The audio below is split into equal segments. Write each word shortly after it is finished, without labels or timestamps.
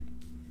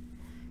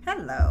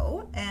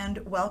Hello, and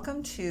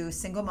welcome to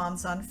Single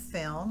Moms on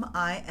Film.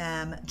 I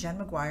am Jen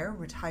McGuire,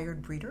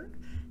 retired breeder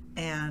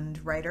and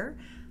writer.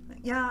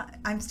 Yeah,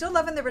 I'm still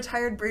loving the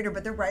retired breeder,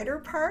 but the writer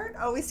part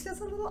always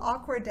feels a little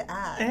awkward to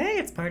add. Hey,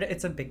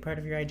 it's a big part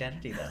of your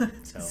identity, though.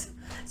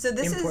 So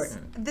this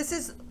important.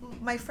 is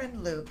my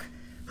friend Luke,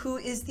 who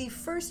is the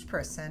first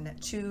person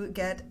to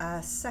get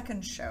a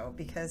second show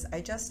because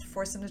I just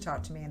forced him to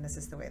talk to me, and this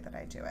is the way that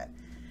I do it.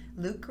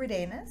 Luke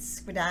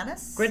Gredanus,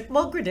 Gredanus,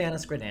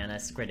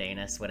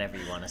 whatever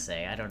you want to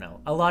say. I don't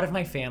know. A lot of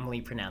my family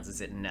pronounces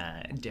it in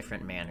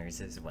different manners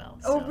as well.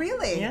 Oh,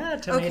 really? Yeah,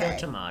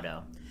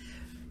 tomato.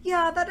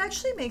 Yeah, that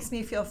actually makes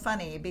me feel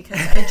funny because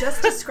I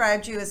just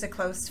described you as a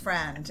close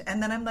friend.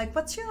 And then I'm like,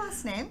 what's your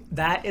last name?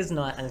 That is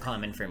not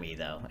uncommon for me,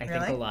 though. I think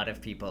Really? a lot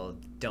of people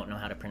don't know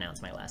how to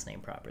pronounce my last name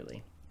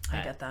properly.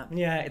 I get that.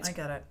 Yeah, I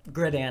get it.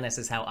 Gredanus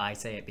is how I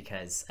say it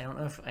because I don't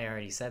know if I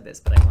already said this,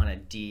 but I want to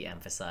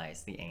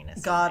de-emphasize the anus.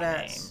 Got in my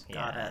it. name.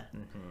 Got Yeah. it.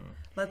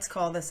 Let's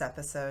call this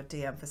episode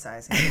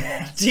De-emphasizing the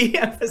Anus.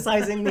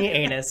 De-emphasizing the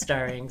anus,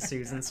 starring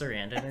Susan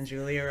Sarandon and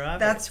Julia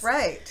Roberts. That's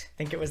right. I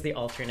think it was the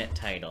alternate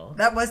title.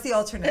 That was the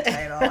alternate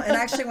title. And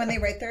actually, when they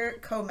write their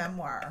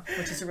co-memoir,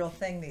 which is a real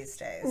thing these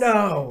days.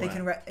 No. They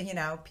can,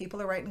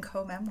 people are writing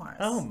co-memoirs.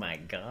 Oh my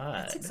god.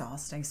 That's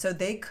exhausting. So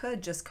they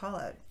could just call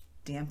it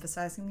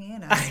De-emphasizing the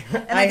Anus.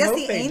 And I I guess hope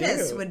the they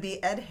anus do. would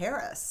be Ed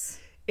Harris.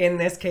 In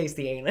this case,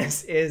 the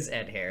anus is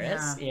Ed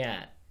Harris.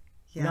 Yeah.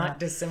 Not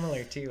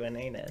dissimilar to an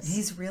anus.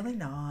 He's really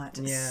not.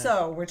 Yeah.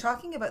 So we're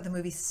talking about the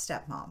movie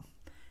Stepmom.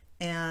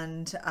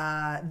 And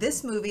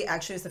this movie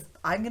actually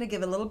I'm going to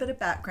give a little bit of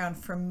background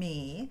from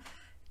me.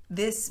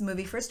 This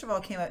movie, first of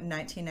all, came out in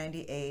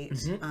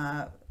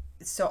 1998.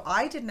 So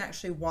I didn't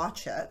actually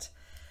watch it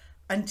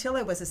until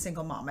I was a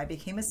single mom. I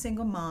became a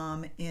single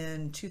mom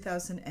in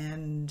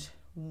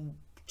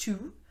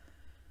 2002.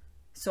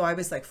 So I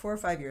was like 4 or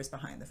 5 years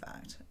behind the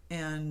fact.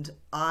 And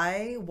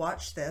I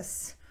watched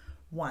this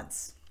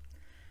once.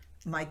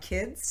 My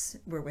kids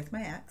were with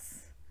my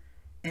ex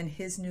and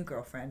his new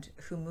girlfriend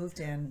who moved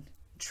in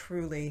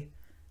truly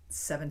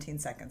 17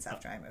 seconds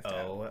after I moved out.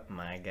 Oh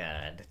my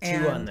god.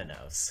 And- Two on the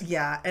nose.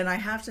 Yeah, and I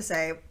have to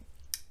say,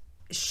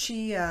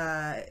 she, they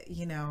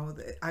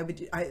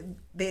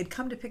had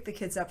come to pick the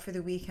kids up for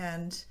the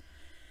weekend,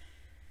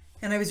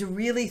 and I was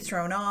really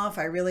thrown off.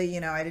 I really,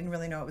 I didn't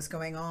really know what was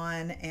going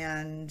on.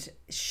 And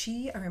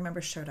I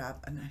remember, showed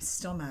up, and I'm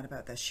still mad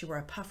about this. She wore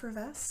a puffer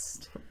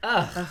vest,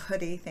 a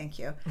hoodie, thank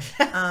you,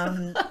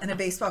 and a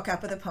baseball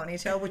cap with a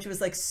ponytail, which was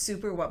like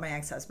super what my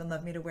ex-husband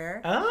loved me to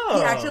wear. Oh.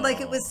 He acted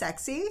like it was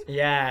sexy.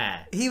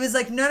 Yeah. He was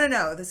like,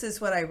 no, this is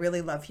what I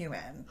really love you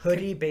in.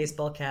 Hoodie,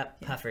 baseball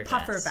cap, puffer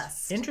vest.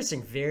 vest.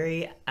 Interesting.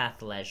 Very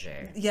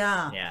athleisure.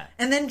 Yeah. Yeah.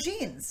 And then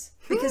jeans,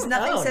 because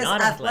nothing says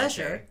not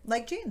athleisure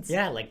like jeans.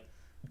 Yeah, like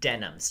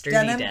denim. Sturdy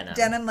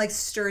denim. Like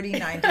sturdy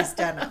 90s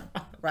denim,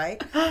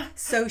 right?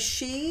 So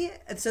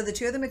the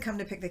two of them had come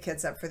to pick the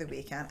kids up for the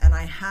weekend, and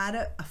I had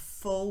a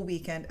full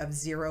weekend of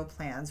zero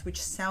plans,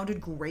 which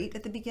sounded great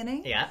at the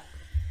beginning. Yeah.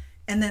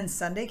 And then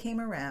Sunday came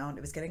around.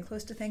 It was getting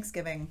close to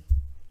Thanksgiving,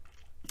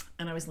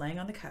 and I was laying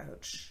on the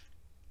couch,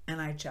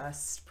 and I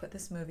just put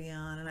this movie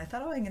on, and I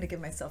thought, I'm going to give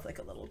myself like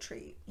a little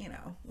treat,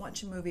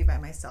 watch a movie by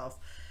myself.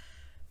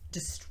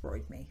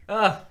 Destroyed me.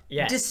 Oh,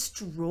 yeah.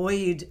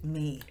 Destroyed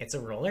me. It's a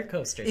roller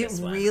coaster, It this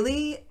one.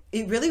 really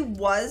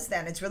was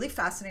then. It's really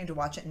fascinating to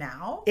watch it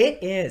now.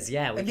 It is,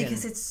 yeah.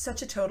 Because it's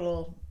such a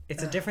total...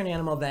 It's a different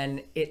animal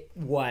than it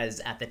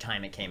was at the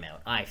time it came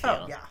out, I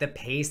feel. Oh, yeah. The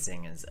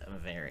pacing is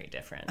very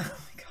different. Oh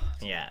my God.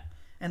 Yeah.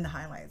 And the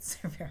highlights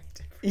are very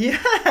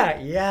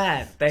different.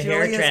 Yeah. The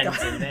hair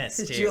trends in this,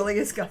 too.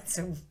 Julia's got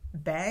some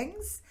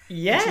bangs.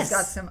 Yes. She's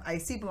got some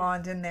icy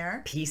blonde in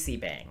there. PC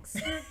bangs.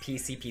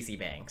 PC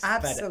bangs.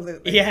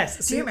 Absolutely.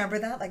 Yes. Do you remember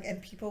that? Like, and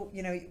people,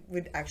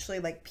 would actually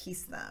like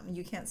piece them.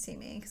 You can't see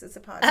me because it's a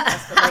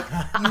podcast,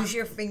 but like use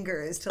your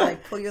fingers to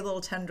like pull your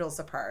little tendrils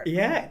apart.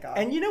 Yeah. Oh my God.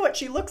 And you know what?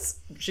 She looks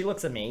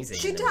amazing.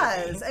 She in the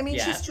does. movie. I mean,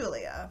 Yeah. she's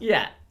Julia.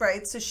 Yeah.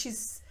 Right? So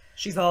she's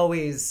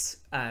always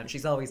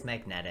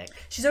magnetic.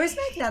 She's always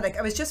magnetic.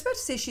 I was just about to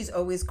say she's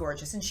always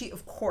gorgeous, and she,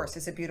 of course,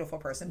 is a beautiful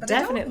person. But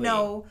Definitely. I don't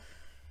know.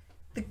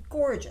 The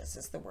gorgeous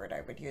is the word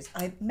I would use.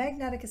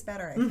 Magnetic is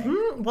better, I think.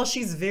 Well,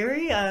 she's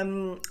very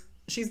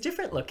she's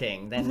different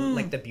looking than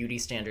like the beauty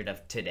standard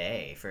of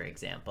today, for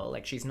example.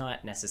 Like she's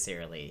not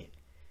necessarily,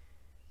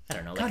 I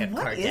don't know, like God, a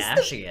what is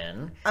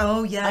Kardashian.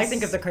 Oh, yes. I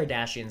think of the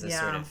Kardashians as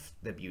sort Yeah. of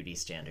the beauty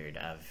standard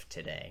of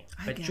today.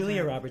 I But get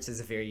Julia it. Roberts is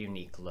a very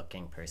unique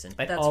looking person,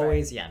 but That's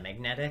always,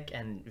 magnetic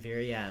and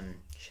very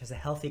she has a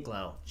healthy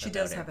glow. She about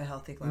does her. have a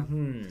healthy glow.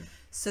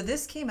 So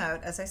this came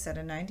out, as I said,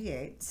 in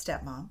 98,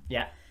 Stepmom.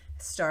 Yeah.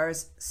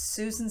 Stars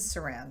Susan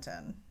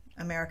Sarandon,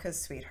 America's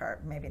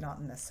sweetheart. Maybe not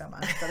in this so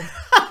much, but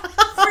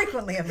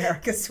frequently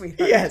America's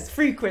sweetheart. Yes,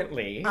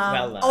 frequently.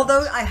 Well loved.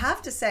 Although I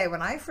have to say,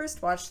 when I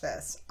first watched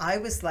this, I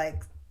was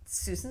like,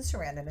 Susan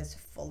Sarandon is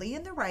fully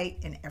in the right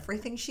in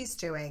everything she's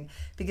doing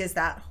because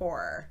that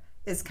horror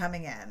is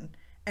coming in.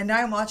 And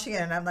now I'm watching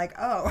it and I'm like,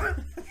 oh.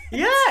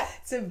 Yeah.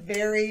 It's a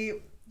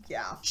very,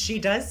 yeah. She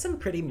does some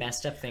pretty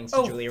messed up things to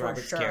Oh, Julia for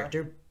Roberts' sure.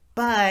 character,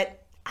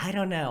 But I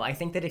don't know. I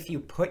think that if you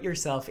put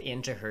yourself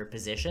into her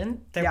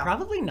position, they're Yeah.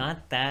 probably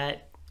not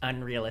that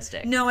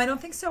unrealistic. No, I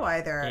don't think so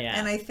either. Yeah.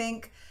 And I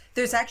think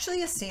there's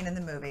actually a scene in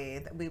the movie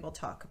that we will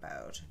talk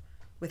about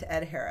with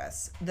Ed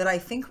Harris that I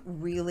think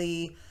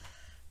really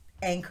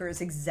anchors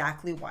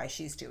exactly why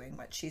she's doing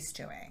what she's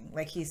doing.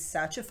 Like, he's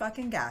such a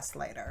fucking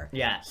gaslighter.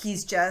 Yeah.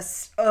 He's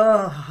just,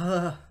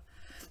 ugh.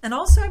 And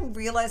also, I'm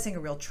realizing a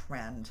real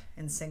trend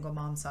in single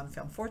moms on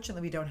film.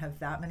 Fortunately, we don't have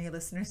that many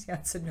listeners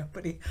yet, so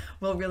nobody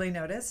will really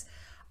notice.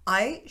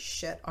 I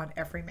shit on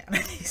every man in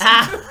these movies.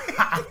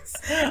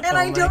 And Oh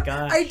my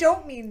gosh. I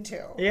don't mean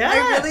to. Yeah.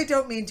 I really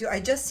don't mean to. I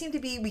just seem to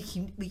be, we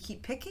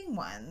keep picking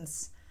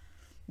ones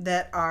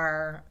that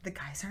are, the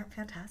guys aren't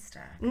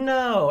fantastic.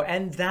 No,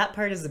 and that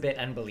part is a bit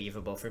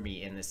unbelievable for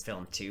me in this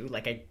film too.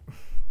 Like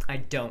I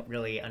don't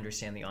really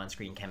understand the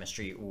on-screen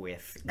chemistry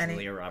with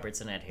Julia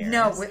Roberts and Ed Harris.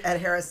 No, with Ed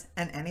Harris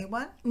and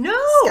anyone? No.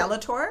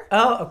 Skeletor?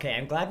 Oh, okay.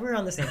 I'm glad we're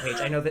on the same page.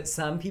 I know that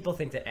some people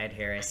think that Ed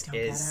Harris don't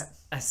get is it.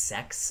 a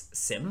sex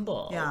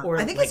symbol. Yeah. Or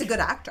I think like, he's a good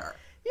actor.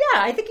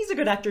 Yeah, I think he's a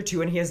good actor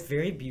too, and he has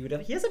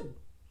a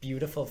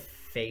beautiful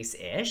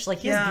face-ish. Like,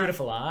 he has Yeah.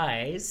 beautiful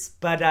eyes,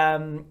 but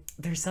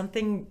there's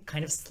something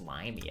kind of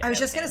slimy about I was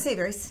just going him. to say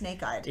very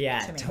snake-eyed Yeah,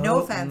 to me. No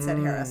offense, Ed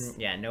Harris.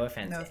 Yeah, no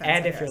offense. No offense, Ed, Ed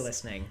if you're Harris.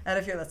 listening. Ed,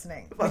 if you're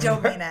listening. We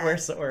don't mean it. We're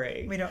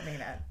sorry. We don't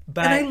mean it.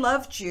 But- and I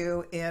loved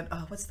you in,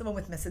 what's the one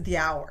with The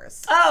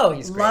Hours? Oh,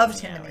 he's great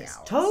Loved in him in The Hours.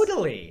 Hours.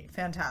 Totally.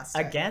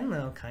 Fantastic. Again,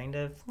 though, kind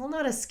of, well,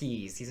 not a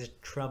skis. He's a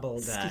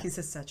troubled, He's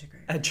just such a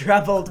great a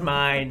troubled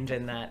mind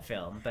in that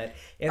film. But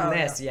in Oh,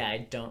 this, yeah, I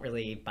don't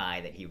really buy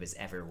that he was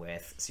ever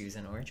with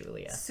Susan or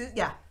Julia.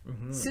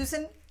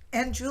 Susan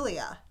and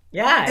Julia.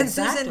 Yeah, And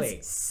exactly.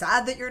 Susan's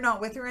sad that you're not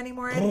with her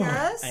anymore, Ed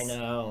Harris. I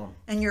know.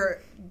 And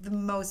you're the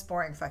most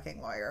boring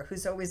fucking lawyer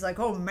who's always like,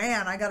 oh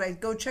man, I gotta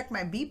go check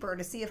my beeper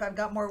to see if I've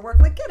got more work.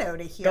 Like, get out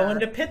of here.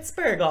 Going to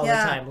Pittsburgh all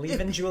Yeah. the time,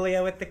 leaving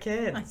Julia with the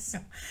kids.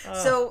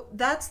 So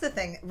that's the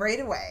thing. Right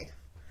away,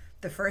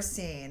 the first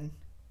scene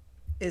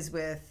is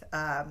with,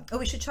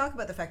 we should talk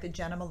about the fact that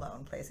Jenna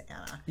Malone plays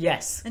Anna.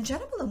 Yes. And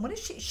Jenna Malone, what is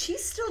she?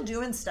 She's still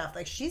doing stuff.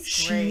 Like, she's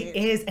She great.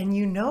 is, and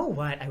you know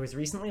what? I was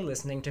recently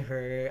listening to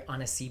her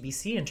on a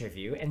CBC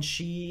interview, and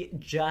she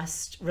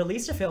just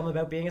released a film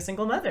about being a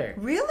single mother.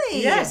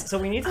 Really? Yes, so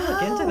we need to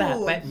look into that,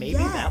 Oh, but maybe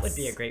that would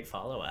be a yes. great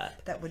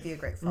follow-up. That would be a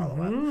great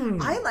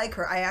follow-up. I like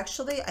her. I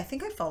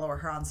think I follow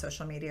her on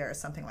social media or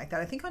something like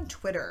that. I think on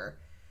Twitter,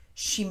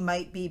 she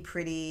might be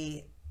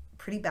pretty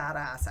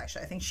badass,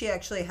 actually. I think she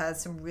actually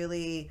has some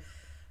really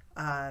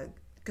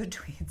good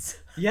tweets.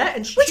 Yeah,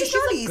 and Which she's is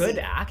not a easy. good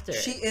actor.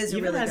 She is a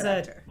Even really as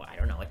good actor. I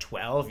don't know, a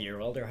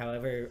 12-year-old or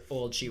however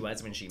old she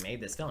was when she made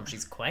this film,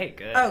 she's quite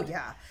good. Oh,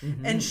 yeah.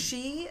 And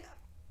she...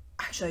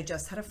 Actually, I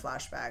just had a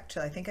flashback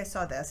to, I think I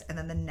saw this, and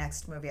then the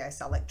next movie I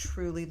saw, like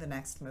truly the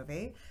next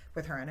movie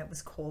with her in it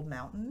was Cold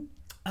Mountain.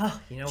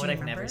 Oh, you know what? you I've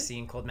remember never it?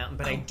 seen Cold Mountain,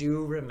 but I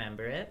do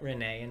remember it.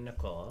 Renee and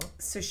Nicole.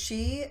 So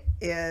she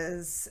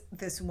is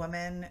this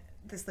woman,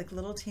 this like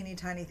little teeny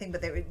tiny thing,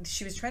 but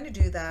she was trying to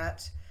do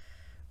that,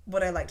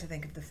 what I like to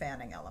think of the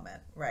fanning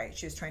element, right?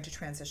 She was trying to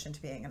transition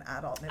to being an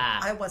adult. And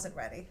I wasn't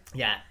ready.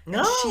 Yeah. And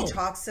No. she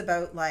talks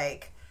about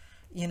like,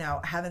 you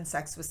know, having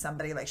sex with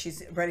somebody, like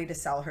she's ready to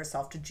sell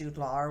herself to Jude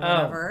Law or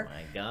whatever. Oh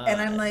my God. And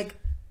I'm like,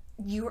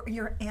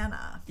 you're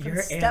Anna from You're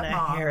Stepmom.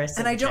 Anna Harrison,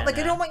 and I don't Jenna.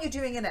 I don't want you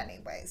doing it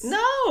anyways.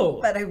 No.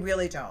 But I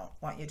really don't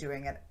want you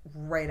doing it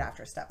right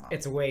after Stepmom.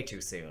 It's way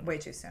too soon. Way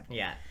too soon.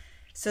 Yeah.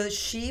 So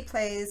she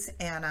plays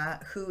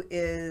Anna, who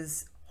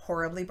is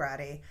horribly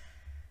bratty.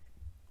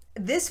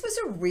 This was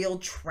a real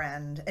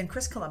trend, and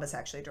Chris Columbus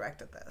actually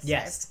directed this.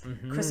 Yes. right?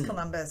 Chris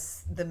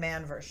Columbus, the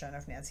man version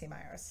of Nancy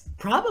Myers.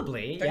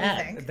 Probably. Don't you yeah.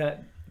 think?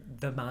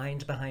 The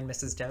mind behind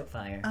Mrs.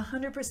 Doubtfire.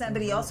 100%,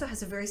 but he also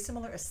has a very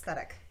similar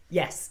aesthetic.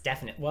 Yes,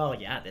 definitely. Well,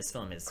 yeah, this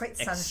film is Quite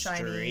sunshiny.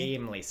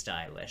 extremely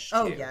stylish.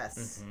 Oh, too.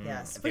 yes,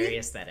 yes. What do Very you-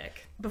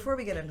 aesthetic. Before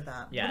we get into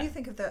that, Yeah. what do you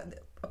think of the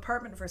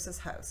apartment versus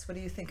house? What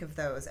do you think of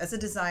those? As a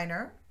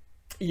designer,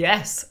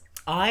 Yes,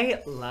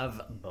 I love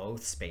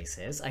both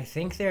spaces. I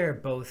think they're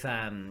both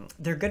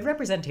they're good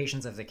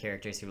representations of the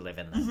characters who live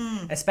in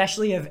them,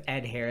 especially of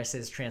Ed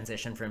Harris's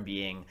transition from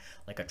being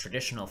like a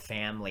traditional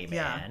family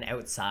man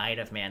outside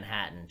of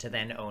Manhattan to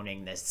then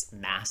owning this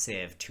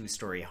massive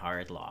 2-story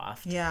hard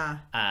loft. yeah.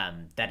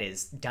 That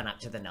is done up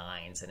to the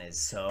nines and is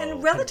so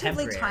And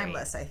relatively contemporary.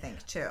 timeless, I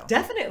think, too.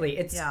 Definitely,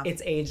 it's Yeah.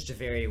 it's aged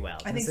very well.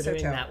 I think so,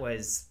 Considering too. that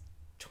was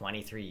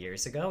 23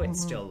 years ago, it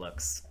still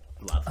looks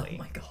lovely.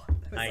 Oh my God.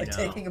 It was I like know.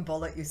 taking a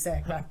bullet, you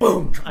saying that.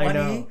 Boom! I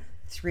know.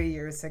 23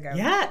 years ago.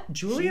 Yeah,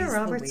 Julia Jeez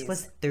Roberts Louise.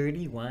 was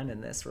 31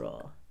 in this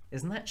role.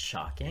 Isn't that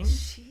shocking?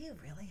 She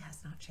really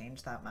has not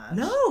changed that much.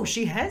 No,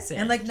 she hasn't.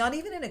 And like not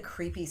even in a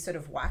creepy sort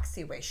of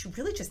waxy way. She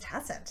really just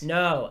hasn't.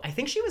 no, I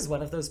think she was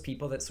one of those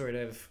people that sort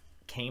of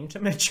came to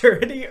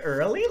maturity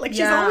early. Like she's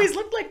Yeah. always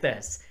looked like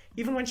this,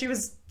 even when she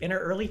was in her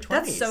early 20s.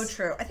 That's so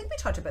true. I think we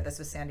talked about this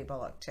with Sandy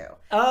Bullock too.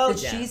 Oh,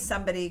 that yeah. she's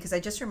somebody, because I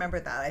just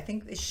remembered that. I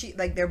think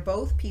they're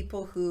both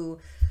people who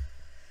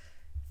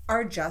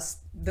are just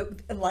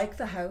like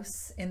the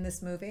house in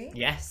this movie.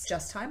 Yes.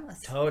 Just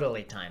timeless.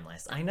 Totally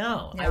timeless. I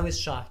know. Yeah. I was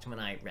shocked when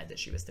I read that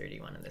she was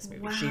 31 in this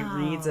movie. She Wow.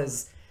 reads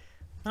as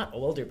not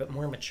older, but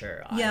more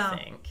mature, Yeah. I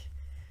think.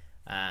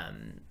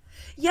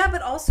 Yeah,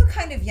 but also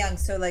kind of young.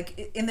 So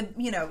like in the,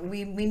 you know,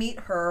 we meet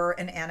her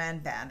and Anna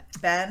and Ben.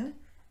 Ben,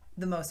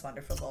 the most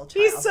wonderful little child.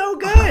 He's so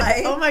good.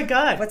 Oh my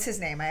god. What's his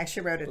name? I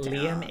actually wrote it down.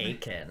 Liam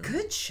Aiken.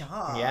 Good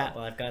job. Yeah,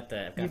 well, I've got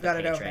the You've got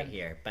it page open. right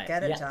here. But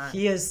Get it yeah, done.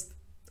 he is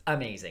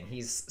amazing.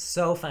 He's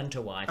so fun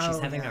to watch. He's Oh,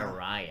 having yeah. a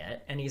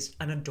riot, and he's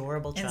an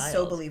adorable And child.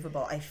 so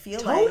believable. I feel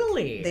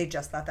Totally. like they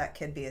just let that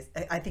kid be.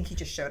 I think he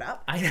just showed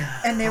up. I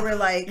And they were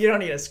like, you don't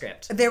need a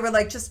script. they were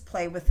like, just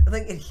play with,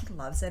 like, and he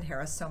loves Ed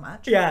Harris so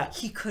much. Yeah.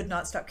 He could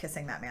not stop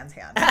kissing that man's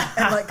hand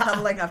and like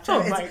cuddling up to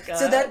Oh him. my So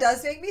God. that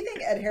does make me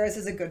think Ed Harris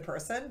is a good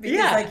person. Because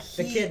Yeah, like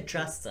the kid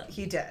trusts him.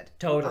 He did.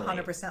 Totally.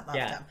 100% loved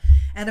Yeah. him.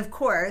 And of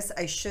course,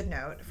 I should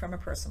note from a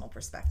personal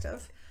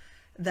perspective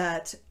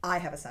that I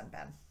have a son,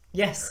 Ben,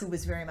 Yes. who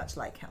was very much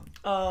like him.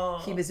 Oh.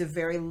 He was a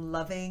very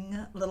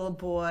loving little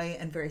boy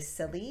and very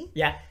silly.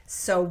 Yeah.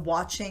 So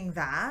watching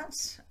that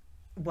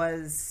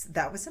was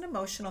an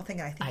emotional thing.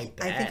 And I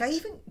think I bet.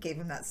 even gave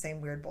him that same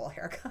weird bowl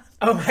haircut.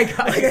 Oh my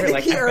god. Like, I You're think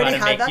like, he I've already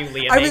got had to that.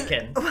 make you Liam I was-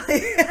 Aiken.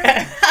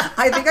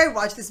 I think I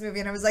watched this movie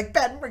and I was like,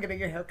 Ben, we're gonna get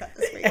your haircut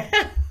this week.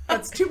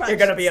 That's too much. You're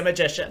going to be a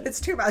magician. It's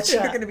too much.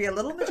 Yeah. You're gonna be a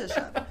little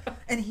magician.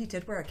 And he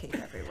did wear a cape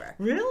everywhere.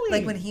 Really?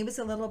 Like when he was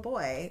a little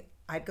boy,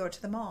 I'd go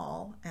to the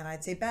mall and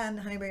I'd say, Ben,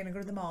 honey, we're gonna go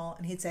to the mall,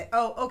 and he'd say,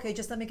 oh, okay,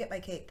 just let me get my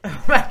cape.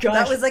 Oh my gosh.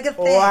 That was like a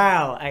thing.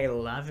 Wow. I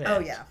love it. Oh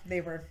yeah,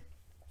 they were.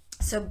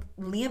 So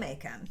Liam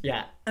Aiken,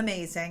 Yeah.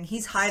 amazing.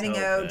 He's hiding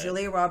So out. good.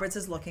 Julia Roberts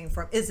is looking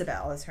for him.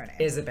 Isabel is her name.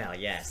 Isabel,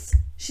 yes.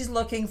 She's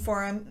looking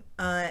for him.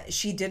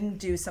 She didn't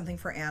do something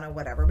for Anna.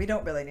 Whatever. We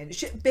don't really need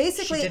it.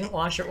 Basically, She didn't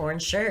wash her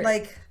orange shirt.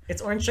 like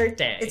It's orange shirt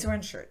day. it's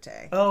orange shirt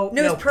day. Oh,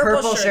 no, it's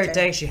purple, shirt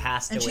day. She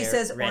has to And she wear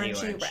says ready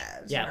orangey orange.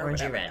 red Yeah, or orangey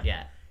whatever. red,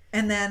 yeah.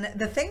 And then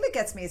the thing that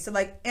gets me is, so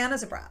like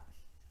Anna's a brat.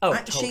 Oh,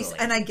 She's, totally.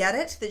 and I get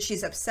it that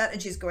she's upset and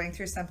she's going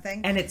through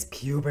something. And it's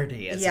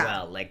puberty as Yeah.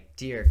 well. Like,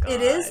 dear God. It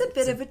is a bit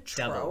it's of a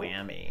double trope.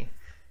 whammy.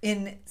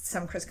 In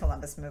some Chris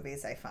Columbus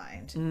movies, I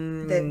find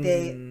that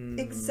they Mm.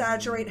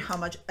 exaggerate how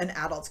much an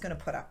adult's going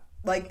to put up.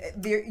 Like,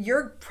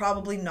 you're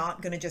probably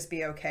not going to just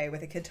be okay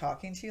with a kid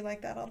talking to you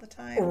like that all the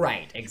time.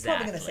 Right, Probably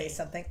exactly. going to say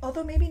something,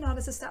 although maybe not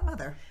as a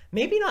stepmother.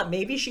 Maybe not.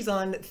 Maybe she's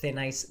on thin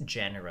ice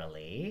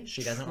generally.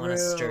 She doesn't want to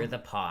True. stir the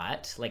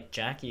pot. Like,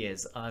 Jackie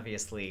is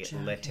obviously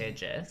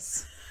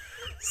litigious.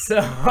 So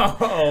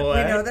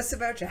We know this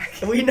about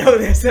Jackie. we know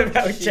this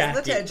about She's Jackie.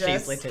 litigious.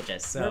 She's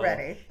litigious. So We're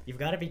ready. You've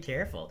got to be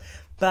careful.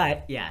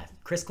 But yeah,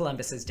 Chris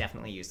Columbus has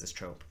definitely used this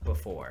trope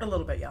before. A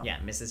little bit, yeah. Yeah,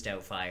 Mrs.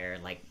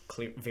 Doubtfire, like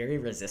very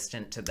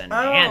resistant to the Oh,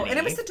 nanny. and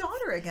it was the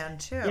daughter again,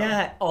 too.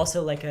 Yeah,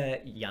 also like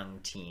a young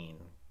teen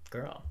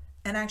girl.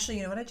 And actually,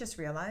 you know what I just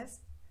realized?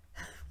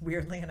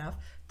 Weirdly enough,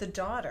 the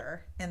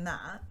daughter in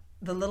that,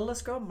 the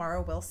littlest girl,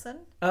 Mara Wilson,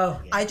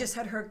 Oh, yeah. I just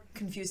had her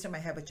confused in my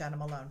head with Jenna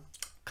Malone.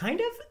 Kind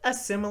of a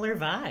similar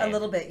vibe. A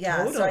little bit, yeah.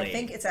 Totally. So I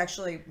think it's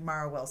actually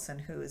Mara Wilson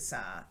who's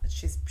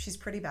she's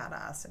pretty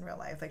badass in real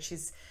life. Like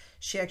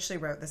she actually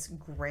wrote this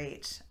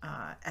great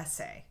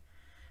essay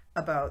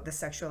about the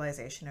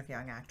sexualization of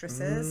young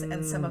actresses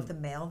and some of the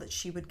mail that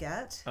she would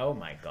get Oh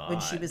my God.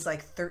 when she was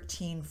like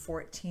 13,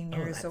 14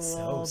 years that's so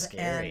old.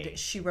 scary. And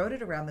she wrote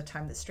it around the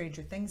time that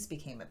Stranger Things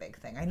became a big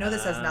thing. I know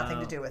this has nothing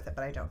to do with it,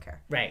 but I don't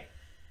care. Right.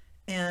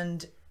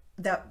 And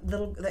that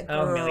girl,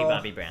 Oh, Millie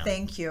Bobby Brown.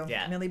 Thank you.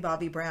 Yeah. Millie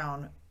Bobby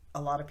Brown.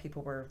 A lot of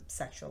people were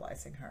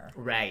sexualizing her.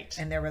 Right.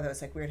 And there were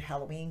those like weird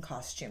Halloween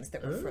costumes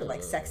that were for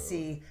like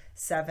Sexy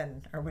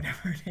 7 or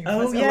whatever her name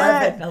Oh was.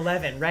 yeah, 11.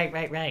 11.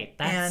 Right.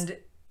 That's And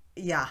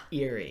yeah,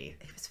 eerie.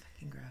 it was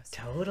fucking gross.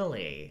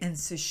 Totally. And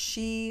so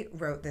she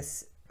wrote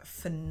this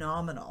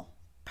phenomenal,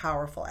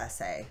 powerful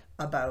essay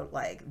about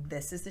like,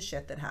 this is the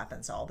shit that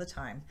happens all the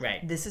time.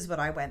 Right. This is what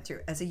I went through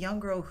as a young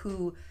girl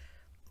who,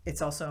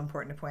 it's also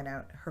important to point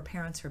out, her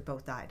parents had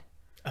both died.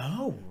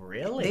 Oh,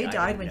 really? They I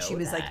died didn't when she know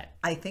was like, that.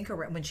 I think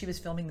when she was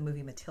filming the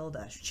movie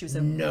Matilda. She was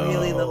a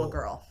really little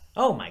girl.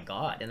 Oh my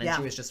God. And then Yeah.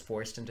 she was just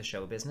forced into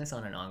show business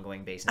on an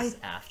ongoing basis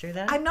after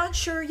that? I'm not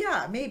sure.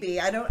 Yeah, maybe.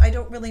 I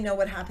don't really know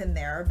what happened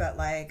there, but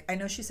like I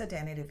know she said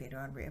Danny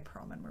DeVito and Rhea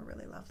Perlman were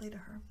really lovely to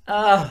her.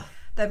 Oh,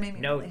 That made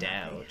me no really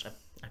happy. doubt.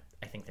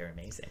 I think they're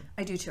amazing.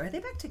 I do too. Are they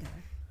back together?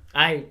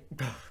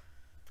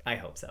 I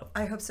hope so.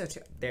 I hope so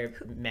too. They're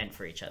meant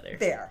for each other.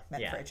 They are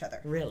meant Yeah. for each other.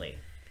 Really.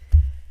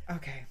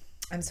 Okay.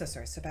 I'm so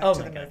sorry. So back Oh to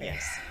my the God, movie.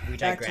 yes. We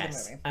Back to the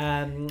digress.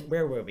 movie.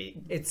 Where were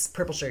we? It's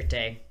Purple Shirt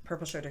Day.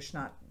 Purple shirtish,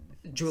 not.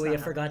 Julia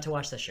forgot to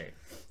wash the shirt.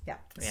 Yeah.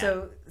 Yeah.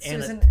 So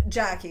And Susan,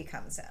 Jackie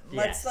comes in.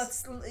 Yes.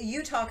 Let's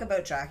you talk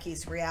about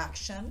Jackie's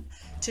reaction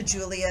to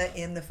Julia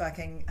in the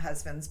fucking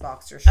husband's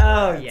boxer shorts.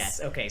 Oh,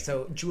 yes. Okay,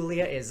 so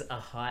Julia is a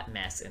hot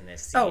mess in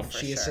this scene. Oh, for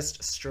she is sure.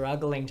 just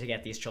struggling to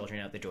get these children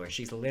out the door.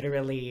 She's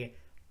literally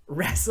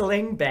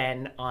wrestling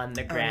Ben on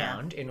the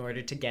ground in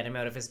order to get him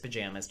out of his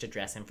pajamas to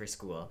dress him for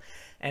school.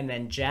 And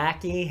then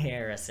Jackie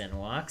Harrison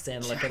walks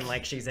in looking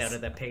like she's out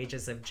of the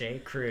pages of J.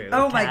 Crew.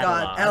 Oh my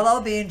God.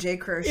 LLB and J.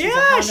 Crew.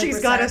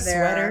 She's got a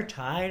sweater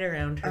tied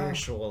around her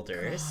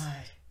shoulders.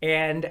 God.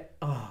 And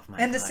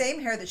the same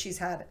hair that she's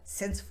had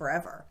since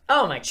forever.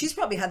 Oh my! She's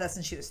probably had that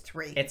since she was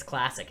 3. It's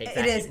classic.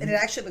 Exactly. It is, and it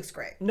actually looks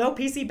great. No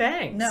PC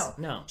bangs.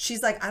 No.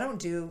 She's like, I don't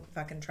do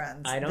fucking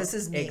trends. This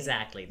is me.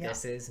 Exactly. Yeah.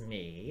 This is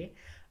me.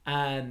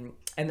 And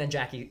then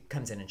Jackie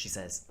comes in and she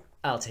says,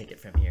 "I'll take it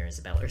from here,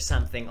 Isabel," or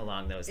something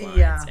along those lines.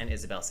 Yeah. And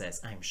Isabel says,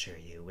 "I'm sure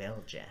you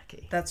will,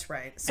 Jackie." That's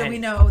right. So we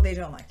know they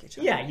don't like each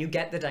other. Yeah, you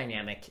get the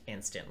dynamic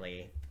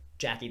instantly.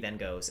 Jackie then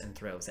goes and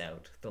throws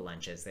out the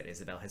lunches that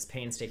Isabel has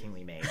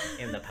painstakingly made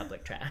in the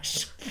public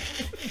trash.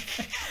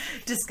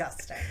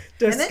 Disgusting.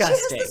 And then she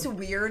has this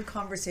weird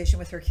conversation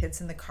with her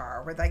kids in the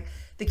car where like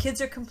the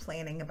kids are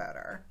complaining about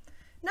her.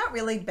 Not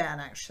really Ben,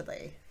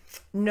 actually.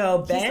 No,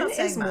 Ben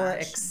is more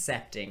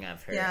accepting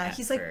of her. Yeah,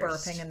 he's like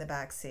burping in the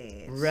back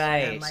seat.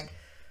 Right. And like,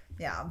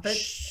 yeah, but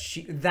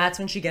that's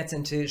when she gets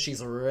into,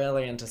 she's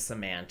really into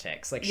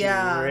semantics. Like, she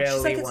really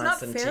she's like, it's wants not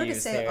them fair to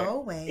use say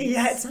always.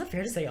 Yeah, it's not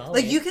fair to say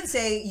always. Like, you can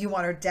say you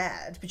want her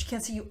dead, but you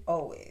can't say you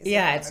always.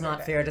 Yeah, it's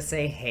not fair to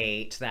say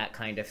hate, that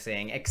kind of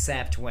thing,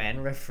 except when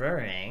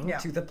referring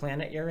to the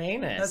planet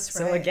Uranus. That's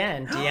right. So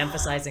again,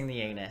 de-emphasizing the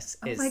anus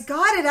is... Oh my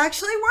God, it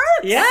actually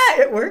works!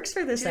 Yeah, it works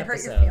for this episode.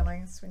 Did it hurt your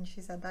feelings when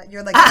she said that?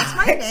 You're like, that's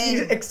my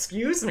name.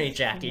 Excuse me,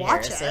 Jackie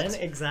Harrison.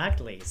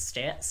 Exactly.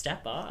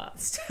 Step off.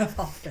 Step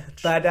off,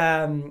 bitch. But,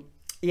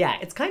 yeah,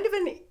 it's kind of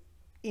an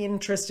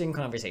interesting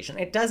conversation.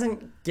 It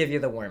doesn't give you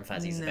the warm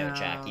fuzzies about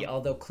Jackie,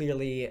 although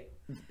clearly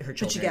her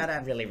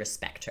children really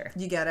respect her.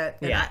 You get it.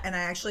 And I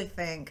actually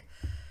think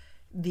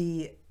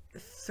the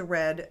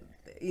thread,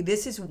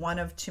 this is one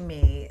of, to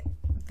me,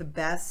 the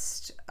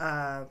best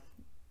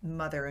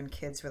mother and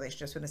kids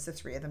relationships when it's the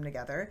 3 of them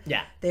together.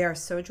 Yeah. They are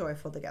so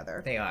joyful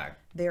together. They are.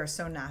 They are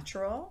so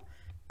natural.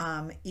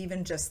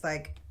 Even just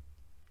like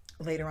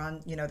later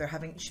on, you know,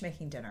 she's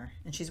making dinner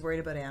and she's worried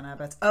about Anna.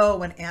 But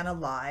when Anna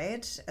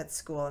lied at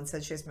school and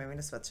said she was moving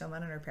to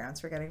Switzerland and her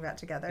parents were getting back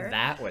together.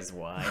 That was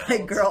wild.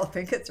 Like, girl,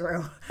 think it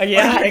through.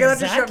 Yeah, like,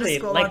 exactly.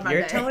 Like,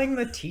 you're telling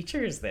the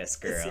teachers this,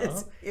 girl.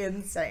 It's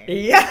insane.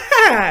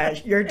 Yeah,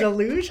 you're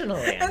delusional,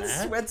 Anna. And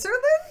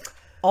Switzerland?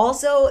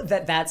 Also,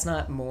 that's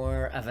not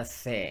more of a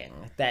thing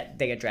that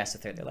they address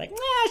with her. They're like,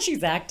 nah,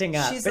 she's acting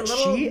up. She's a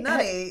little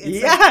nutty.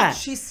 It's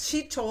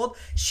like,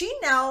 she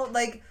now,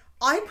 like,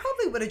 I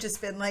probably would have just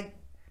been like,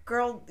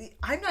 girl,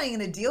 I'm not even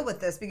going to deal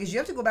with this because you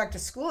have to go back to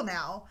school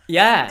now.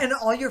 Yeah. And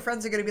all your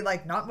friends are going to be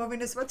like, not moving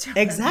to Switzerland.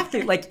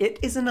 Exactly. Like, it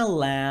is an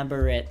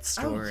elaborate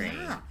story.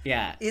 Oh,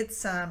 yeah.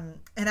 It's, and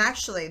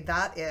actually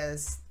that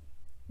is,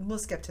 we'll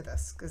skip to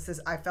this because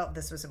I felt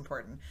this was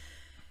important.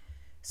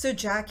 So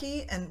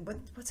Jackie and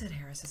what's Ed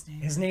Harris's name?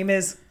 His name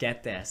is,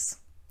 get this,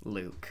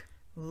 Luke.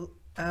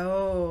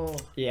 Oh.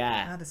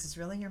 Yeah. Wow, this is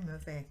really your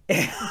movie.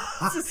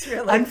 This is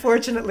really...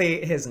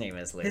 Unfortunately, his name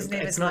is Luke. His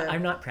name is not. Luke.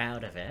 I'm not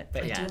proud of it,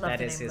 but yeah,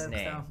 that is his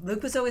name. Though.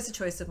 Luke was always a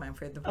choice of mine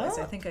for the voice.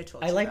 I think I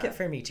told you I like it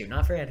for me too,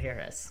 not for Ed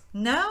Harris.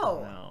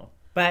 No.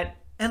 But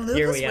and Luke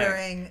is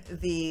wearing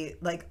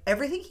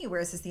everything he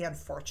wears is the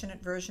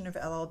unfortunate version of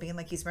LL Bean.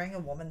 Like, he's wearing a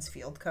woman's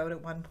field coat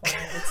at one point.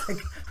 It's like,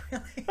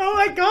 really... Oh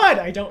my God,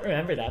 I don't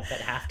remember that, but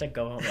have to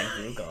go home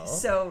and Google.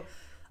 So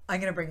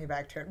I'm going to bring you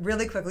back to it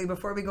really quickly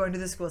before we go into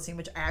the school scene,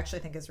 which I actually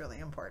think is really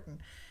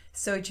important.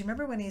 So do you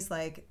remember when he's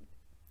like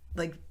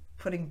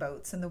putting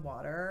boats in the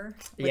water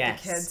with the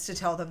kids to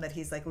tell them that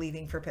he's like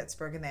leaving for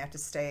Pittsburgh and they have to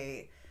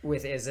stay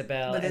with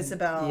Isabel?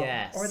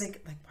 Yes. Or they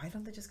like, why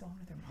don't they just go home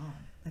with their mom?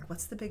 Like,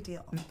 what's the big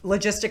deal?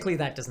 Logistically,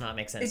 that does not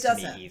make sense to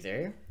me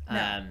either.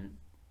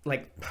 No.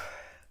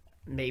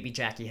 Maybe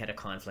Jackie had a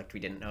conflict we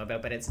didn't know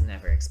about, but it's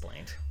never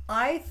explained.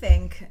 I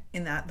think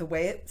in that the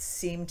way it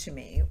seemed to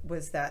me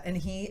was that, and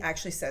he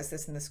actually says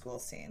this in the school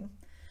scene,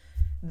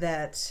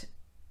 that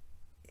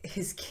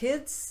his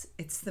kids,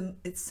 it's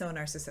so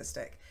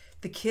narcissistic.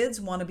 The kids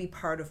want to be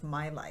part of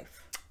my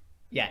life.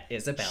 Yeah,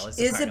 Isabel is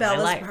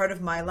part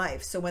of my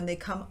life. So when they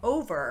come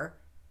over,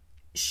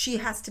 she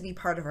has to be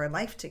part of our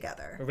life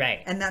together.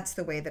 Right. And that's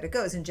the way that it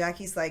goes. And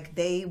Jackie's like,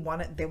 they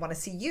want to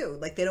see you.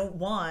 Like, they don't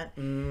want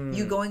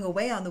you going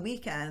away on the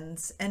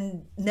weekends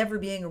and never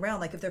being around.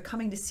 Like, if they're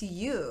coming to see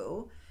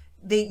you,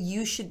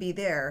 you should be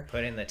there.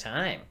 Put in the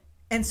time.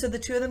 And so the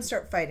 2 of them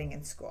start fighting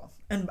in school.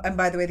 And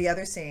by the way, the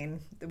other scene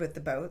with the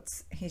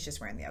boats, he's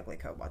just wearing the ugly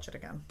coat. Watch it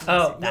again.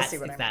 That's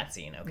that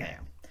scene. Okay. Yeah.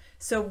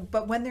 So,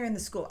 but when they're in the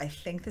school, I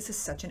think this is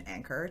such an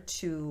anchor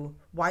to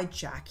why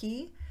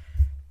Jackie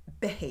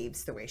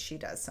behaves the way she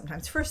does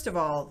sometimes. First of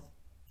all,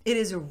 it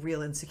is a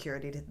real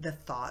insecurity to the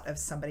thought of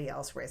somebody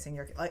else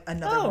raising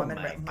another woman.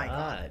 My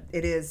God.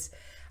 It is.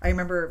 I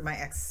remember my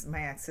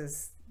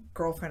ex's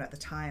girlfriend at the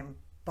time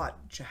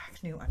bought Jack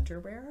new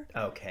underwear.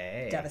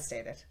 Okay.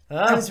 Devastated.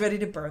 I was ready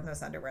to burn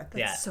those underwear.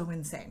 That's so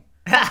insane.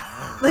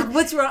 Like,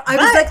 what's wrong? I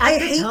was like, I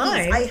hate these.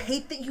 I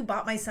hate that you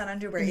bought my son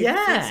underwear. It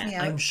freaks me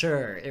out. I'm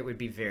sure it would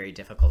be very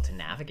difficult to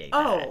navigate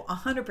that.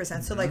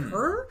 100%. So like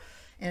her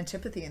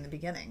antipathy in the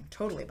beginning.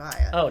 Totally buy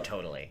it. Oh,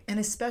 totally. And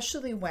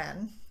especially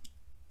when,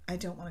 I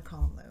don't want to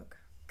call him Luke,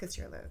 because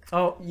you're Luke.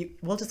 Oh,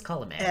 we'll just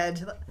call him Ed.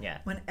 Ed. Yeah.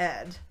 When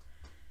Ed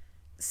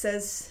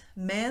says,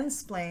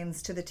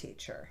 mansplains to the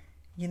teacher,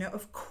 you know,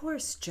 of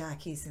course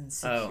Jackie's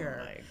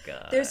insecure. Oh my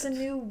God. There's a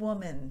new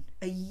woman,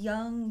 a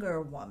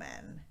younger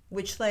woman,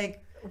 which,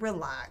 like,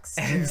 relax.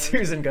 And dude.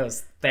 Susan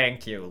goes,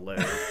 "Thank you, Luke."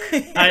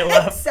 I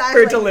love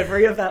Exactly. her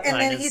delivery of that And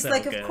line. then is he's so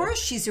like, good. of course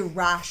she's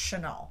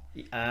irrational.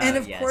 And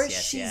of yes, course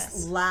yes, she's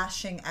yes.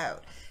 lashing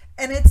out.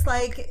 And it's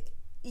like,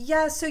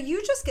 yeah, so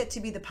you just get to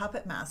be the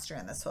puppet master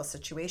in this whole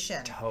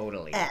situation.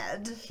 Totally.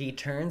 Ed. He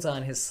turns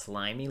on his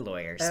slimy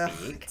lawyer Ugh,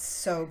 speak. it's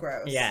so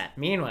gross. Yeah.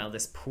 Meanwhile,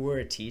 this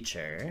poor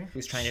teacher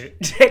who's trying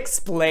to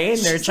explain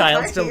their She's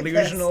child's like,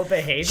 delusional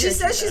behavior. She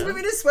says to she's them.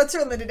 moving to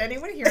Switzerland. Did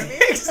anyone hear me?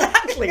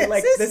 Exactly. It's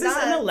Like, just this is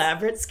an nuts.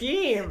 elaborate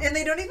scheme. And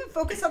they don't even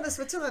focus on the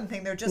Switzerland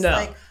thing. They're just No.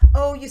 like,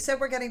 oh, you said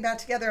we're getting back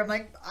together. I'm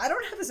like, I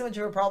don't have as much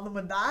of a problem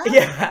with that.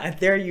 Yeah,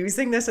 they're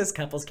using this as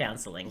couples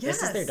counseling.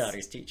 This is their Yes.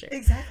 daughter's teacher.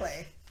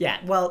 Exactly. Yeah,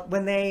 well,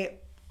 when they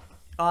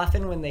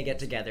get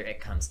together, it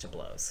comes to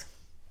blows.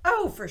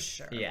 Oh, for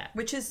sure. Yeah.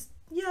 Which is,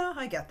 yeah,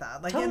 I get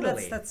that. Like, and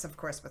Totally. that's of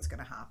course what's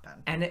going to happen.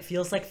 And it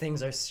feels like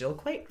things are still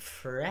quite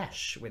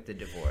fresh with the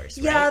divorce,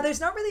 Yeah, right? there's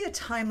not really a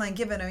timeline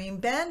given. I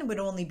mean, Ben would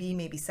only be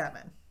maybe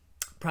 7.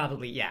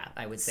 Probably, yeah,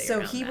 I would say So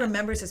around he that.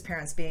 remembers his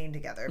parents being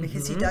together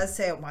because he does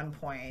say at one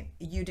point,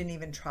 you didn't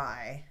even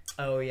try.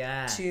 Oh,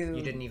 yeah. to-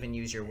 You didn't even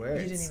use your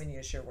words. You didn't even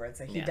use your words.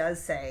 Like, he Yeah.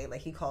 does say,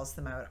 like, he calls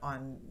them out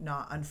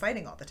on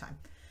fighting all the time.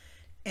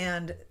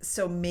 And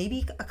so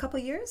maybe a couple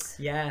years?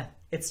 Yeah,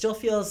 it still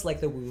feels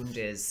like the wound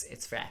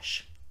it's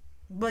fresh.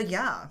 Well,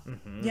 yeah.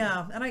 Mm-hmm.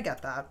 Yeah, and I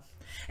get that.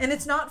 And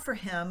it's not for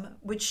him,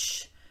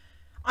 which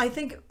I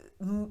think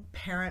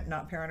parent,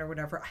 not parent or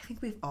whatever, I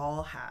think we've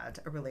all had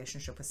a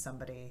relationship with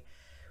somebody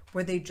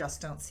where they just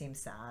don't seem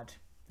sad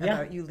Yeah.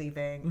 about you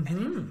leaving. And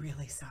it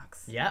really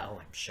sucks. Yeah, oh,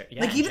 I'm sure.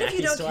 Yeah, Like, even if you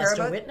Jackie don't still care has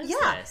to about witness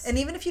yeah, this. and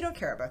even if you don't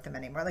care about them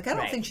anymore, like, I don't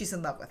Right. think she's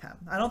in love with him.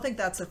 I don't think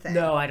that's a thing.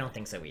 No, I don't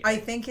think so either. I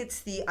think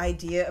it's the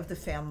idea of the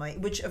family,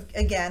 which,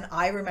 again,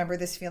 I remember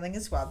this feeling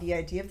as well. The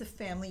idea of the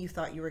family you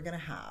thought you were going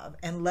to have,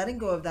 and letting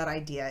go of that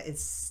idea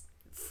is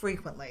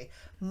frequently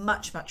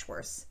much, much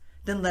worse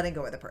than letting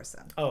go of the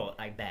person. Oh,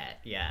 I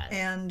bet. Yeah.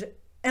 And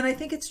I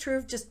think it's true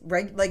of just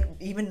like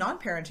even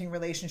non-parenting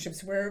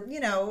relationships where, you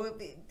know,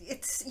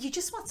 it's you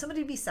just want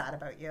somebody to be sad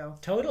about you.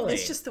 Totally.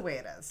 It's just the way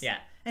it is. Yeah.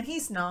 And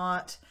he's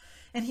not,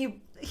 and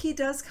he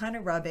does kind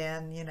of rub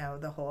in, you know,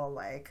 the whole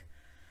like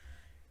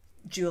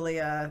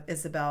Julia,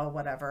 Isabel,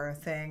 whatever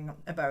thing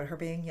about her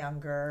being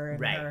younger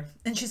and Right.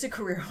 and she's a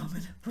career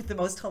woman with the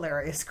most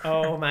hilarious career.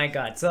 Oh my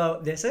god.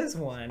 So this is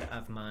one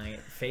of my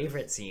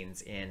favorite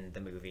scenes in the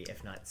movie,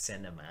 if not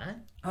cinema.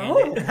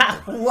 Oh.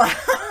 Wow.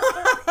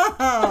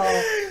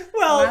 Well,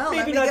 Well, let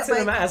maybe me not get my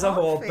cinema as a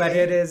whole, but coffee.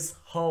 it is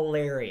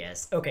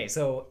hilarious. Okay,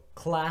 so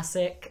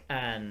classic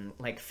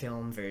like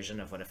film version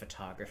of what a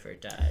photographer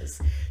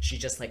does. She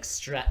just like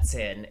struts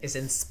in, is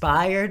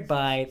inspired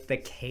by the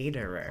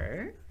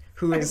caterer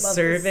who is love this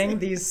serving scene.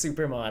 these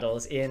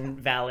supermodels in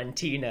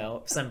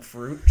Valentino some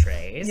fruit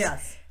trays.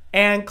 Yes.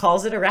 And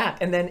calls it a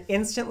wrap, and then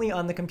instantly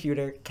on the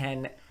computer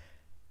can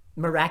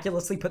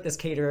miraculously put this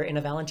caterer in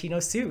a Valentino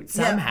suit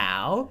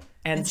somehow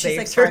and she's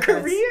saves like her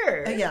 5 minutes.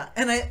 career. Yeah.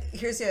 And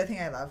here's the other thing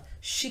I love.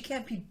 She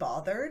can't be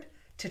bothered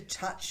to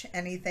touch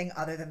anything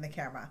other than the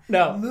camera.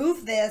 No.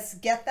 Move this,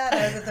 get that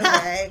out of the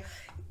way.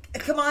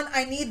 Come on,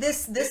 I need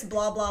this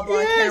blah blah blah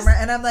Yes. camera.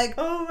 And I'm like,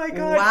 Oh my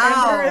god.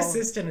 Wow. And her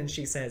assistant, and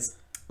she says,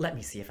 let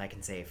me see if I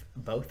can save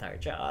both our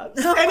jobs.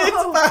 And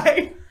it's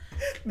fine.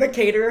 The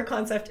caterer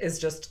concept is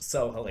just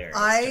so hilarious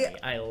to me.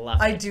 I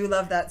love it. I do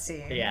love that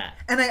scene. Yeah.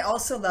 And I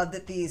also love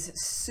that these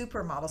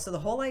supermodels, so the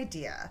whole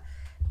idea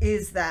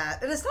is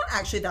that, and it's not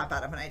actually that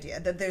bad of an idea,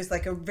 that there's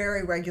like a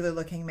very regular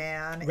looking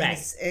man Right.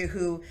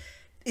 who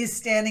is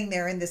standing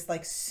there in this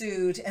like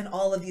suit, and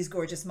all of these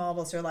gorgeous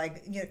models are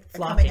like, you know,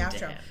 Flocking coming to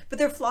after him. him. But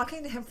they're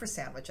flocking to him for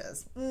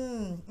sandwiches.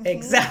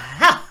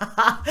 Exactly.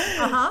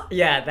 Uh-huh.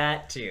 Yeah,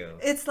 that too.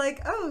 It's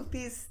like, oh,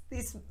 these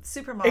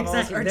supermodels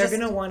Exactly. are They're just,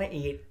 gonna want to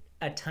eat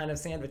a ton of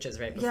sandwiches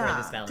right before this yeah.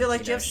 Valentino They're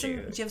like, do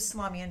shoot. you have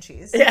salami and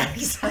cheese? Yeah, Like,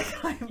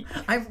 exactly.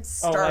 I'm Oh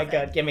starving. my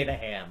god, give me the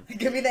ham.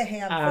 Give me the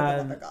ham for the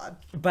love of God.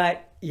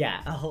 But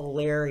yeah, a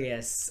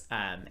hilarious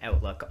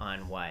outlook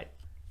on what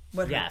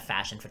What her-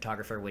 fashion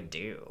photographer would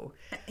do.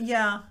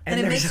 Yeah, And and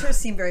it there's- makes her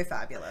seem very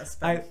fabulous.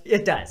 But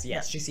It does,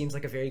 yes. She seems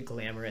like a very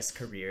glamorous,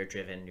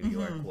 career-driven New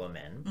York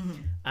woman.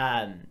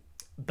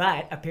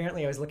 But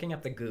apparently, I was looking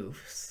up the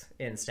goofs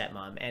in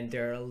Stepmom, and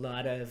there are a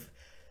lot of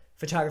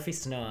photography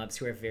snobs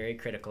who are very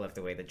critical of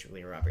the way that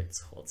Julia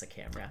Roberts holds a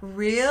camera.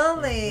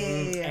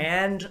 really,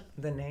 And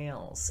the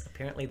nails.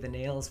 Apparently, the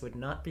nails would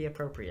not be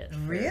appropriate.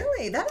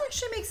 really, that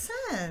actually makes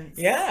sense.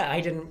 Yeah,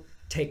 I didn't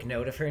take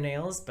note of her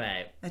nails,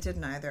 but I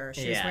didn't either.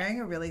 She was Yeah.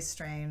 wearing a really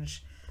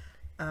strange,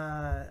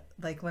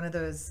 like one of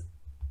those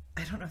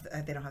I don't know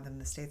if they don't have them in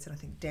the States. I don't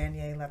think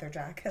denier leather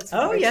jackets.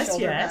 Oh, with yes,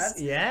 shoulder yes,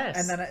 pads. yes.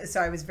 And then,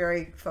 so I was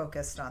very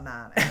focused on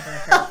that. And the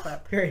hair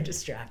clip. Very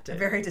distracted.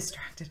 Very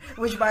distracted.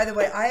 Which, by the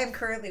way, I am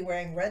currently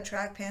wearing red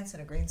track pants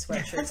and a green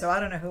sweatshirt. So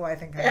I don't know who I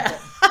think I am.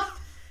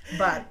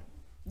 But,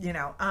 you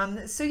know,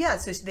 so yeah,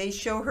 so they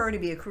show her to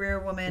be a career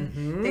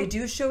woman. They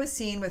do show a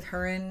scene with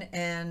her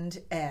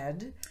and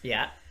Ed.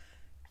 Yeah.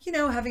 You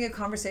know, having a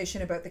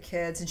conversation about the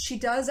kids, and she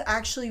does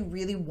actually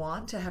really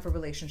want to have a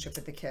relationship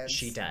with the kids.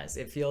 She does.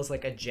 It feels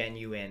like a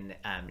genuine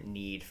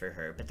need for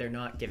her, but they're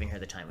not giving her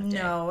the time of day.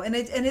 No, and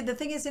the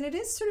thing is, and it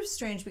is sort of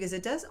strange because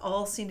it does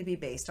all seem to be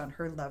based on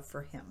her love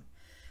for him.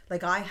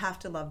 Like, I have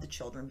to love the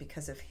children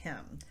because of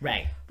him.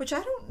 Right. Which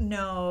I don't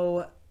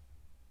know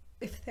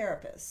if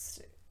therapists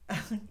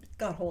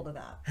got hold of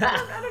that.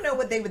 I don't know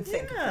what they would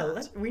think.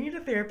 Yeah, we need a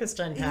therapist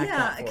to unpack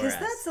that for because us.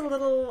 that's a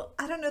little.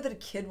 I don't know that a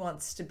kid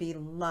wants to be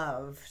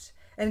loved,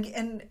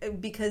 and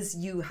because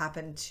you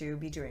happen to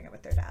be doing it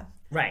with their dad,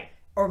 Right.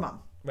 or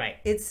mom. Right.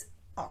 It's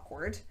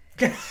awkward.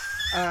 It's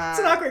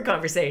an awkward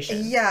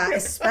conversation. Yeah,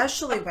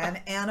 especially when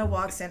Anna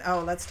walks in. Oh,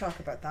 let's talk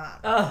about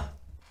that. Oh,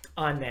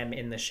 on them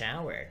in the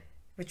shower.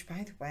 Which,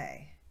 by the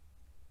way,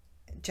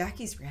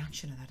 Jackie's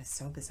reaction to that is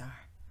so bizarre.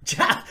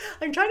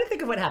 I'm trying to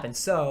think of what happened.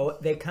 So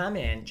they come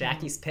in.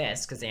 Jackie's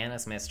pissed because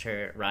Anna's missed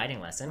her riding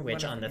lesson,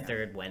 which on the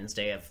third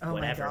Wednesday of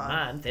whatever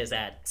month is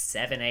at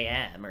 7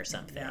 a.m. or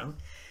something. Yeah.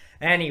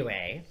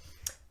 Anyway,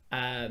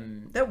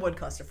 That would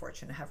cost a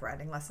fortune to have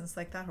riding lessons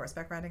like that,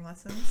 horseback riding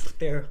lessons.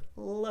 they're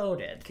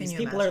loaded. These you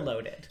people imagine? are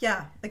loaded.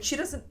 Yeah, like she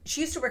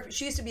used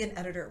to be an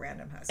editor at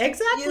Random House.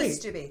 Exactly.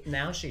 Used to be.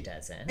 Now she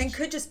doesn't. And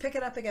could just pick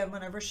it up again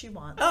whenever she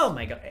wants. Oh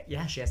my god.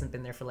 Yeah, she hasn't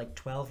been there for like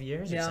 12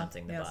 years or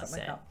something, the boss something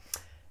said. like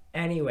that.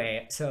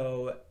 Anyway,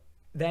 so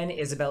then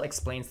Isabel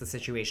explains the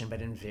situation,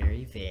 but in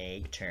very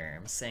vague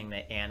terms, saying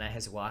that Anna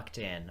has walked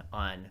in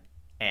on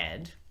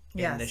Ed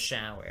in the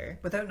shower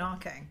Without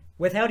knocking.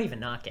 without even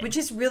knocking. Which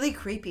is really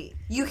creepy.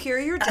 You hear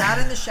your dad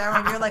in the shower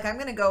and you're like, I'm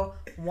going to go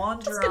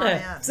wander on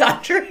in.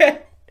 Saunter in.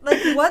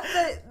 Like, what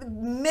the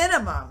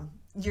minimum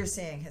you're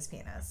seeing his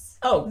penis.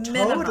 Oh,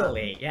 Minimum.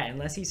 totally. Yeah,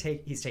 unless he's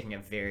taking a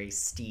very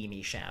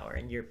steamy shower,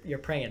 and you're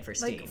praying for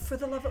steam. Like, for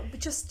the love of...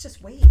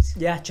 Just wait.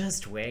 Yeah,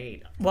 just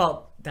wait.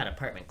 Well, that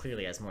apartment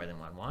clearly has more than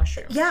one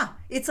washroom. Yeah,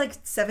 it's like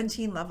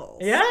 17 levels.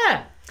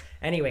 Yeah.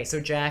 Anyway, so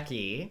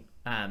Jackie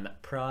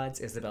prods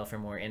Isabel for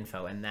more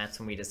info, and that's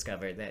when we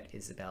discover that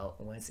Isabel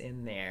was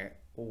in there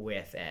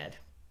with Ed.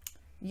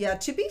 Yeah,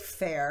 to be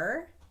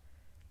fair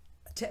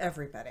to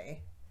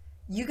everybody,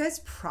 you guys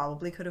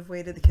probably could have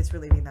waited. The kids were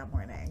leaving that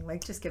morning.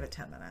 Like, just give it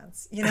 10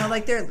 minutes. You know,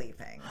 like, they're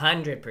leaving.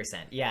 100%.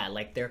 Yeah,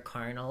 like their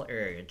carnal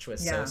urge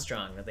was so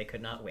strong that they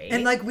could not wait.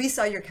 And, like, we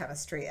saw your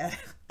chemistry at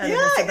yeah,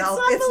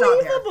 Isabel. it's not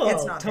unbelievable. there.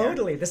 It's not there.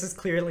 Totally. This is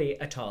clearly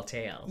a tall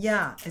tale.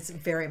 Yeah, it's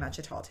very much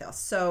a tall tale.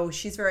 So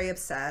she's very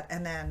upset.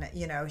 And then,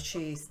 you know,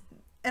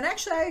 and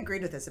actually I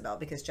agreed with Isabel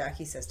because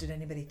Jackie says, did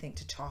anybody think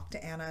to talk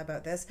to Anna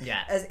about this?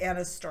 Yeah. As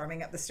Anna's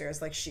storming up the stairs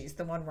like she's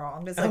the one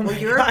wronged. It's Oh like, well, my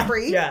you're God. a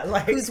freak Yeah,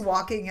 like- who's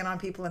walking in on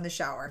people in the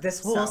shower.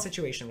 This whole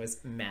situation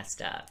was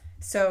messed up.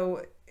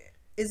 So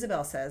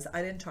Isabel says,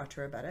 I didn't talk to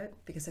her about it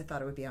because I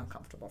thought it would be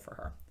uncomfortable for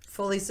her.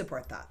 Fully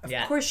support that.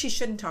 Of course she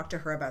shouldn't talk to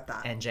her about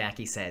that. And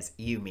Jackie says,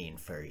 you mean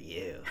for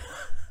you.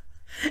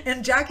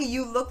 And Jackie,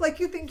 you look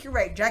like you think you're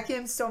right. Jackie,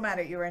 I'm so mad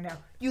at you right now.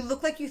 You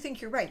look like you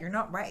think you're right. You're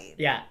not right.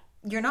 Yeah.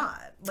 You're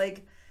not.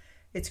 Like,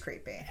 it's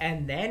creepy.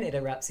 And then it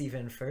erupts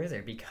even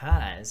further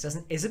because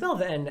doesn't Isabel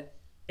then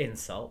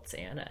insults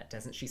Anna?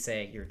 Doesn't she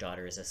say your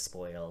daughter is a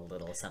spoiled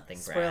little something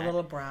brat? Spoiled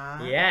little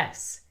brat.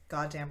 Yes.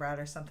 Goddamn brat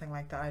or something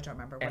like that. I don't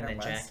remember what And then it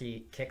was.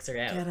 Jackie kicks her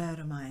out. Get out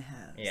of my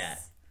house. Yeah.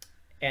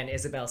 And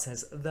Isabel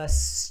says the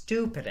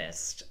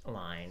stupidest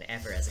line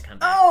ever as a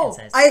comeback. Oh, and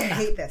says, I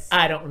hate this.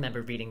 I don't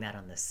remember reading that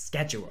on the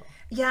schedule.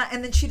 Yeah,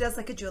 and then she does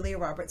like a Julia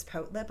Roberts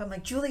pout lip. I'm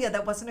like, Julia,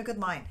 that wasn't a good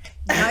line.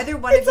 Neither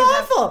one It's of you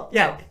awful. have...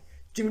 Yeah.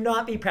 Do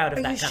not be proud of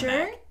Are that you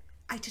comeback. sure?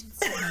 I didn't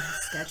see it on the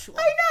schedule.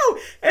 I know.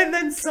 And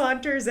then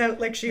saunters out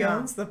like she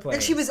owns the place.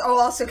 And she was,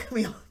 also,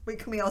 can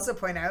we also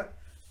point out,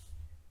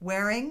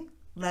 wearing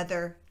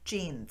leather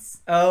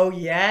jeans. Oh,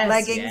 yes.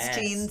 Leggings, yes,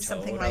 jeans,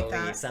 something like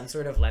totally. that. Some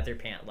sort of leather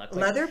pant look.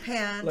 Like, Leather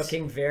pants.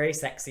 Looking very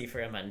sexy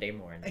for a Monday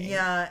morning.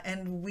 Yeah,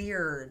 and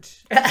weird.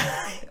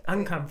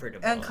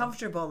 Uncomfortable.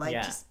 Uncomfortable, like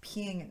Yeah. just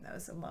peeing in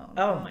those alone.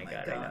 Oh, my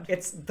God. I know.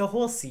 It's the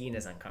whole scene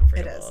is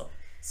uncomfortable. It is.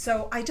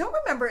 So I don't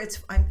remember,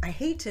 I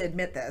hate to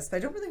admit this, but I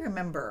don't really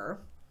remember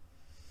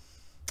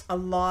a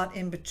lot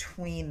in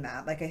between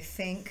that. Like, I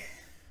think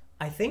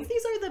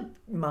these are the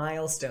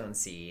milestone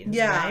scenes,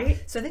 yeah.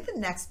 right? So I think the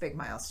next big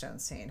milestone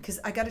scene, because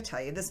I got to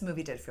tell you, this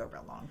movie did feel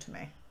real long to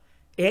me.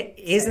 It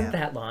isn't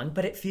that long,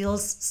 but it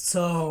feels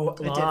so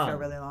long. It did feel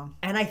really long.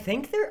 And I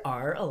think there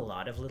are a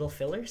lot of little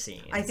filler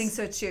scenes. I think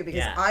so too,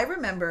 because I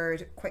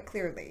remembered quite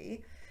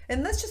clearly.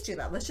 And let's just do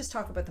that. Let's just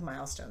talk about the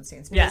milestone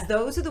scenes. Because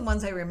those are the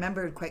ones I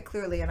remembered quite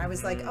clearly. And I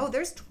was like, oh,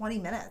 there's 20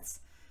 minutes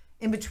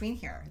in between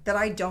here that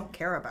I don't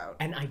care about.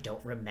 And I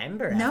don't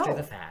remember after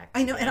the fact.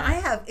 I know. And I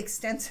have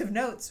extensive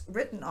notes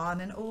written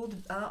on an old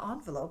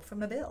envelope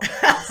from a bill.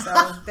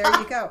 So there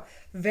you go.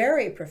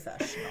 Very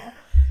professional.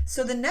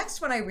 So the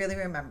next one I really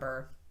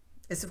remember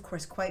is, of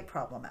course, quite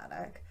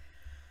problematic.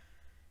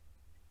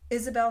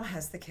 Isabel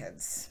has the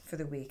kids for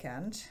the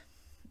weekend.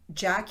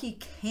 Jackie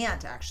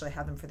can't actually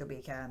have them for the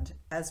weekend,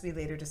 as we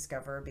later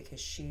discover, because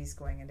she's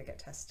going in to get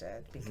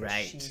tested.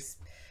 Because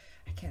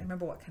I can't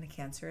remember what kind of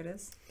cancer it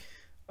is.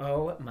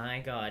 Oh my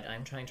God.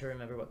 I'm trying to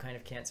remember what kind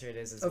of cancer it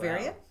is as well.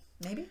 Ovarian,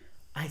 maybe?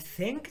 I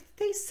think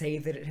they say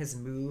that it has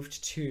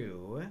moved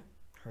to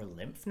her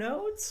lymph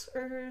nodes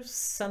or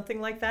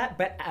something like that.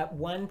 But at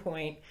one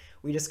point,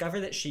 we discover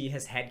that she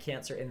has had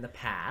cancer in the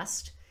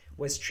past,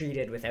 was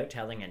treated without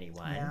telling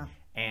anyone,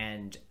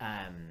 and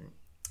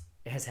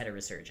has had a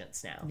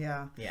resurgence now.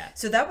 Yeah.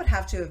 So that would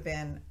have to have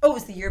been, it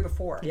was the year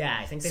before. Yeah,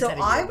 I think they so said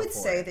a year I would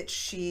before. say that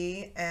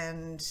she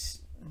and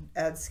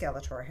Ed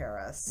Skeletor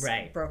Harris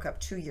broke up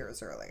 2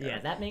 years earlier. Yeah,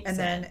 that makes sense.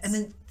 sense. And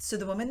then, so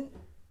the woman,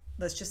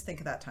 let's just think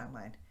of that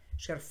timeline.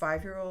 She got a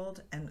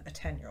 5-year-old and a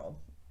 10-year-old,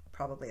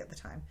 probably at the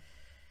time.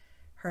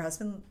 Her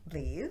husband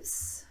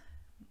leaves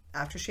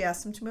after she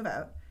asks him to move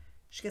out.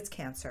 She gets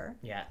cancer.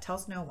 Yeah.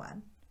 Tells no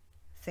one.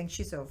 Thinks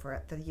she's over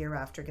it. The year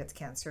after gets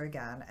cancer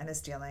again and is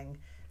dealing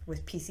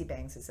with PC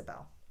Bangs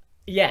Isabel.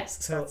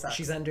 Yes. So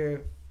she's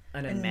under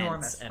an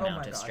enormous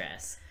amount of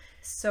stress.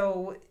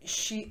 So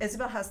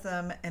Isabel has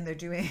them, and they're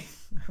doing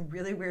a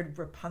really weird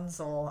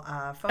Rapunzel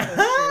photo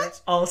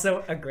shoot.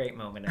 Also a great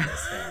moment in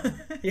this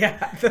film.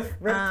 Yeah, the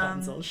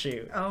Rapunzel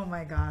shoot. Oh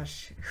my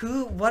gosh.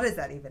 What is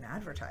that even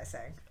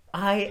advertising?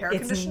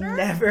 It's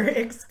never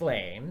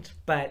explained,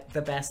 but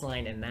the best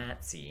line in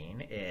that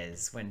scene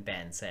is when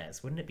Ben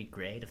says, "Wouldn't it be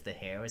great if the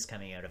hair was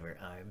coming out of her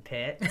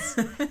armpits?"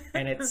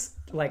 And it's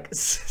like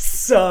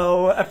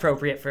so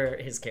appropriate for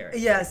his character.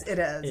 Yes, it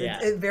is. Yeah.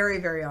 It's very,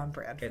 very on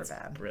brand for it's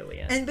Ben.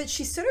 Brilliant. But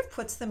she sort of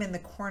puts them in the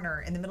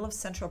corner in the middle of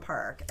Central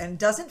Park and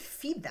doesn't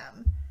feed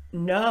them.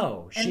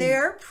 No. And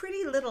they're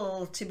pretty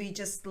little to be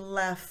just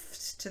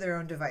left to their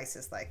own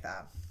devices like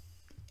that.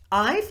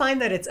 I find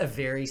that it's a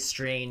very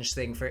strange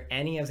thing for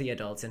any of the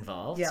adults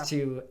involved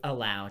to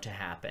allow to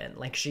happen.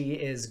 Like, she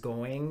is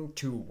going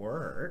to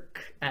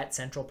work at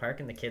Central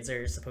Park and the kids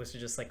are supposed to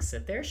just like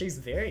sit there. She's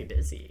very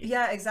busy.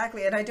 Yeah,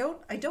 exactly. And I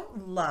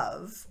don't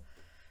love,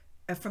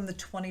 from the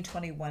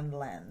 2021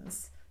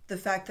 lens, the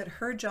fact that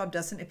her job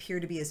doesn't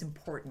appear to be as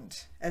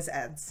important as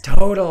Ed's.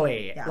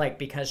 Totally. Yeah. Like,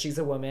 because she's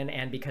a woman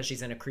and because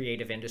she's in a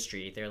creative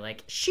industry, they're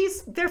like,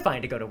 they're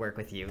fine to go to work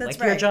with you. That's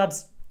like, right. your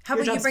job's How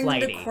about you bring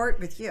them to court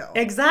with you?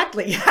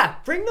 Exactly. Yeah.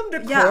 Bring them to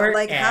court. Yeah,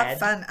 like Ed. have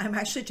fun. I'm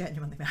actually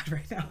genuinely mad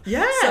right now.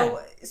 Yeah.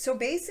 So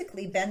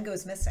basically Ben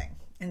goes missing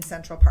in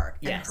Central Park.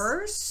 Yes. And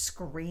her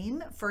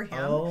scream for him.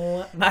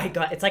 Oh my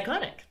God. It's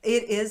iconic.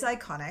 It is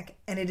iconic.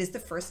 And it is the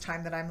first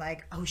time that I'm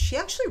like, oh, she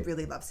actually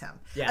really loves him.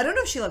 Yeah. I don't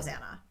know if she loves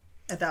Anna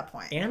at that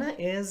point. Anna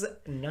is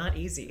not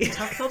easy.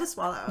 Tough pill to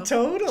swallow.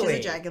 Totally.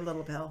 She's a jagged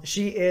little pill.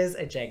 She is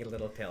a jagged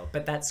little pill.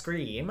 But that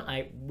scream,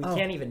 we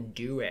can't even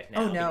do it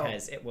now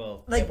because it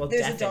will there's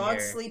deafen a dog your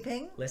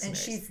sleeping listeners. and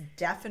she's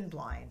deaf and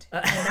blind.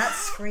 And that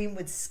scream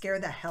would scare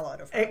the hell out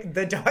of her.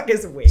 The dog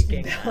is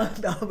waking up.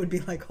 Bella would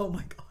be like, oh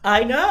my God.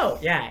 I know.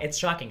 Yeah, it's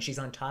shocking. She's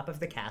on top of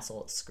the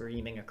castle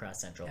screaming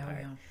across Central Park.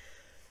 Yeah.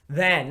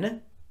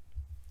 Then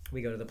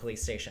we go to the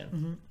police station.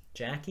 Mm-hmm.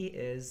 Jackie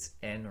is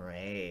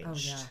enraged. Oh,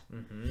 yeah.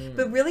 Mm-hmm.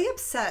 But really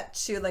upset,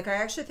 too. Like, I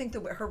actually think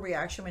that her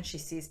reaction when she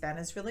sees Ben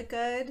is really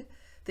good,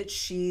 that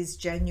she's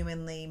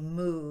genuinely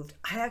moved.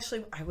 I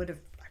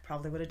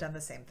probably would have done the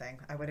same thing.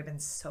 I would have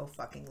been so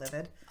fucking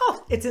livid.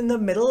 Oh, it's in the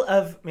middle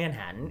of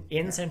Manhattan,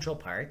 in Central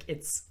Park.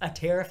 It's a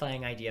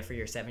terrifying idea for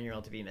your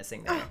 7-year-old to be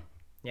missing there.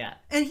 Yeah.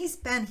 And he's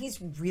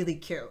really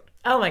cute.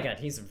 Oh my God,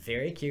 he's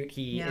very cute.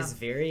 He is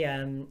very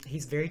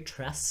he's very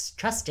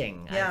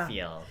trusting, I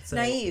feel. So,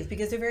 naive,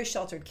 because they're very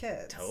sheltered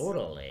kids.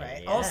 Totally.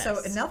 Right. Yes.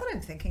 Also, and now that I'm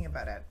thinking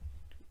about it,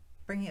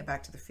 bringing it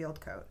back to the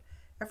field coat,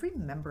 every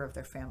member of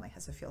their family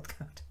has a field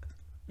coat.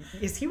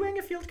 Is he wearing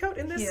a field coat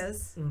in this? He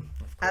is.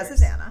 Of As course.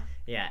 is Anna.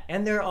 Yeah,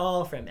 and they're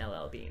all from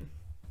LL Bean.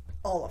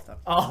 All of them.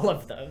 All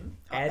of them.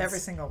 Every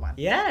single one.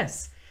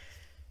 Yes.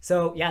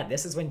 So, yeah,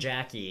 this is when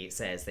Jackie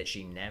says that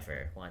she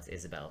never wants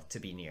Isabel to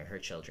be near her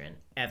children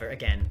ever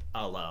again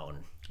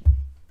alone.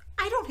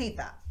 I don't hate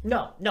that.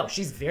 No,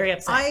 she's very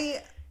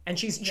upset. And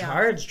she's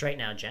charged right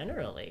now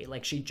generally.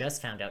 Like, she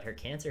just found out her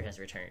cancer has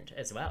returned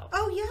as well.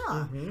 Oh,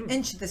 yeah. Mm-hmm.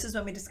 And this is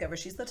when we discover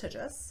she's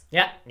litigious.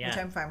 Yeah. Which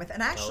I'm fine with.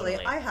 And actually,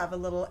 I have a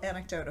little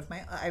anecdote of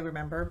I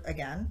remember,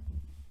 again,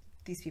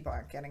 these people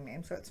aren't getting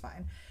named, so it's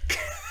fine.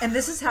 And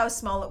this is how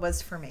small it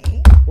was for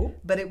me. Ooh.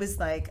 But it was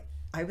like,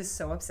 I was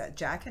so upset.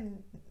 Jack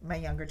and my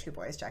younger 2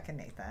 boys, Jack and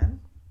Nathan,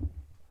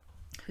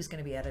 who's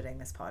going to be editing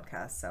this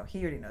podcast, so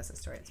he already knows the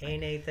story. It's Hey, fine.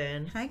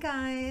 Nathan. Hi,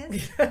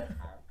 guys.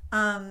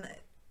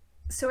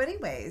 So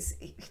anyways,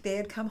 they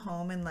had come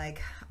home and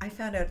like, I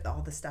found out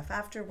all the stuff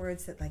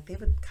afterwards that like they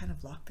would kind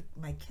of lock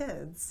my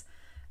kids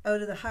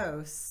out of the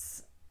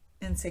house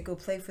and say, go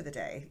play for the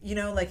day. You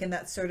know, like in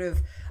that sort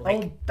of,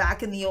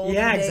 back in the old days.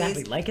 Yeah,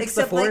 exactly. Like it's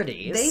the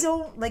 40s. Like, they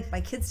don't, like my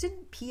kids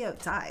didn't pee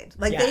outside.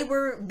 Like they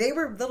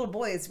were little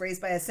boys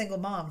raised by a single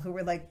mom who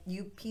were like,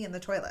 you pee in the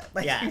toilet.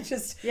 Like you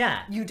just,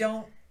 you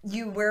don't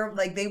you wear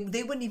like they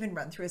wouldn't even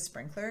run through a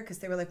sprinkler because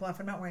they were like, well, if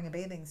I'm not wearing a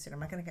bathing suit, I'm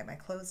not going to get my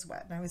clothes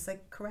wet. And I was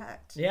like,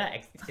 correct.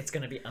 Yeah, it's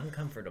going to be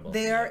uncomfortable.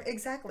 They for are you.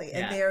 exactly, Yeah.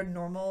 and they are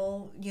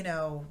normal,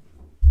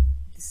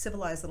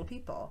 civilized little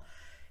people.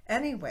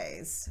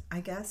 Anyways,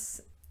 I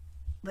guess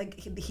like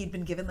he'd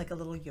been given like a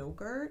little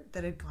yogurt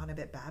that had gone a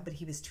bit bad, but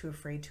he was too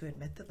afraid to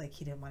admit that like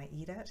he didn't want to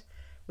eat it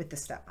with the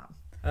stepmom.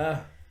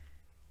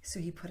 So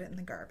he put it in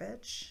the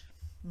garbage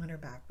when her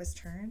back was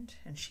turned,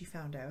 and she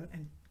found out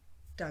and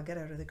dug it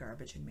out of the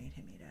garbage and made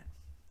him eat it.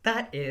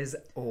 That is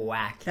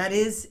wacky.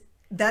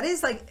 That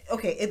is like,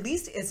 okay, at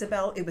least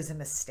Isabel, it was a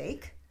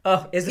mistake.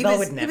 Oh, Isabel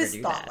would never do that.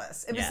 It was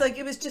thoughtless. It was like,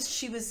 it was just,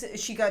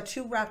 she got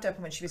too wrapped up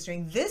in what she was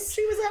doing. This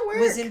She was at work.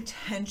 was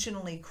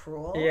intentionally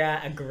cruel.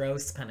 Yeah, a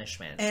gross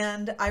punishment.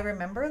 And I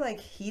remember, like,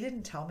 he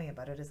didn't tell me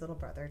about it. His little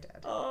brother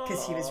did.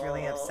 Because he was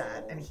really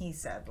upset. And he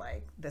said,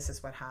 like, this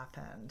is what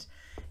happened.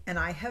 And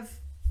I have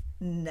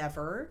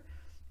never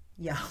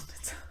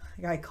yelled.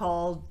 I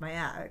called my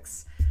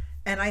ex.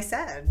 And I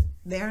said,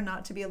 they are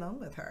not to be alone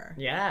with her.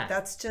 Yeah.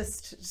 That's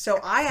just, so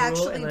I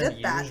actually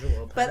did that.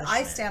 But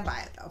I stand by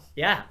it, though.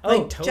 Yeah. Oh,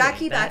 Like, totally.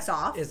 Jackie backs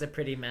off. Is a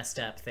pretty messed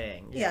up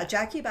thing. Yeah,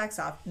 Jackie backs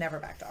off, never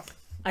backed off.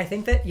 I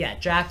think that,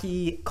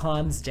 Jackie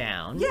calms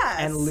down. Yes.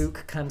 And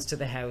Luke comes to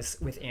the house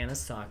with Anna's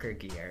soccer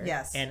gear.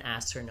 Yes. And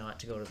asks her not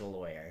to go to the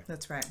lawyer.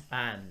 That's right.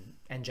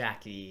 And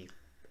Jackie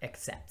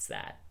accepts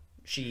that.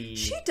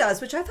 She does,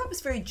 which I thought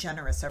was very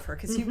generous of her,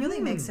 because he really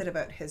makes it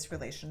about his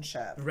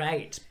relationship.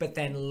 Right. But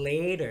then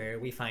later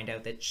we find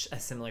out that a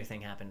similar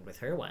thing happened with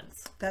her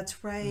once.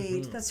 That's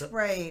right. That's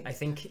right. I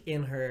think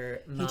in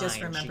her mind,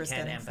 just remembers she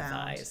can getting empathize.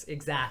 found.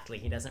 Exactly.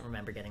 He doesn't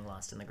remember getting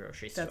lost in the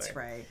grocery store. That's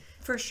right.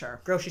 For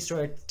sure. Grocery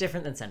store,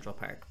 different than Central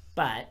Park.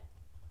 But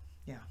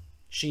Yeah.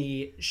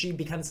 she's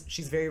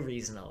very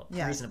reasonable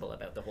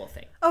about the whole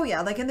thing. Oh,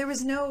 yeah. Like, and there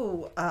was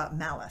no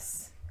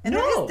malice. And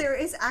No. there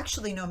is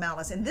actually no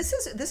malice. And this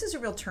is a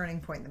real turning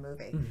point in the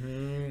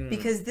movie.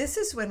 Because this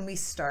is when we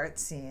start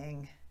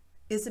seeing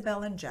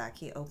Isabel and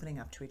Jackie opening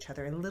up to each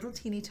other a little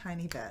teeny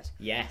tiny bit.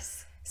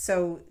 Yes.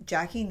 So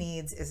Jackie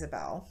needs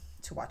Isabel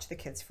to watch the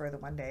kids for the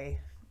one day.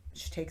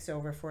 She takes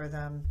over for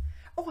them.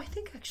 Oh, I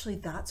think actually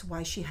that's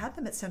why she had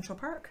them at Central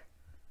Park.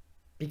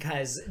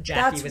 Because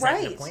Jackie was at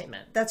an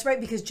appointment. That's right,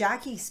 because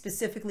Jackie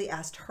specifically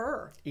asked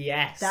her.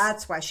 Yes.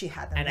 That's why she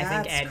had them. And I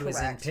think Ed That's was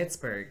in correct.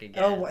 Pittsburgh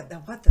again. Oh,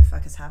 what the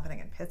fuck is happening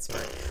in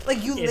Pittsburgh?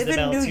 Like, you live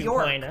Isabel in New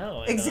York.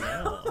 2.0, I don't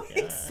know.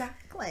 Yeah.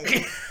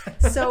 Exactly.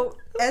 So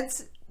Ed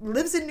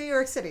lives in New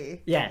York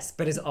City, Yes,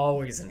 but is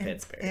always in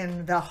Pittsburgh.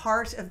 in the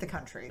heart of the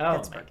country. Oh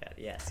Pittsburgh. my god,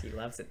 yes, he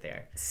loves it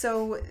there.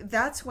 So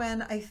that's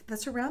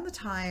around the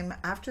time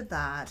after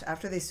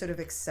they sort of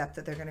accept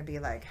that they're going to be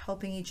like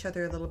helping each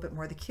other a little bit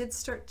more, the kids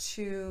start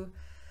to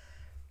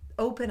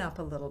open up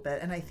a little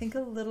bit. And I think a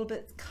little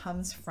bit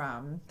comes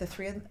from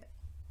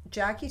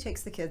Jackie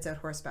takes the kids out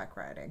horseback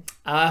riding.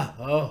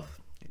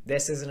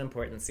 This is an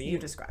important scene. You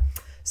describe.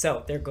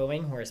 So they're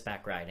going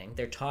horseback riding.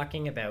 They're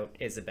talking about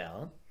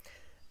Isabel.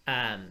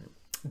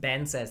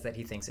 Ben says that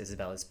he thinks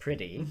Isabel is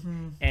pretty.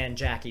 And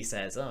Jackie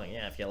says, oh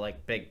yeah, if you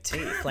like big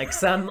teeth. Like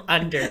some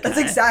undercut. That's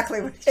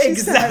exactly what she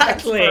said.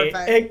 That's Exactly.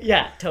 perfect.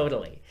 Yeah,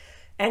 totally.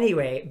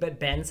 Anyway, but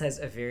Ben says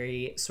a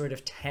very sort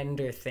of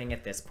tender thing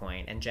at this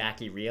point, and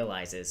Jackie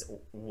realizes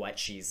what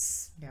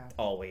she's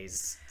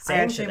always I saying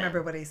actually to them.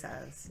 remember what he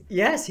says.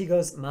 Yes, he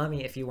goes,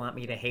 Mommy, if you want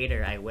me to hate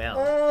her, I will.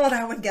 Oh,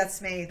 that one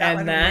gets me. That And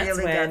one that's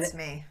really when- gets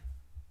me.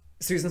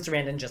 Susan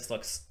Sarandon just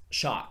looks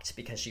shocked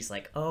because she's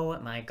like, oh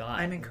my God.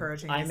 I'm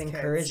encouraging I'm these kids."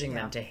 encouraging Yeah.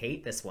 them to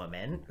hate this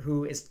woman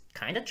who is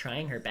kind of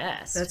trying her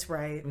best. That's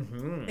right.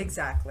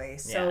 Exactly.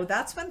 So Yeah.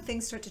 that's when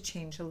things start to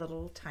change a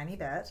little tiny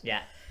bit.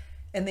 Yeah.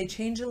 And they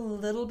change a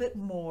little bit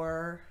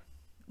more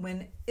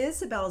when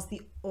Isabel's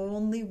the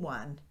only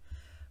one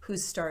who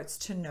starts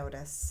to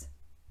notice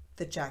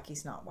that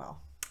Jackie's not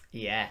well.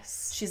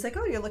 Yes. She's like,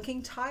 oh, you're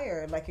looking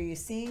tired. Like, are you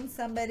seeing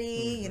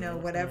somebody?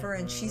 Whatever.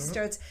 And she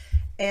starts,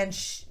 and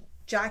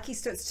Jackie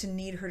starts to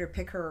need her to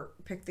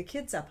pick the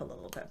kids up a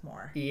little bit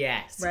more.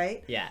 Yes.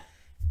 Right? Yeah.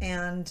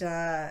 And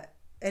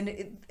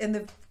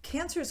the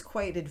cancer is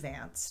quite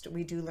advanced.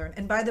 We do learn.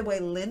 And by the way,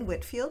 Lynn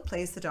Whitfield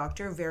plays the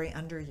doctor, very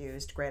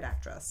underused, great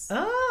actress.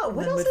 Oh, what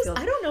Lynn else Whitfield.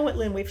 is... I don't know what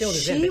Lynn Whitfield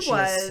is in, She but she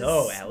was- is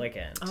so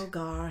elegant. Oh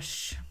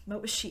gosh,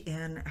 what was she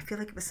in? I feel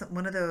like it was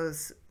one of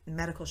those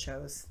medical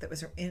shows that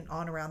was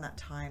on around that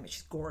time.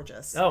 She's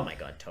gorgeous. Oh my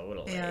God,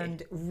 totally.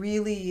 And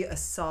really a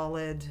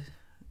solid,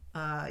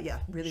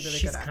 really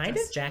She's good actress. kind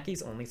of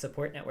Jackie's only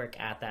support network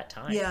at that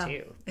time, Yeah,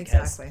 too. Because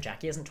exactly.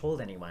 Jackie hasn't told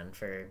anyone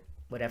for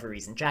whatever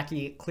reason.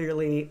 Jackie,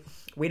 clearly,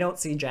 we don't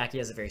see Jackie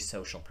as a very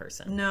social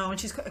person. No, and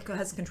she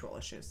has control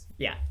issues.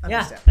 Yeah.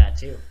 Understand. Yeah, that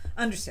too.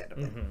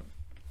 Understandably.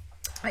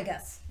 I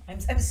guess.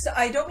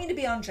 I don't mean to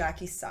be on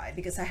Jackie's side,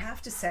 because I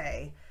have to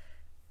say,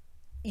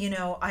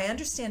 I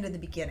understand in the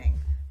beginning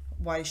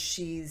why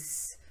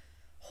she's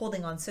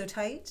holding on so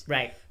tight.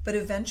 Right. But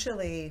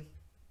eventually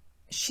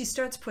she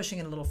starts pushing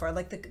it a little far,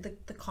 like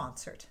the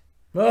concert.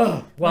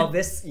 Oh, well,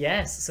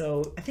 yes.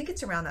 So I think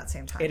it's around that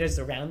same time. it is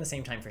around the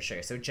same time for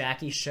sure. So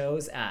Jackie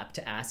shows up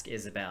to ask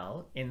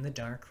Isabel in the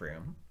dark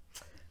room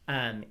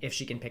if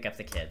she can pick up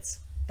the kids.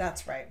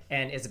 That's right.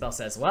 And Isabel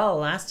says, well,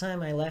 last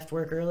time I left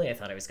work early, I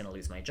thought I was going to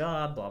lose my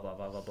job, blah, blah,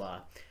 blah, blah,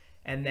 blah.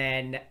 And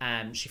then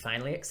she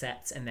finally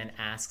accepts and then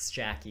asks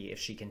Jackie if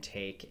she can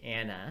take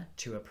Anna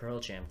to a Pearl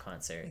Jam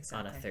concert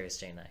on a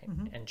Thursday night.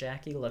 And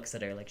Jackie looks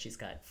at her like she's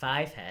got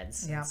 5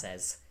 heads and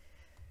says...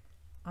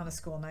 On a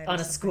school night. On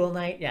a school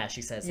night? Yeah,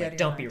 she says, like,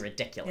 don't be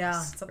ridiculous.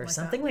 Yeah, or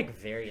something like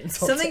very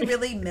insulting. Something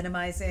really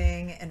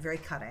minimizing and very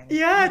cutting.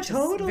 Yeah,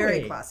 totally.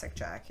 Very classic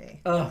Jackie.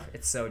 Oh,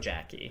 it's so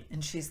Jackie.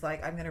 And she's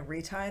like, I'm going to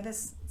retie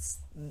this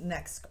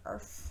neck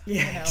scarf.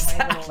 Yeah,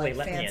 exactly. My little,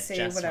 like, fancy, let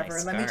me adjust whatever.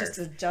 my Let me scarf. just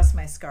adjust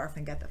my scarf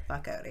and get the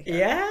fuck out of here.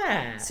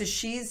 Yeah. So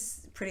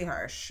she's pretty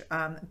harsh.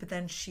 But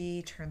then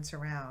she turns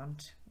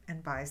around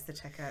and buys the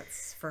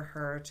tickets for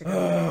her to go to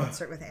the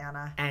concert with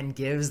Anna. And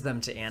gives them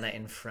to Anna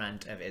in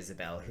front of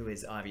Isabel, who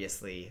is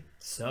obviously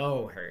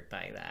so hurt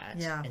by that.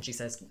 Yeah. And she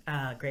says,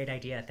 great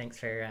idea. Thanks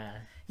for...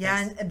 Yeah,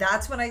 thanks. and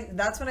that's when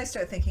I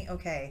start thinking,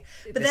 okay.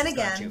 But This then has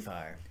again, gone too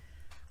far.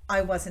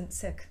 I wasn't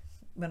sick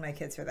when my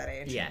kids were that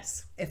age.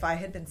 Yes. If I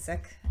had been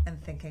sick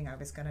and thinking I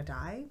was going to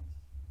die,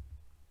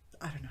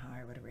 I don't know how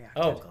I would have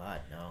reacted. Oh, God,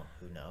 no.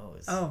 Who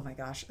knows? Oh, my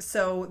gosh.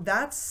 So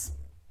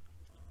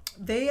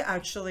they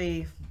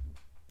actually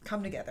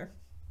come together.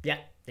 Yeah,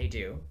 they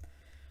do.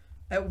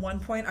 At one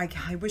point,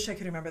 I wish I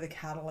could remember the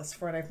catalyst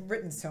for it. I've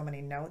written so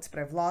many notes,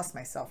 but I've lost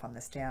myself on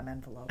this damn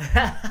envelope.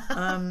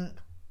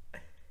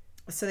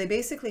 So they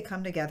basically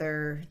come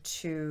together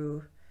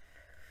to...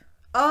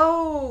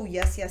 Oh,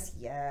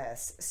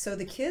 yes. So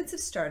the kids have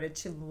started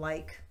to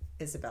like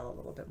Isabel a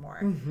little bit more.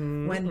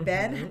 When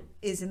Ben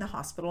is in the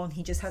hospital and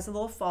he just has a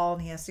little fall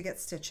and he has to get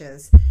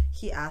stitches,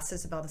 he asks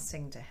Isabel to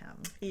sing to him.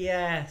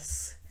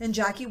 Yes. And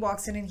Jackie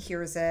walks in and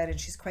hears it, and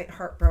she's quite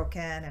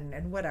heartbroken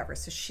and whatever.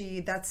 So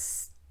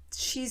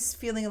she's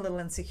feeling a little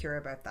insecure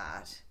about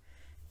that.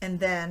 And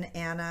then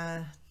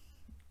Anna,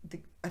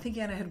 I think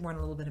Anna had worn a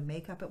little bit of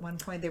makeup at one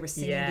point. They were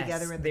singing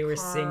together in the car. They were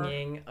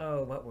singing.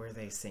 Oh, what were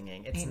they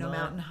singing? It's Ain't No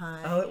Mountain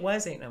High. Oh, it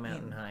was Ain't No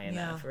Mountain High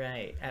enough,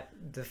 right? At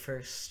the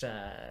first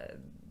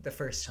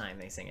time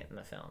they sing it in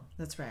the film.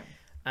 That's right.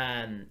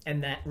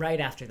 And that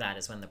right after that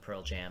is when the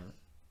Pearl Jam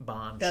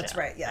bombshell. That's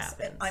right. Yes,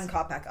 happens. I'm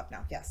caught back up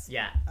now. Yes.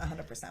 Yeah.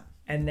 100%.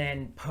 And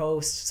then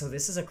so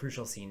this is a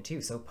crucial scene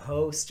too. So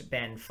post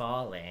Ben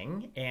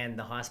falling and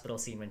the hospital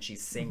scene when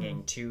she's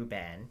singing to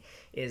Ben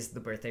is the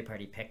birthday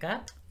party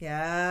pickup. Yes.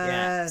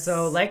 Yeah.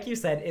 So like you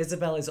said,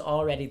 Isabel is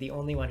already the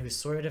only one who's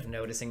sort of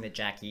noticing that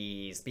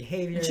Jackie's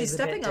behavior And she's is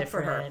a bit stepping up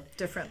for her different.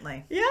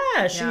 differently.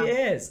 Yeah, she Yeah.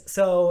 is.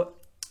 So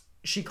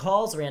she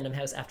calls Random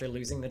House after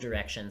losing the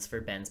directions for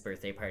Ben's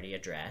birthday party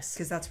address.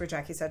 Because that's where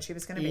Jackie said she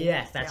was going to be.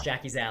 Yes, that's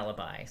Jackie's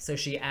alibi. So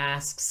she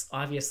asks,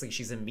 obviously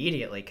she's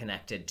immediately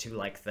connected to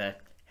like the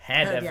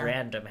head of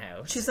Random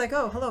House. She's like,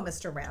 oh, hello,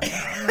 Mr. Random.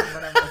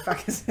 Whatever the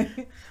fuck is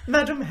it?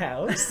 Madam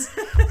House.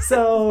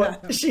 So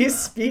she's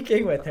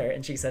speaking with her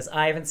and she says,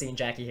 I haven't seen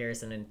Jackie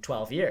Harrison in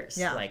 12 years.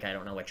 Yeah. Like, I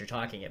don't know what you're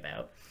talking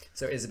about.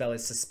 So Isabel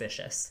is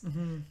suspicious.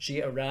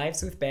 She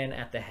arrives with Ben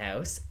at the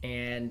house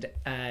and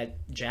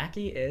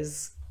Jackie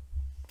is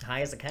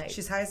high as a kite.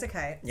 She's high as a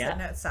kite, Yeah.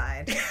 sitting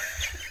outside,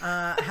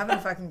 having a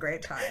fucking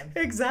great time.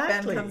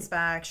 Exactly. Ben comes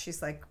back.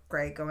 She's like,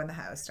 great, go in the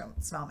house.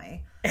 Don't smell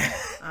me.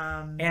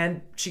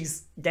 And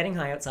she's getting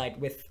high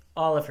outside with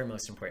all of her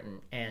most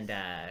important and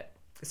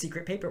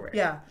secret paperwork.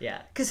 Yeah.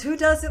 Yeah. Because who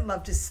doesn't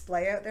love to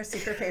splay out their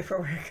secret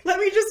paperwork? Let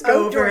me just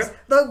go Outdoors. over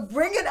They'll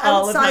bring it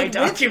all of my outside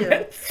with you.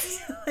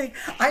 documents. Like,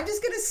 I'm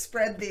just going to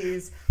spread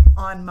these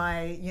on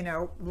my,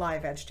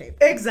 live edge tape.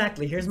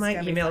 Exactly. Here's my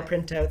gonna be email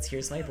fine. printouts.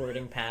 Here's my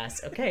boarding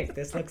pass. Okay,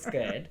 this looks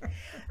good.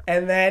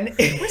 And then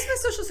Where's my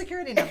social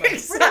security number?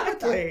 We're done with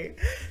that. exactly.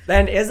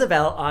 Then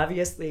Isabel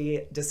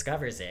obviously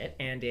discovers it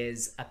and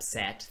is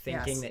upset,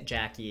 thinking Yes. that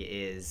Jackie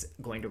is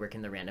going to work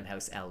in the Random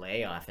House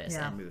LA office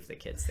Yeah. and move the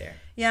kids there.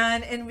 Yeah,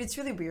 and it's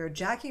really weird.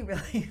 Jackie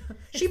really...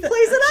 She plays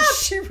it up.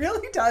 She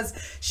really does.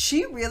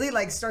 She really,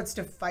 starts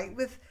to fight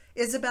with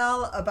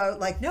Isabel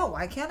about, no,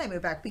 why can't I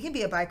move back? We can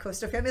be a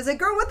bi-coastal family. It's like,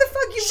 girl, what the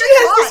fuck? You She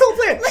has this whole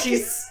plan.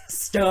 She's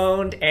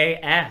stoned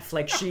AF.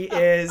 Like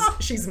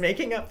she's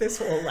making up this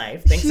whole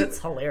life, thinks it's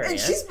hilarious. And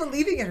she's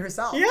believing it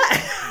herself.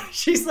 yeah.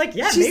 She's like,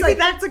 yeah, She's maybe like,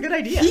 that's a good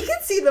idea. He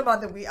can see them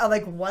on the week,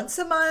 once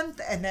a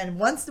month, and then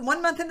 1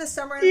 month in the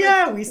summer. And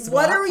Yeah, like, we swap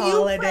what are you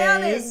holidays.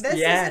 planning? This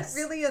Yes.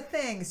 isn't really a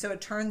thing. So it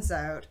turns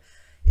out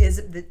is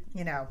that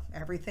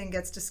everything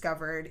gets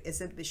discovered.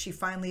 She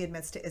finally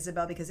admits to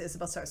Isabel because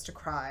Isabel starts to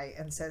cry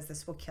and says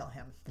this will kill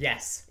him.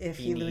 Yes. If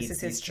he needs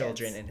loses his these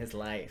children kids. in his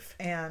life.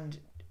 And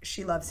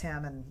she loves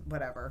him and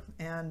whatever.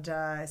 And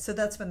so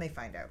that's when they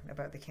find out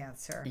about the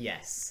cancer.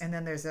 Yes. And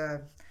then there's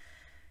a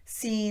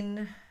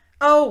scene.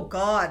 Oh,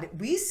 God.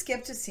 We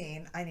skipped a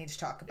scene I need to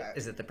talk about.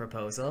 Is it the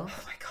proposal?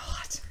 Oh, my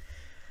God.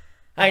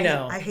 I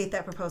know. I hate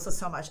that proposal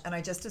so much. And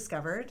I just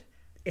discovered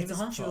it It's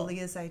was awful.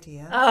 Julia's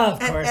idea. Oh,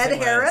 of and course Ed it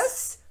was.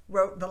 Harris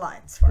wrote the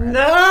lines for it.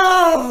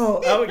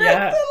 No! Oh, He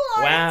yeah. wrote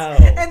the Wow.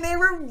 lines. And they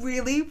were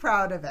really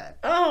proud of it.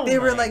 Oh, they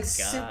were my God.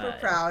 super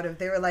proud of.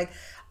 They were like,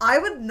 I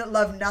would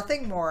love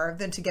nothing more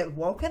than to get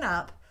woken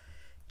up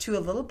to a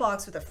little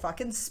box with a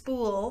fucking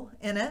spool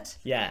in it,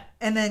 Yeah.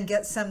 and then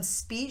get some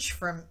speech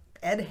from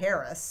Ed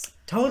Harris.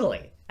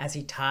 Totally. As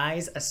he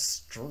ties a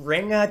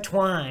string of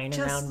twine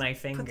around my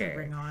finger. Put the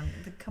ring on.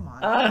 Come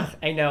on. Ugh,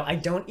 I know. I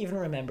don't even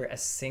remember a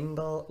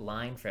single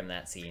line from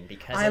that scene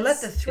because I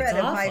let the thread it's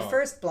of my awful.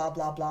 first blah,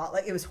 blah, blah.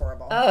 Like, it was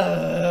horrible.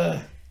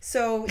 Ugh.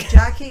 So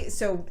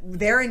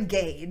they're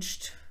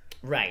engaged.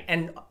 Right.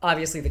 And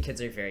obviously the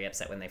kids are very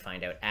upset when they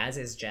find out, as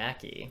is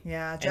Jackie.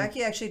 Yeah,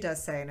 Jackie actually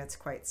does say, and it's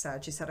quite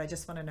sad. She said, I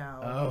just want to know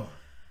Oh.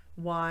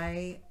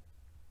 why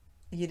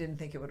you didn't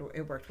think it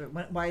worked with,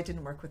 why it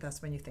didn't work with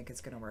us when you think it's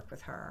going to work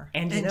with her.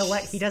 And you know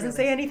what? He doesn't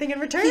say anything in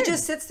return. He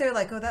just sits there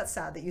like, oh, that's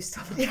sad that you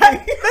still Then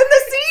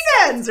the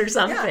scene ends or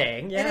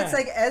something. Yeah. And it's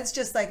like, Ed's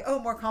just like, oh,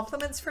 more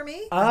compliments for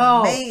me?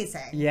 Oh,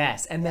 amazing.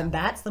 Yes, and then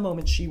that's the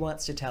moment she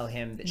wants to tell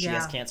him that she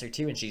has Yeah. cancer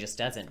too, and she just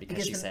doesn't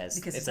because she says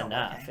because it's not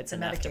enough. working. It's The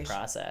enough to medication.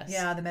 process.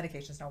 Yeah, the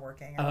medication's not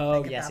working.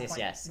 Oh, at yes, that yes, point,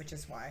 yes. Which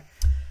is why.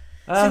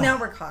 Oh. So now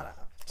we're caught up.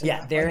 to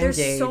Yeah, that they're point.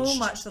 There's so engaged.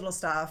 much little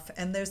stuff,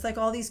 and there's like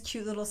all these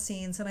cute little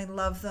scenes, and I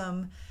love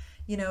them.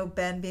 You know,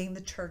 Ben being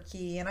the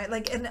turkey, and I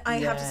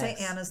have to say,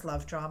 Yes. Anna's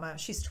love drama.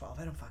 She's 12.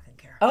 I don't fucking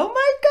care. Oh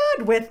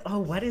my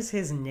God! What is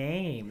his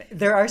name?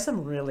 There are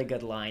some really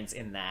good lines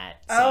in that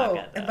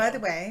saga. And by the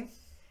way,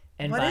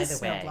 and what by is the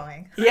snow way,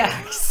 blowing?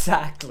 yeah,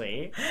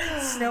 exactly.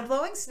 Snow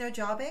blowing, snow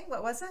jobbing.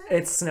 What was it?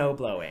 It's snow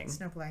blowing.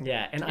 Snow blowing.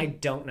 Yeah, and I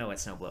don't know what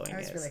snow blowing I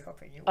was is. really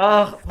hoping you.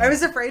 Oh, I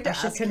was afraid to I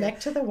should ask you.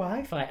 connect to the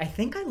Wi-Fi. I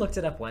think I looked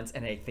it up once,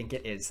 and I think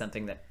it is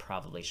something that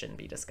probably shouldn't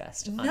be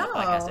discussed on No. the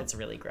podcast. It's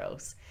really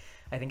gross.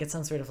 I think it's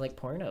some sort of like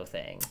porno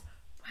thing.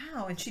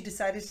 Wow, and she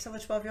decided to tell a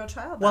 12-year-old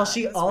child. Well, that.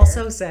 she That's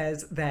also weird.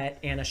 says that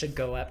Anna should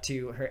go up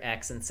to her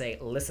ex and say,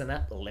 "Listen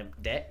up,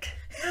 limp dick,"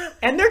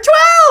 and they're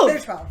 12. They're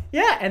 12.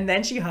 Yeah, and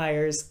then she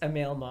hires a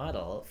male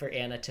model for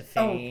Anna to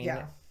feign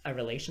yeah. a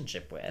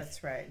relationship with.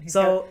 That's right. He's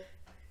So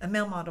got a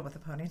male model with a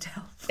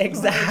ponytail.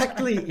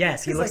 exactly,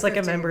 yes, he He's looks like like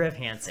a 15. member of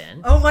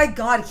Hanson. Oh my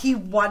God, he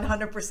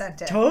 100%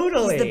 did.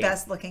 Totally. He's the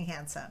best looking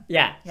Hanson.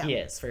 Yeah, Yeah. he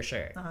is for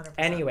sure. 100%.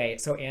 Anyway,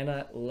 so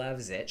Anna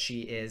loves it.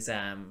 She is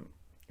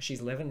she's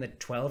living the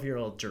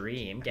 12-year-old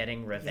dream,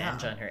 getting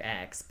revenge Yeah. on her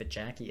ex, but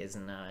Jackie is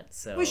not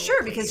so Well,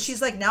 sure, because pleased.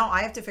 she's like, now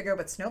I have to figure out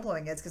what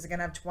snowblowing is because I'm going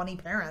to have 20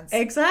 parents.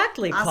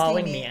 exactly asking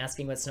calling me- me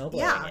asking what snowblowing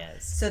Yeah.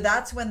 is. So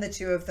that's when the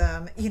two of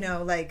them, you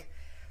know, like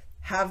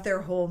have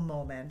their whole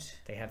moment.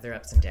 They have their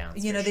ups and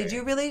downs. You for know, they sure.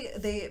 do really,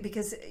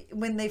 because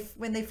when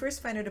they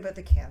first find out about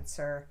the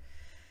cancer,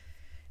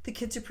 the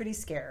kids are pretty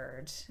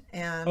scared,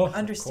 and Oh, of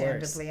understandably.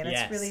 course. And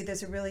Yes.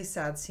 there's a really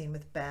sad scene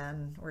with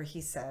Ben where he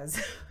says,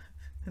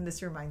 and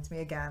this reminds me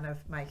again of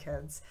my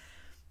kids,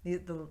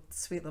 the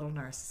sweet little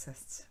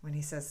narcissists, when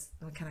he says,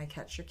 well, can I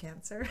catch your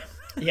cancer?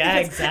 Yeah,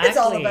 It's all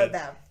exactly. about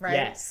them, right?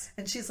 Yes.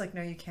 And she's like,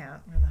 no, you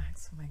can't.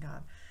 Relax. Oh my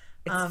God.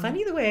 It's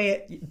funny the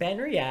way Ben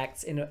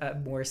reacts in a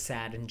more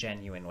sad and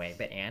genuine way,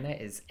 but Anna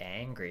is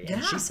angry.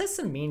 And Yeah. she says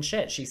some mean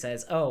shit. She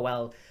says, oh,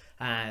 well,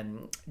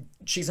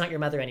 she's not your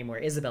mother anymore.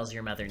 Isabel's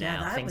your mother now. Yeah,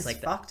 that Things was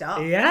like fucked that.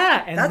 up.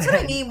 Yeah. And That's what I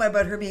then- mean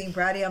about her being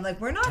bratty. I'm like,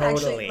 we're not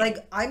actually, Totally.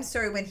 like, I'm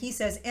sorry, when he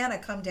says, Anna,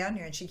 come down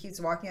here, and she keeps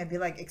walking, I'd be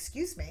like,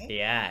 excuse me.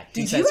 Yeah.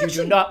 He Did says, you you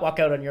actually- do not walk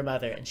out on your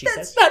mother. And she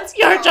That's- says, that's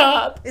your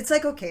job. It's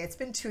like, okay, it's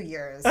been 2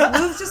 years.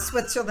 Move to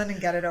Switzerland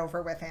and get it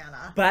over with,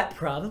 Anna. But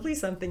probably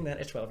something that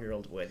a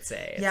 12-year-old would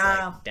say. It's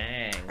Yeah. like,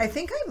 dang. I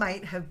think I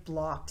might have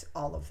blocked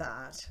all of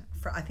that.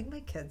 I think my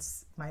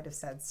kids might have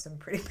said some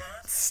pretty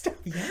bad stuff.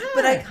 Yeah.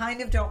 But I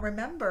kind of don't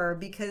remember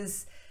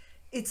because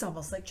it's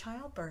almost like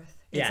childbirth.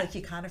 It's Yeah. like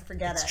you kind of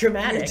forget It's it.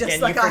 traumatic, You're just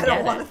and like, you I forget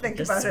don't want to it. think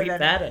Just about sweep it.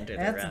 that under the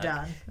That's rug.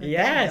 done.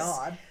 Yes. Thank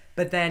God.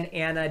 But then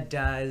Anna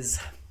does.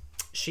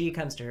 She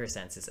comes to her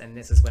senses, and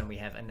this is when we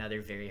have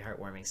another very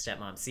heartwarming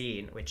stepmom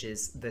scene, which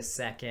is the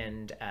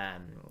second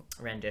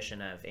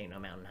rendition of "Ain't No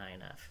Mountain High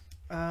Enough."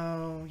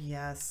 Oh,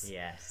 yes.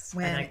 Yes,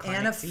 When an iconic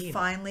Anna scene.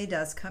 finally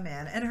does come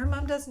in, and her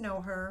mom does know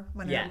her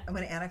when Yeah.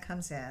 when Anna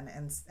comes in,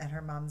 and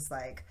her mom's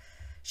like,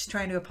 she's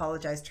trying to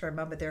apologize to her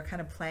mom, but they're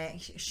kind of playing.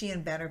 She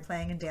and Ben are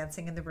playing and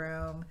dancing in the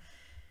room,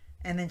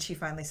 and then she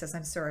finally says,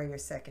 "I'm sorry, you're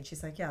sick," and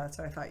she's like, "Yeah, that's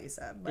what I thought you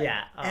said." Like,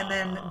 Yeah. and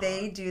then Aw.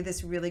 they do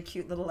this really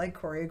cute little like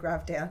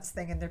choreographed dance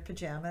thing in their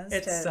pajamas.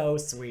 It's so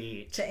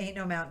sweet. to Ain't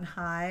No Mountain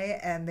High,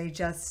 and they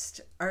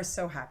just are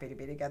so happy to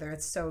be together.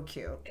 It's so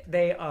cute.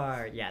 They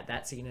are. Yeah,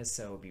 that scene is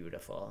so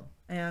beautiful.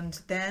 And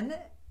then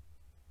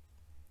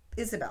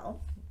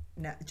Isabel,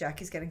 now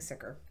Jackie's getting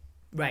sicker,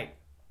 Right.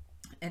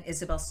 and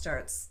Isabel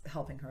starts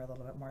helping her a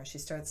little bit more. She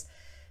starts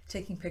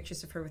taking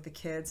pictures of her with the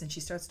kids, and she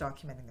starts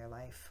documenting their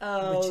life.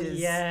 Oh, which is,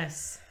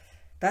 yes.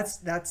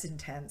 that's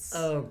intense.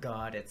 Oh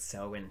God, it's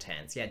so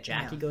intense. Yeah,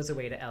 Jackie goes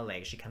away to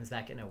LA. She comes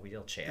back in a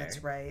wheelchair.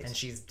 That's right. And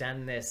she's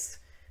done this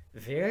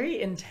very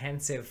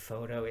intensive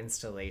photo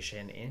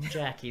installation in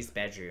Jackie's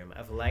bedroom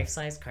of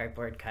life-size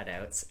cardboard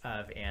cutouts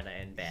of Anna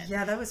and Ben.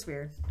 Yeah, that was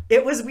weird.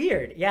 It was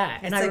weird, yeah.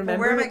 And It's I like, well,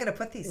 remember where am I going to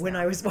put these when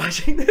now? I was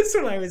watching this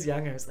when I was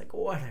young, I was like,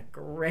 what a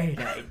great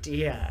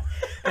idea.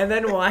 And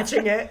then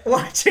watching it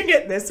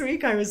this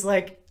week, I was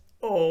like,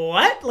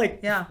 what? Like,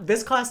 Yeah.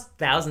 this costs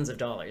thousands of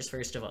dollars,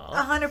 first of all.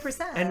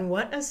 100%. And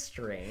what a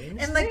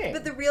strange And like, thing.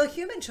 but the real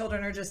human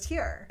children are just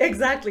here.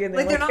 Exactly. And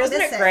they're Like, they're like, not isn't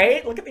missing. it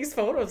great? Look at these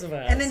photos of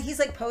us. And then he's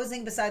like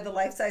posing beside the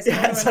life-size Yeah,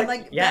 photo, it's and I'm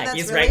like, like, yeah, "Man, that's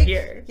he's really, right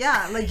here."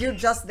 Yeah, like you're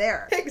just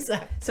there.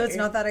 Exactly. So it's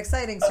not that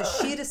exciting. So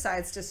she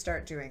decides to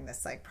start doing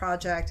this like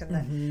project, and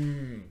then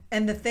Mm-hmm.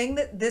 and the thing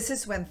that this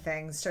is when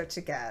things start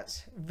to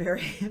get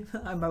very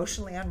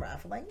emotionally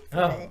unraveling. for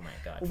Oh me, my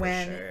God, for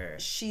when sure.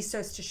 she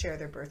starts to share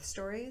their birth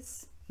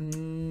stories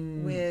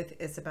Mm, with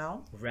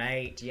Isabel,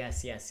 right.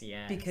 Yes.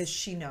 because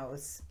she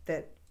knows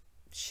that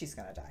she's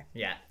gonna die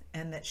Yeah.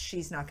 and that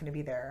she's not going to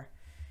be there,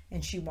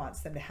 and she wants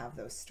them to have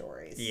those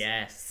stories.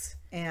 Yes.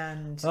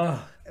 And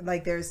Oh.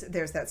 like there's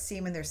that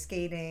scene when they're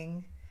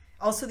skating.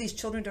 Also, these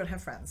children don't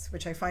have friends,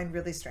 which I find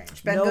really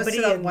strange. Ben goes Nobody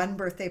to that in- one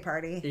birthday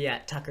party. Yeah.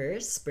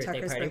 Tucker's birthday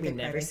Tucker's party. birthday We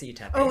never party. see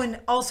Tucker. Oh, and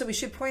also we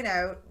should point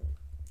out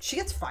she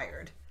gets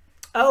fired.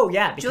 Oh,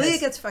 yeah. Because Julia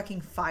gets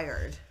fucking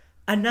fired.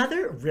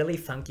 another really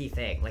funky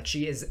thing. Like,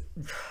 she is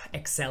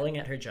excelling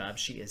at her job.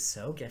 She is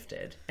so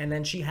gifted. And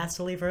then she has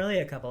to leave early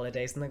a couple of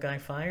days and the guy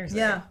fires her.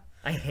 Yeah.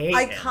 I hate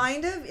I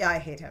him. I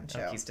hate him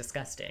too. He's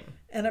disgusting.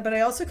 But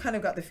I also kind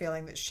of got the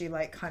feeling that she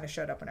like kind of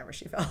showed up whenever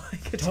she felt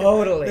like it.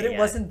 Totally, That it yeah.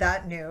 wasn't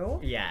that new.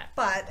 Yeah.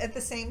 But at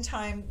the same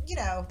time, you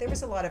know, there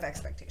was a lot of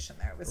expectation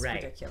there. It was Right.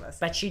 ridiculous.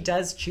 But she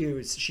does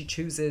choose. She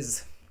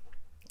chooses.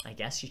 I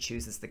guess she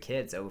chooses the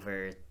kids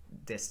over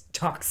this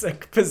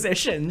toxic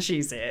position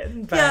she's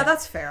in. But yeah,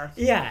 that's fair.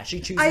 yeah. She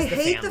chooses. I the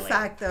hate the family.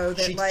 fact though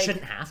that she like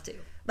shouldn't have to.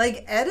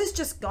 Like Ed has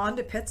just gone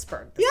to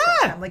Pittsburgh. This Yeah.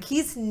 whole time. Like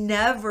he's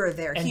never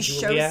there. And He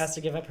Julia shows. has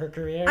to give up her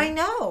career. I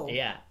know.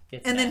 Yeah.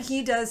 It's And then nuts.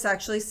 he does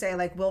actually say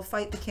like, "We'll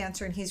fight the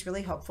cancer," and he's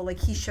really helpful. Like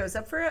he shows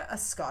up for a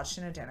scotch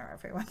and a dinner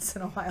every once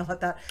in a while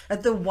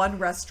at the one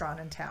restaurant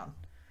in town.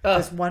 Ugh.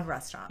 There's one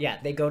restaurant. Yeah,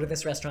 they go to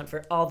this restaurant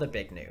for all the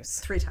big news.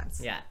 3 times.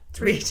 Yeah,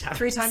 Three times.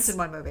 3 times in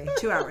one movie.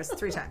 2 hours.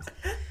 3 times.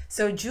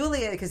 So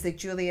Julia, because like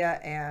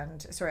Julia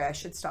and sorry, I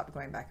should stop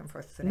going back and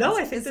forth. With the No, names.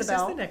 I think Isabel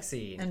this is the next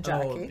scene. and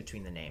Oh, Jackie.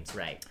 between the names,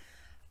 right?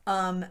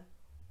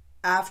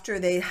 After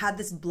they had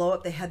this blow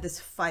up, they had this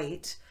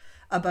fight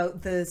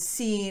about the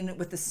scene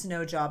with the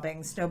snow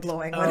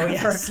blowing, Oh whatever.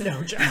 yeah,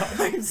 snow job.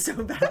 I'm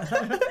so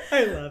bad.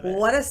 I love it.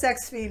 What a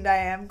sex fiend I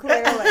am,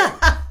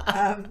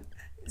 clearly.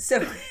 So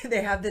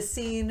they have this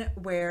scene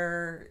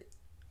where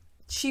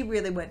she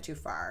really went too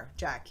far,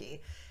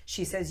 Jackie.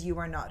 She says, "You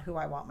are not who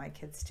I want my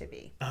kids to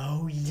be."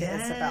 Oh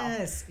yes,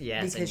 Isabel.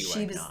 yes, Because and you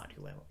she are was- not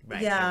who I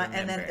right, Yeah, I and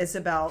then remember.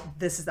 Isabel,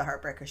 this is the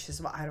heartbreaker. She says,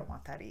 "Well, I don't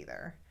want that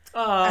either."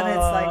 Oh, And it's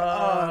like,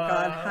 oh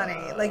God,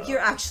 honey, like you're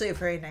actually a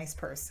very nice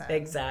person.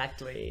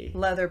 exactly.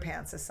 Leather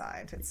pants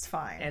aside, it's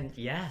fine. And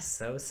yes,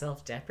 so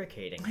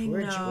self-deprecating. I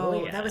Poor know,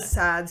 Julia. that was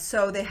sad.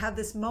 So they have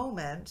this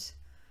moment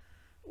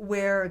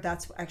where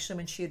that's actually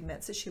when she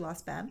admits that she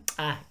lost Ben.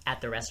 At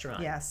the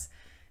restaurant. Yes.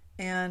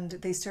 And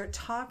they start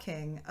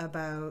talking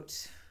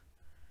about,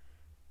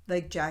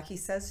 like Jackie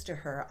says to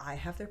her, "I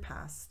have their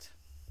past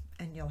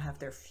and you'll have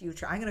their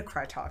future." I'm going to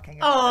cry talking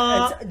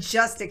about it. It's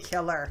just a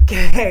killer.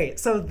 Okay,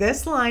 so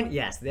this line,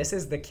 yes, this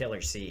is the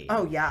killer scene.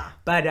 Oh, yeah.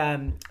 But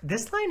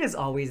this line is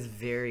always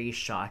very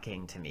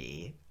shocking to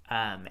me.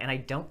 And I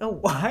don't know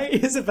why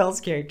Isabel's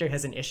character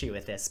has an issue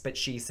with this, but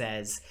she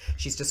says,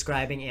 she's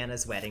describing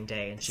Anna's wedding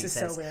day, and she This is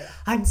says, so weird.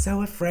 "I'm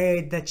so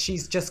afraid that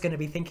she's just going to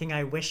be thinking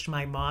I wish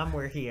my mom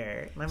were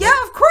here." And I'm Yeah,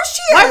 like, of course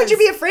she is. why would you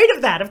be afraid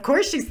of that? Of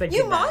course she's thinking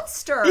You that.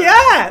 monster.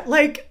 Yeah,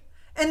 like,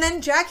 And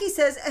then Jackie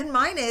says, and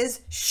mine is,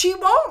 she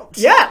won't.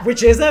 yeah,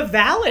 which is a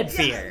valid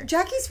fear.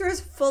 Jackie's fear is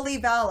fully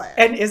valid.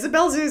 And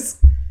Isabel's is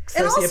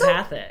And also,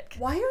 sociopathic.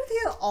 why are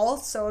they all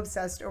so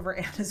obsessed over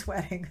Anna's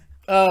wedding?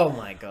 Oh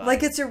my god.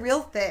 Like, it's a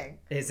real thing.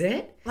 Is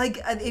it? Like,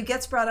 it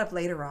gets brought up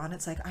later on.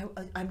 It's like,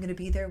 I'm going to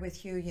be there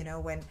with you, you know,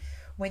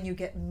 when you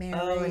get married.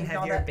 Oh, and have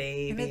all your that.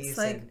 babies. And it's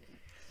like, and-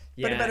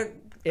 yeah. but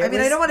It I mean,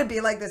 I was- don't want to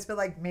be like this, but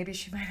like, maybe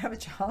she might have a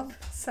job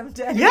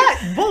someday.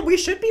 Yeah, well, we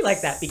should be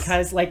like that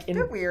because, like, in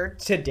Bit weird.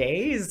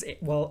 today's,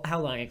 well, how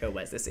long ago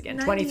was this again?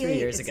 23 98,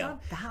 years it's ago.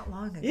 not that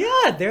long ago.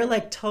 Yeah, they're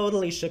like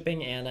totally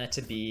shipping Anna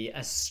to be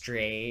a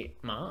straight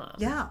mom.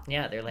 Yeah.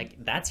 Yeah, they're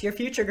like, that's your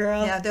future,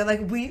 girl. Yeah, they're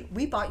like,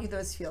 we bought you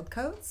those field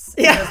coats,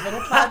 Yeah. and those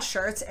little plaid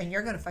shirts, and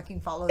you're gonna fucking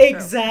follow through. This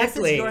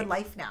Exactly. is your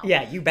life now.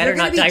 Yeah, you better You're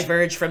gonna not be-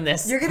 diverge from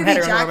this You're gonna be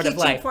Jackie heteronormative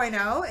life.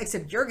 2.0,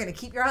 except you're gonna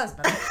keep your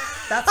husband.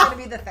 That's gonna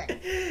be the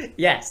thing.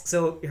 Yes,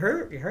 so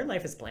her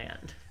life is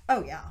bland.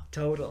 Oh yeah,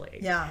 Totally.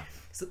 yeah.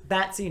 So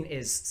that scene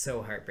is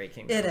so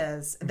heartbreaking. It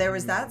is. There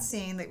was Mm-hmm. that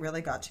scene that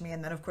really got to me,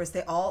 and then of course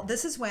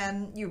this is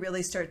when you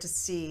really start to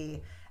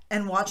see,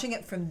 and watching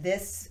it from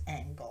this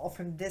angle,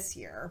 from this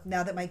year,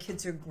 now that my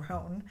kids are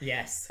grown.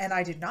 Yes. And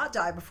I did not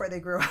die before they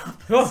grew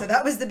up. Oh. So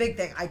that was the big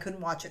thing. I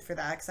couldn't watch it for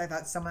that because I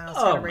thought someone else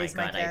Oh had to my raise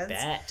my god, I kids.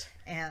 bet.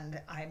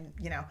 And I'm,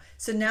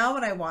 so now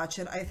when I watch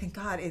it, I think,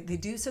 God, they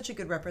do such a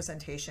good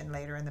representation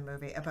later in the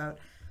movie about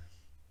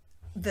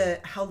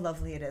how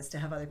lovely it is to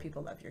have other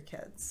people love your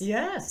kids.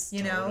 Yes.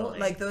 You know, totally.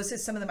 like those are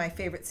some of my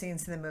favorite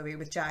scenes in the movie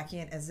with Jackie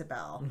and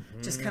Isabel,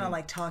 just kind of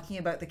like talking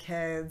about the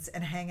kids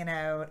and hanging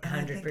out.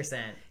 And I think 100%.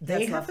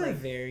 They that's have lovely. a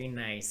very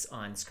nice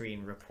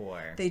on-screen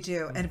rapport. They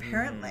do. And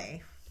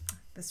apparently,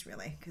 this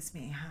really gives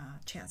me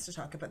a chance to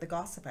talk about the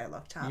gossip I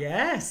looked up.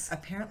 Yes.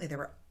 Apparently, there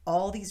were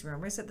all these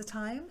rumors at the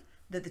time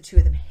that the two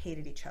of them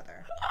hated each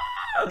other.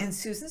 And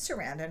Susan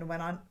Sarandon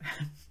went on,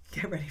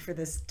 get ready for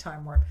this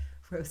time warp,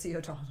 Rosie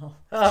O'Donnell.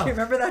 Oh. Do you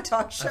remember that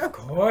talk show? Of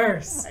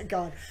course. Oh my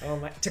God. Oh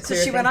my. To So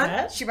clear she went things on.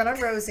 up? She went on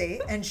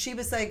Rosie, and she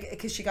was like,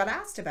 because she got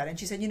asked about it, and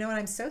she said, "You know what?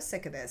 I'm so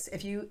sick of this.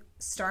 If you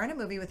star in a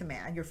movie with a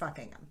man, you're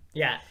fucking him.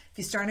 Yeah. If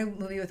you star in a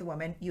movie with a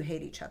woman, you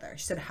hate each other."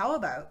 She said, "How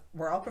about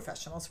we're all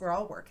professionals, we're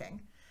all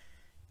working."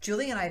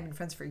 Julie and I have been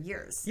friends for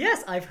years.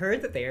 Yes, I've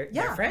heard that they're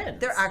friends.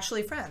 They're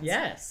actually friends.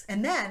 Yes.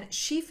 And then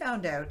she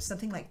found out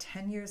something like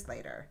 10 years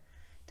later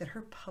that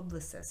her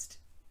publicist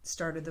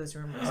started those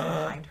rumors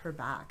behind her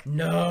back.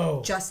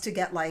 No. Just to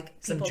get like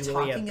Some people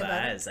Julia talking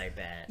about it. buzz, I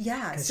bet.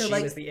 Yeah, Because so, she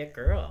like- was the it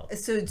girl.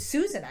 So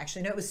Susan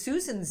actually, no, it was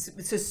Susan's.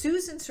 So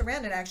Susan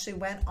Sarandon actually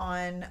went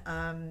on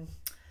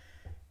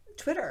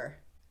Twitter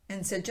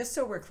and said, "Just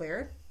so we're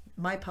clear,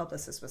 my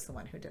publicist was the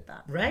one who did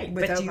that." Right.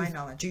 Without but my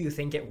knowledge. do you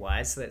think it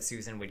was so that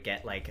Susan would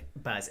get like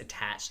buzz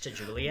attached to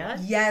Julia?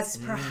 Yes,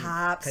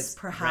 perhaps.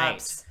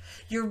 'cause-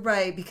 You're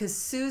right, because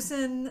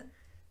Susan,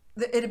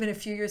 it had been a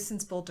few years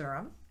since Bull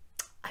Durham.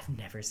 I've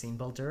never seen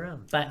Bull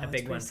Durham, but a it's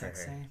big one pretty for her.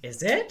 sexy.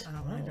 Is it? I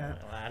don't mind it.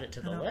 I'll add it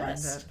to I the don't mind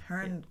list. it. Her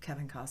and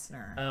Kevin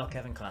Costner. Oh,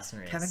 Kevin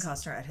Costner is. Kevin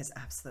Costner at his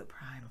absolute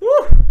prime.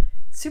 Woo!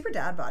 Super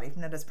dad body,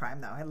 even at his prime,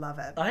 though. I love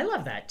it. I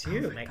love that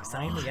too. my Like,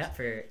 sign me God. up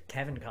for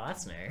Kevin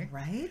Costner.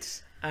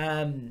 Right?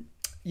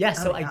 Yeah,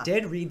 so I yeah.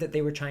 did read that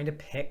they were trying to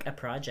pick a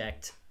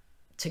project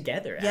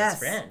together as Yes.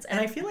 friends. And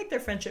I feel like their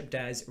friendship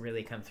does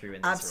really come through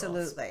in these roles.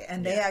 Absolutely.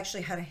 And they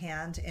actually had a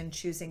hand in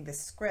choosing the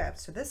script.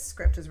 So this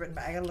script was written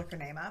by, I gotta look her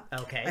name up.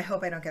 Okay. I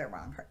hope I don't get it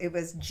wrong. It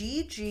was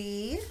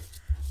Gigi,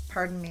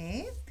 pardon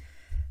me,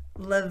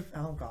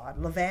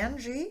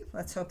 Levangie.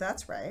 Let's hope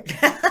that's right.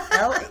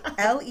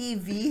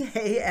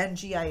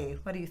 Levangie.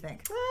 What do you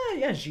think?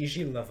 Yeah,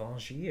 Gigi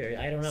Lavangie, or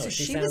I don't know. So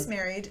she sounds... was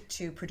married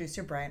to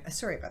producer Brian.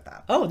 Sorry about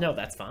that. Oh, no,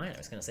 that's fine. I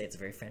was going to say it's a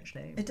very French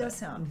name. It does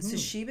sound. So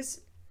she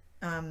was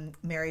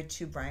married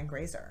to Brian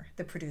Grazer,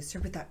 the producer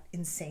with that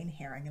insane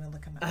hair. I'm going to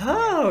look him up.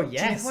 Oh, Do you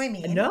know yes. who I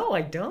mean? No,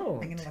 I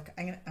don't.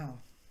 Oh,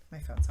 my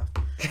phone's off.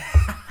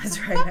 That's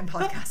right, I'm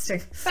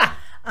podcasting.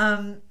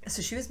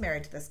 So she was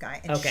married to this guy,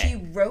 and Okay. she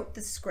wrote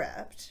the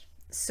script.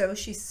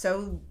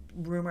 So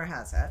rumor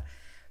has it,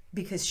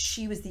 because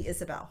she was the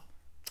Isabel.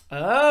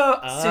 Oh,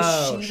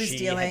 So she was had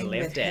dealing with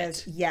lived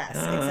his. it. Yes,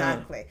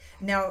 exactly.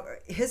 Now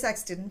his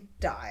ex didn't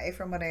die,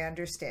 from what I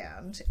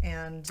understand,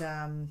 and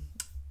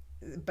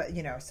but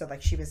so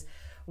like she was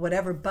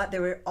whatever. But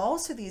there were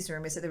also these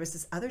rumors that there was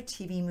this other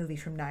TV movie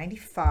from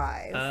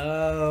 '95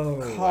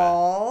 Oh.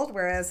 called,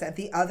 whereas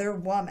The Other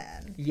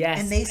Woman.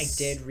 Yes, and they I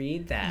did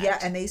read that. Yeah,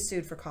 and they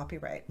sued for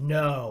copyright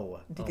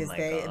No. because oh my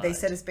they God.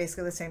 said it's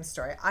basically the same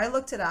story. I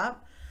looked it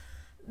up.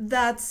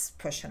 That's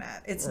pushing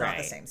it. It's not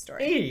the Right. same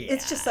story. Yeah.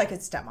 It's just like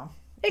it's demo.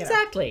 you know.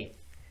 Exactly.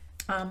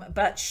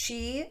 But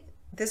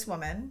this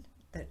woman,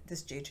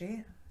 this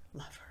Gigi,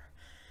 love her.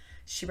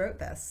 She wrote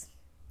this.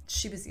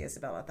 She was the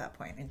Isabel at that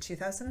point. In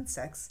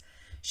 2006,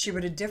 she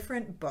wrote a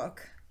different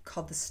book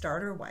called The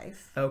Starter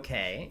Wife.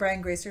 Okay.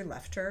 Brian Grazer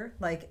left her,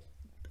 like,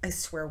 I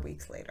swear,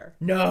 weeks later.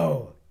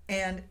 No.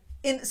 And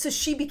so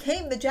she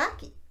became the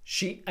Jackie.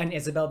 And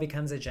Isabel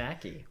becomes a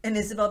Jackie. And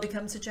Isabel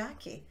becomes a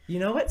Jackie. You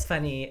know what's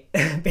funny?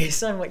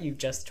 Based on what you've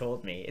just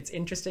told me, it's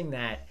interesting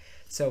that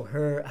so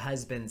her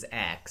husband's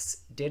ex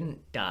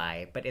didn't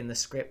die, but in the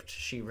script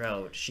she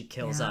wrote, she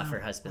kills off her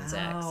husband's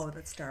ex. Oh,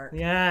 that's dark.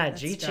 Yeah,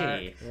 That's Gigi.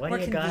 dark. What More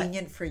do you got?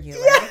 convenient for you,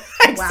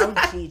 right? Wow,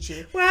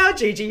 Gigi. Wow,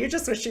 Gigi, you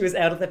just wish she was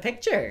out of the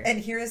picture. And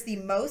here is the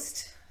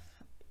most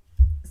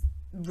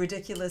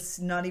ridiculous,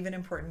 not even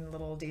important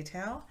little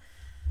detail.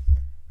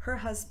 Her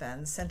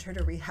husband sent her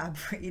to rehab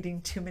for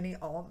eating too many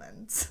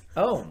almonds.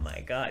 Oh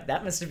my God,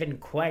 that must have been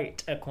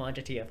quite a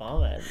quantity of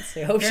almonds.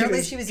 I hope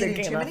Apparently she was eating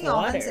drinking too enough many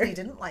almonds water. and he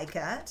didn't like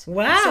it.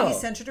 Wow. So he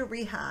sent her to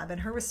rehab, and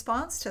her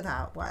response to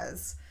that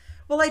was,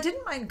 well, I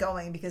didn't mind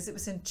going because it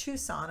was in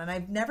Tucson, and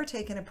I've never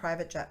taken a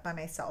private jet by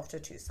myself to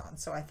Tucson,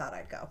 so I thought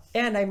I'd go.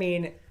 And I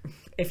mean,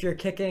 if you're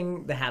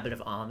kicking the habit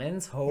of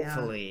almonds,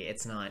 hopefully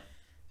it's not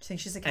Do you think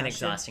she's a cashew? an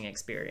exhausting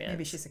experience.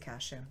 Maybe she's a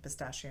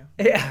pistachio.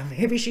 Yeah,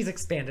 maybe she's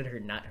expanded her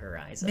nut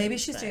horizon. Maybe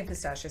she's doing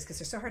pistachios because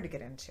they're so hard to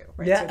get into,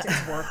 right? Yeah. So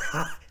it's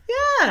work.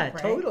 Yeah,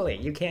 totally.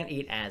 You can't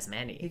eat as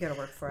many. You got to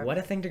work for it. What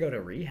a thing to go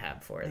to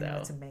rehab for, I though. know,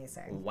 it's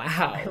amazing.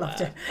 Wow. I loved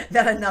it.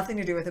 That had nothing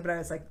to do with it, but I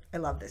was like, I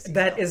love this.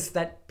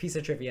 That piece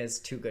of trivia is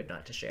too good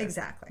not to share.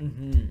 Exactly.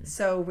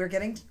 So we're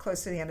getting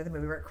close to the end of the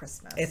movie. We're at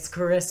Christmas. It's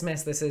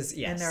Christmas. This is,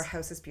 yes. And their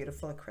house is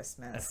beautiful at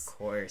Christmas. Of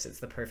course. It's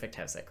the perfect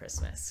house at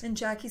Christmas. And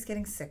Jackie's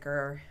getting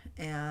sicker,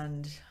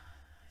 and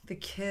the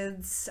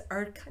kids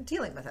are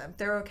dealing with it.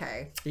 They're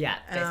okay. Yeah,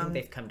 I think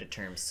they've come to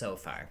terms so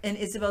far. And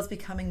Isabel's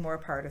becoming more a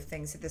part of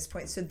things at this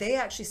point. So they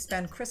actually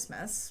spend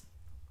Christmas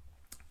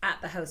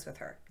at the house with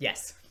her.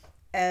 Yes.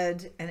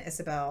 Ed and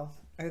Isabel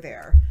are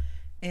there.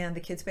 And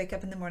the kids wake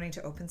up in the morning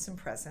to open some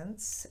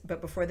presents.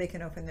 But before they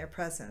can open their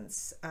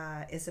presents,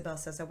 Isabel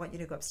says, I want you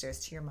to go upstairs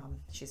to your mom.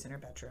 She's in her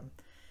bedroom.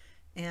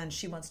 And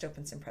she wants to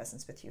open some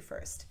presents with you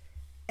first.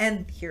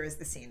 And here is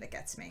the scene that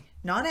gets me.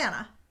 Not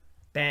Anna.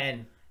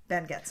 Ben.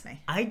 Ben gets me.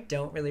 I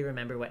don't really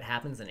remember what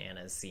happens in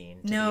Anna's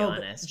scene, to No, be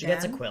but honest. She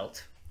gets a Ben-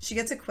 quilt. She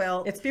gets a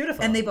quilt. It's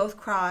beautiful. And they both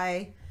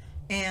cry.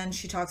 And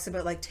she talks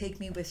about, like, take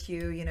me with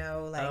you, you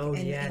know, like, Oh,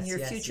 in yes, your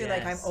yes, future,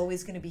 like, I'm yes.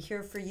 always going to be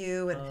here for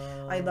you. And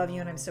I love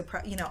you. And I'm so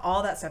proud. You know,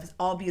 all that stuff is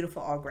all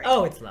beautiful, all great.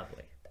 Oh, it's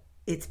lovely.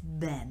 It's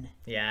Ben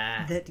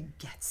Yeah. that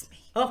gets me.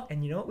 Oh,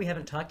 and you know what we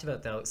haven't talked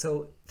about, though?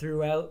 So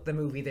throughout the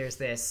movie, there's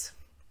this,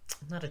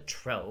 not a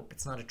trope,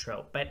 it's not a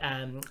trope, but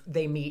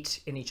they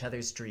meet in each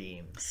other's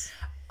dreams.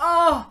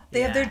 Oh,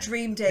 they have Yeah. their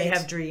dream date. They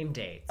have dream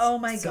dates. Oh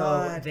my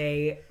God. So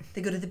they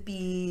They go to the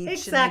beach.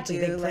 exactly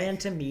And they plan like,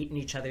 to meet in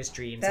each other's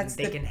dreams, that's and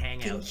they the can hang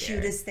out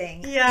cutest there.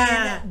 thing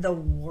Yeah. in the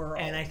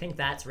world. And I think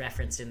that's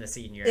referenced in the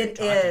scene you're It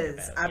talking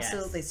is about.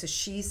 absolutely. Yes. So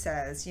she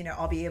says, you know,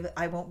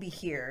 I won't be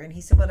here. And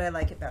he said, but I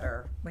like it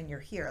better when you're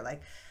here.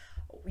 Like,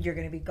 you're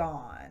going to be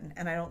gone,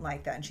 and I don't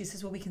like that. And she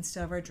says, well, we can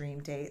still have our dream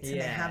dates. And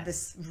they have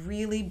this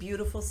really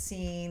beautiful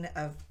scene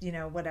of, you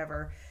know,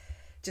 whatever,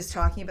 just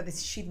talking about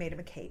this. She'd made him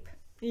a cape.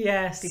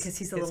 Yes, Because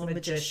he's a his little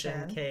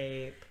magician.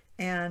 cape.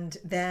 And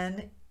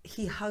then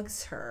he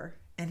hugs her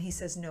and he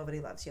says,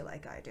 nobody loves you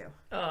like I do.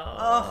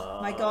 Oh,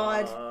 my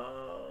God.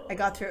 I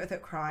got through it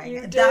without crying.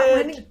 You That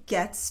did. one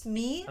gets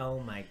me Oh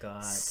my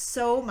God.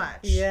 so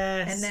much.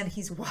 Yes. And then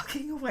he's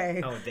walking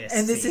away. Oh, this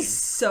And this scene. is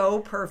so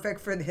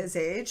perfect for his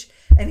age.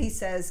 And he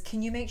says,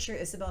 can you make sure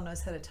Isabel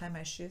knows how to tie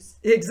my shoes?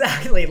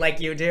 Exactly, like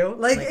you do.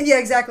 Like yeah,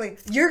 exactly.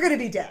 You're going to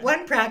be dead.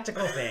 One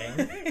practical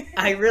thing.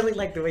 I really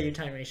like the way you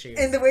tie my shoes.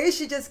 And the way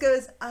she just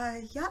goes,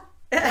 yeah.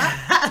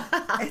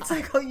 It's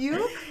like, oh,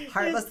 you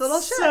heartless little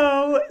shit.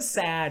 So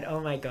sad. Oh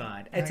my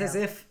God. It's know. as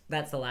if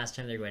that's the last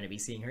time they're going to be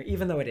seeing her,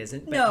 even though it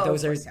isn't. But No, of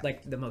those are course, yeah.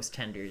 like the most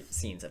tender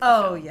scenes of the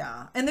Oh, film.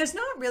 yeah. And there's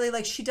not really,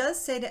 like, she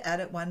does say to Ed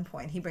at one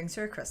point, he brings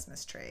her a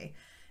Christmas tree.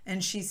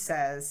 And she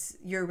says,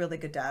 you're a really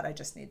good dad. I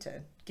just need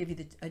to give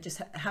you I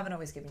just haven't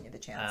always given you the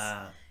chance.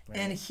 Right.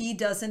 And he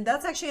doesn't.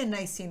 That's actually a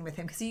nice scene with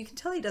him because you can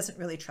tell he doesn't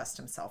really trust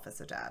himself as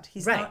a dad.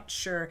 He's Right. not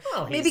sure.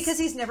 Well, Maybe because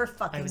he's never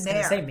fucking I was there.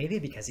 going to say maybe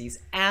because he's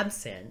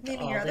absent.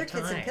 Maybe all your the other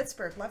kids in time.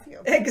 Pittsburgh love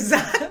you.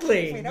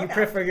 Exactly. We know You now.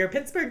 prefer your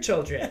Pittsburgh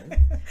children.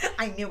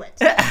 I knew it.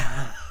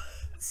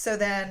 So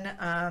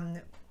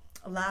then,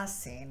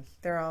 last scene,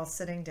 they're all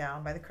sitting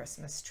down by the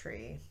Christmas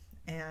tree,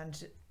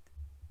 and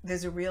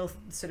there's a real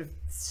sort of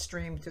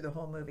stream through the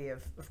whole movie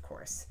of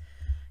course,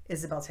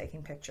 Isabel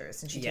taking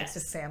pictures, and she takes a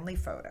Yes. family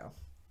photo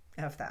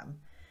of them,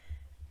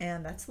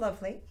 and that's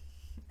lovely.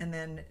 And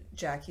then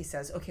Jackie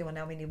says, okay, well,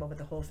 now we need one with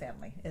the whole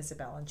family,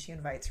 Isabel, and she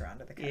invites her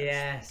onto the couch.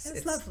 Yes,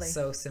 It's lovely. Mm-hmm.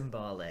 So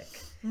symbolic.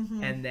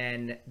 And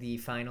then the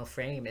final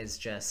frame is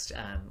just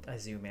a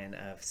zoom in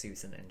of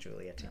Susan and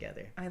Julia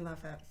together. I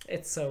love it.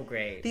 It's so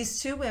great.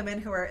 These two women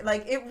who are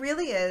like, it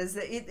really is,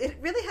 it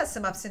really has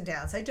some ups and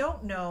downs. I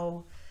don't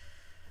know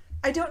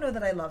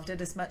that I loved it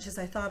as much as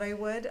I thought I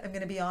would. I'm going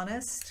to be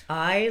honest.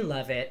 I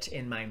love it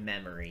in my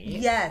memory.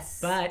 Yes.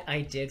 But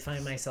I did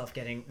find myself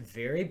getting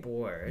very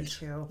bored. Me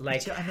too.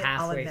 Like Me too. I'll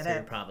halfway admit through,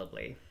 it.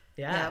 probably.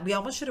 Yeah, Yeah. we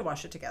almost should have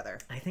watched it together.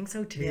 I think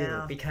so too.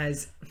 Yeah.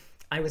 Because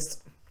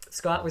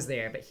Scott was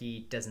there, but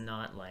he does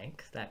not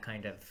like that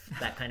kind of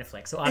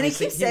flick. So And he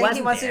obviously keeps saying he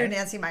wasn't wants to there. do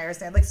Nancy Meyers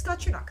Day. I'm like,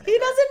 Scott, you're not going to. He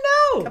doesn't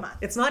know. Come on.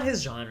 It's not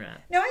his genre.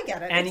 No, I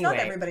get it. It's Anyway, not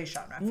everybody's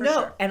genre, for no,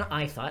 sure. and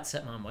I thought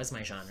Stepmom was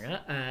my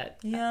genre,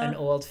 Yeah. an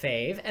old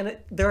fave, and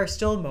there are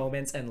still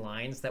moments and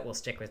lines that will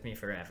stick with me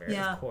forever,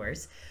 Yeah. of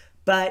course,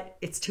 but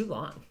it's too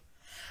long.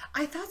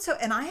 I thought so.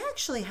 And I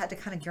actually had to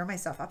kind of gear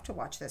myself up to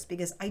watch this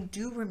because I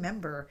do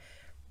remember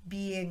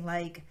being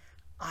like,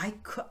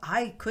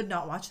 I could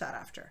not watch that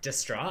after.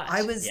 Distraught.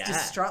 I was Yeah.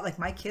 distraught. Like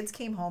my kids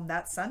came home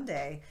that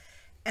Sunday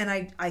and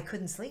I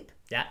couldn't sleep.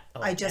 Yeah.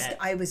 Oh,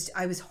 I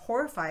was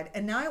horrified.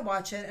 And now I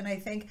watch it and I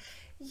think,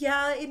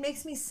 yeah, it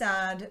makes me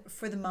sad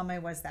for the mom I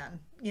was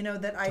then. You know,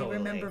 that I Totally.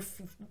 remember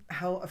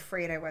how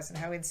afraid I was and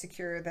how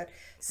insecure that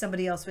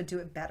somebody else would do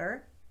it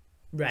better.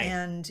 right.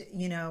 And,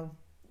 you know,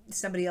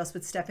 somebody else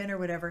would step in or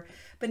whatever.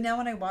 But now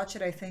when I watch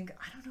it, I think,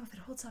 I don't know if it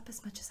holds up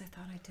as much as I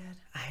thought I did.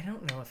 I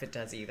don't know if it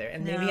does either.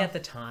 And No. maybe at the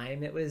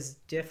time it was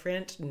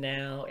different.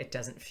 Now it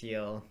doesn't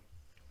feel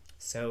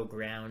so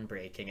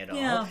groundbreaking at all.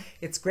 Yeah.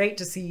 It's great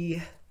to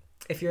see,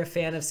 if you're a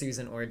fan of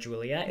Susan or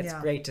Julia, it's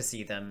Yeah. great to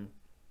see them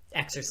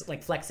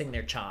like flexing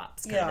their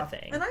chops kind of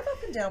thing. And I'm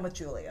up and down with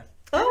Julia.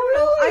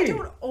 Oh, I really?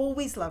 don't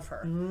always love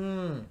her.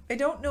 I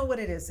don't know what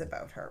it is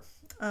about her.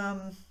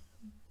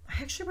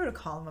 I actually wrote a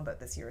column about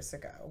this years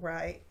ago where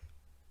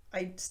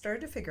I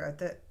started to figure out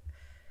that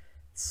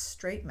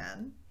straight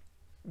men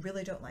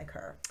really don't like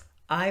her.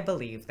 I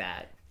believe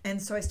that.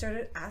 And so I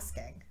started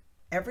asking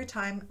every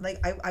time, like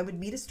I would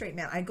meet a straight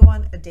man. I'd go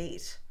on a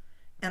date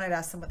and I'd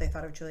ask them what they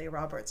thought of Julia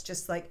Roberts.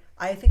 Just like,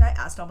 I think I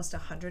asked almost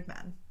 100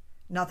 men.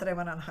 Not that I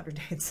went on 100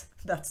 dates.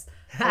 That's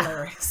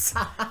hilarious.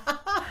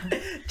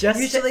 Just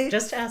Usually-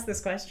 to ask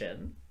this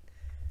question.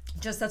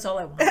 Just that's all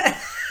I want.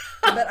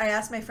 But I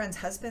asked my friends'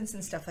 husbands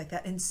and stuff like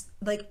that, and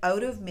like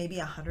out of maybe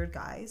 100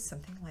 guys,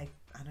 something like,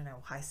 I don't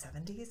know, high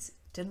 70s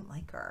didn't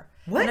like her.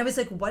 What? And I was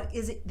like, what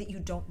is it that you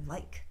don't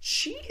like?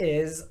 She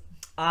is.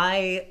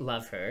 I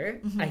love her.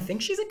 I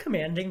think she's a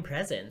commanding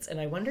presence, and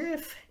I wonder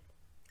if,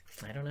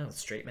 I don't know,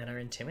 straight men are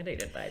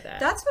intimidated by that.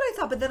 That's what I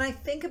thought. But then I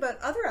think about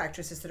other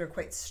actresses that are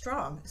quite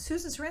strong.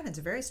 Susan Sarandon's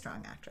a very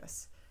strong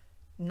actress.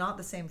 Not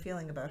the same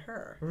feeling about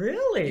her.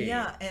 Really?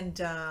 Yeah, and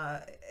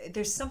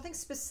there's something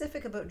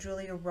specific about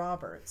Julia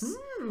Roberts.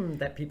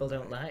 That people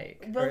don't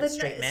like. Well, or then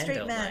straight men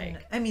don't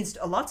like. I mean,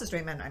 lots of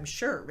straight men, I'm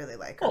sure, really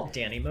like her. Oh,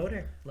 Danny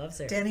Moder loves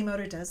her. Danny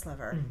Moder does love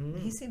her.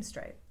 He seems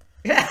straight.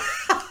 Wink,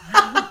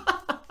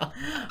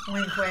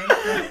 wink.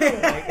 Oh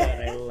my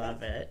god, I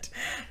love it.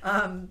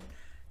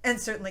 And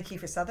certainly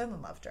Kiefer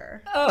Sutherland loved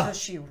her. Oh. Because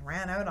she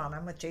ran out on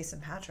him with Jason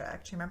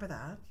Patrick. Do you remember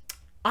that?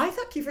 I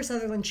thought Kiefer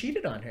Sutherland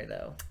cheated on her,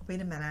 though.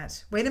 Wait a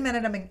minute.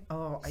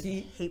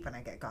 I hate when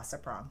I get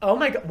gossip wrong. Oh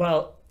my god.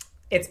 Well,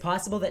 it's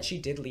possible that she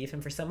did leave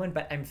him for someone,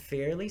 but I'm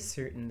fairly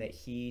certain that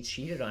he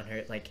cheated on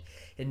her, like,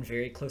 in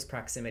very close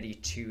proximity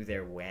to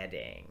their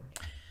wedding.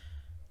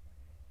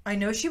 I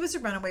know she was a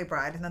runaway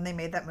bride, and then they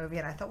made that movie,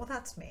 and I thought, well,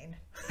 that's mean.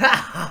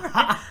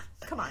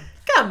 Come on.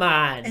 Come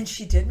on. And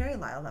she did marry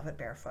Lyle Lovett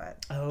barefoot.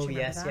 Oh, Do you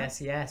remember yes,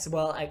 that? yes.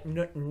 Well, I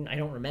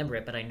don't remember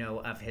it, but I know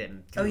of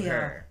him through Oh, yeah.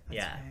 her. That's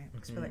Yeah. right.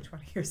 Because we're like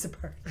 20 years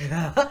apart.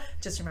 Mhm.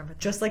 Just remember that.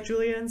 Just like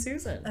Julia and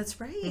Susan.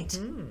 That's right. We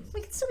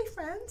can still be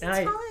friends. It's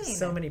I- fine.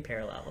 So many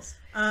parallels.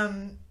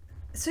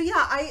 So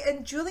yeah,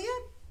 and Julia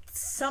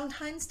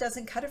sometimes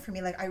doesn't cut it for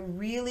me. Like I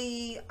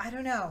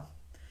don't know.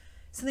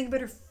 Something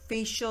about her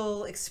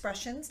facial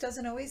expressions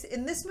doesn't always.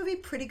 In this movie,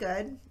 pretty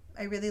good.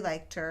 I really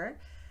liked her.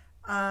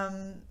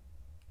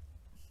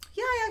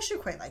 Yeah, I actually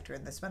quite liked her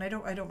in this one. I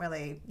don't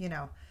really,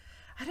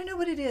 I don't know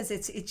what it is.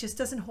 It just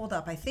doesn't hold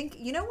up. I think,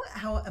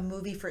 how a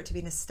movie, for it to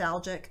be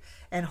nostalgic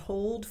and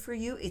hold for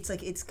you, it's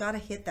like it's got to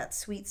hit that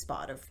sweet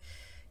spot of,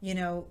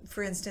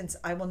 for instance,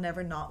 I will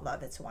never not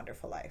love It's a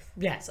Wonderful Life.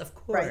 Yes, of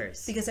Right,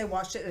 course. because I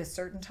watched it at a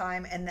certain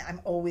time and I'm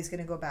always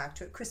going to go back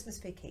to it. Christmas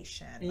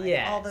Vacation, like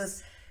Yes. all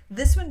those.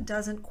 This one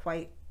doesn't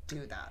quite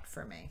do that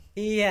for me.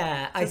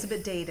 Yeah, It's a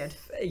bit dated.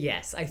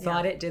 Yes, I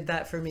thought it did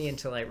that for me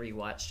until I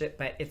rewatched it,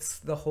 but it's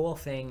the whole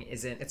thing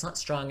it's not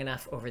strong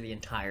enough over the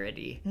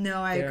entirety.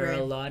 No, I There agree. are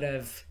a lot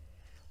of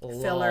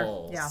Filler,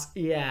 lulls,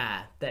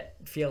 yeah. that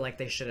feel like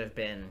they should have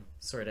been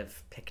sort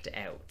of picked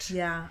out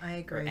Yeah, I or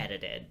agree.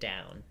 edited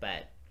down,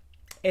 but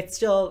it's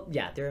still,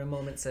 there are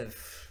moments of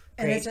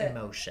And great it's a-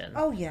 emotion.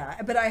 Oh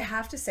yeah, but I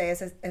have to say,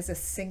 as a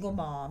single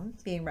mom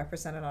being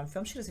represented on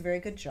film, she does a very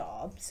good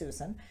job,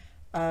 Susan,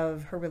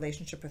 of her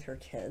relationship with her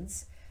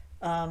kids.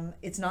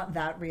 It's not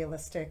that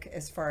realistic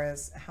as far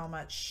as how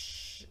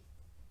much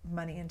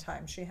money and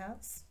time she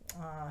has.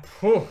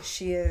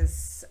 She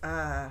is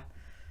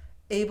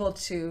able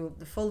to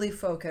fully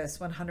focus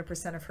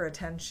 100% of her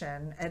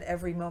attention at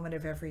every moment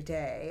of every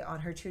day on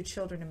her two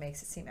children and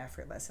makes it seem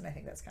effortless. And I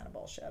think that's kind of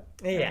bullshit.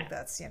 I Yeah. think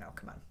that's,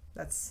 come on.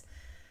 That's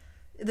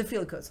the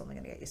field code's only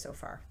going to get you so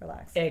far.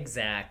 Relax.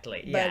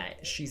 Exactly. Yeah,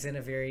 she's in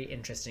a very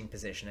interesting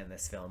position in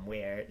this film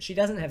where she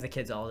doesn't have the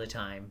kids all the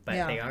time, but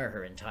Yeah. they are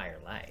her entire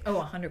life. Oh,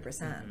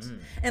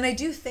 100%. And I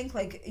do think,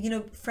 like,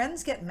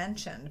 friends get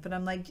mentioned, but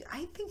I'm like,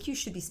 I think you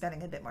should be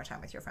spending a bit more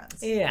time with your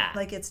friends. Yeah.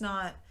 Like, it's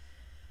not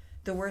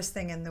the worst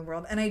thing in the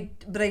world.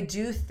 But I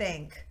do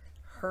think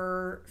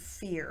her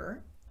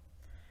fear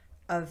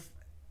of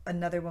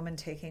another woman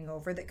taking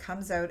over that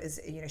comes out as,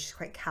 she's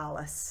quite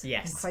callous.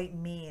 Yes. And quite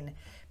mean.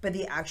 But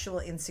the actual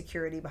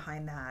insecurity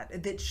behind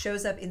that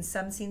shows up in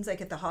some scenes, like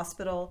at the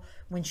hospital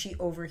when she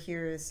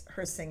overhears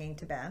her singing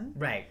to Ben.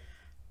 Right.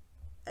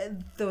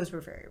 Those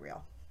were very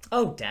real.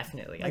 Oh,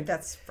 definitely. Like,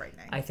 that's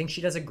frightening. I think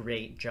she does a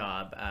great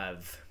job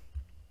of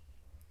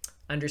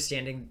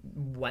understanding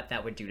what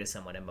that would do to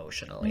someone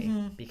emotionally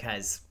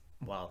because,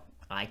 well,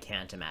 I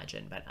can't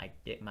imagine, but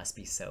it must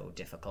be so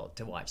difficult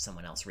to watch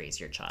someone else raise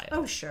your child.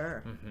 Oh,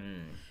 sure.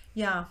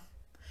 Yeah.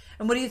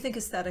 And what do you think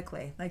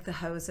aesthetically? Like the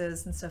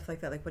houses and stuff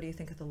like that? Like, what do you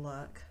think of the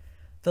look?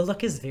 The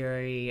look is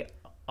very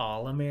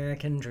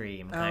all-American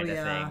dream kind of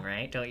yeah. thing,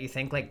 right? Don't you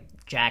think? Like,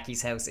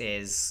 Jackie's house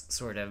is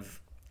sort of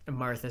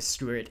Martha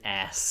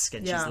Stewart-esque,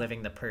 and Yeah. she's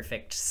living the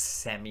perfect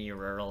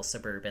semi-rural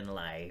suburban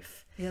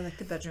life. Yeah, like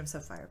the bedrooms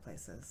have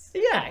fireplaces.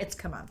 Yeah,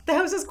 Come on. the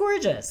house is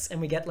gorgeous,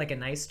 and we get like a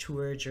nice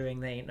tour during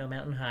the Ain't No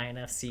Mountain High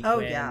Enough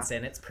sequence, yeah.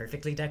 and it's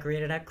perfectly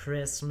decorated at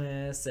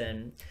Christmas,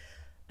 and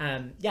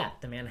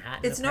the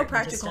Manhattan. It's no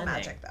apartment is practical stunning.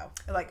 magic,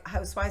 though. Like,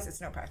 house-wise, it's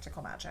no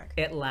practical magic.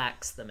 It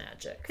lacks the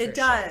magic. It for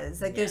does.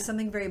 sure. Like, there's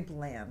something very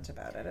bland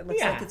about it. It looks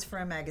Yeah. like it's for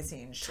a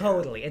magazine show.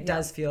 Totally. It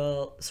does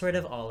feel sort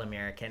of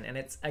all-American, and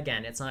it's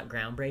not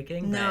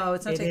groundbreaking. No, but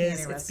it's not it taking any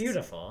is, risks. It's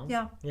beautiful.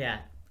 Yeah. Yeah.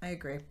 I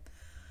agree.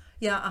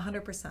 Yeah,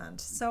 100%.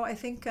 So I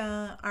think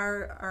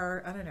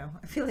our I don't know.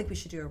 I feel like we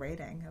should do a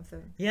rating of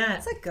the. Yeah.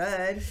 Is that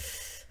good?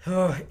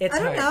 Oh, it's I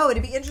don't hard. know.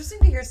 It'd be interesting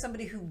to hear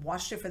somebody who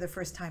watched it for the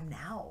first time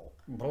now.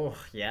 Oh,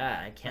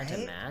 yeah, I can't Right?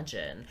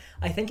 imagine.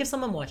 I think if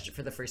someone watched it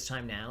for the first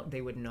time now,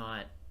 they would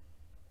not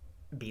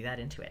be that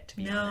into it, to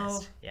be No.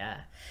 honest.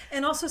 Yeah.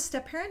 And also,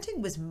 step parenting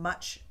was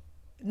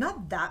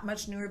not that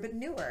much newer, but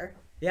newer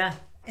Yeah.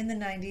 in the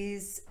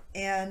 90s.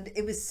 And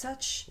it was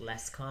such,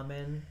 Less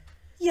common.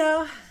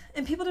 yeah,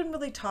 and people didn't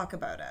really talk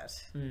about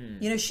it.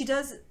 You know,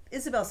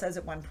 Isabel says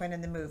at one point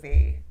in the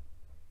movie,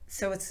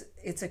 so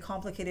it's a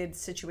complicated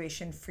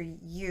situation for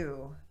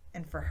you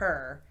and for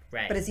her,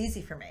 Right. but it's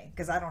easy for me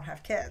because I don't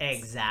have kids.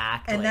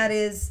 Exactly. And that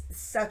is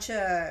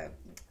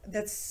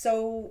that's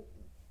so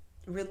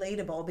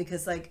relatable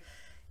because, like,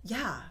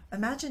 yeah,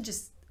 imagine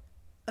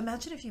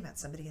if you met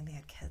somebody and they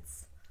had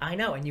kids. I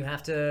know, and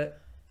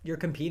you're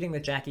competing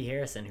with Jackie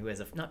Harrison, who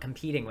is not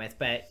competing with,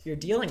 but you're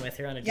dealing with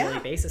her on a daily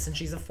basis, and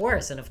she's a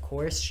force, and of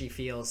course she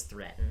feels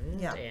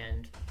threatened. Yeah.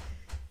 And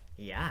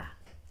yeah.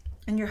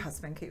 And your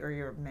husband or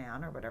your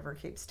man or whatever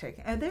keeps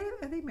taking. Are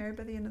they married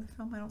by the end of the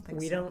film? I don't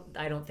think so.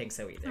 I don't think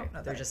so either. Don't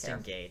know They're that I just care.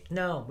 engaged.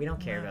 No, we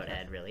don't care about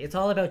Ed, really. It's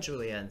all about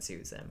Julia and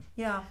Susan.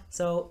 Yeah.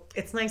 So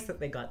it's nice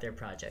that they got their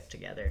project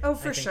together. Oh,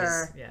 for I think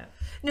sure. Yeah.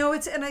 No,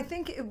 and I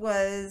think it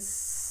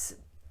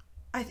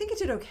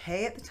did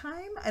okay at the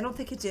time. I don't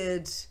think it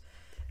did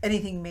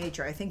anything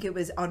major. I think it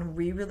was on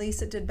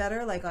re-release it did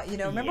better. Like,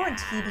 remember when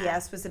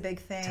TBS was a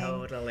big thing?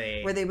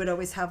 Totally. Where they would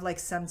always have like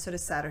some sort of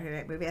Saturday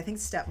night movie. I think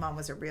Stepmom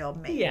was a real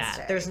mainstay.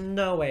 Yeah, there's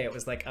no way it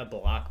was like a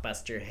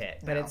blockbuster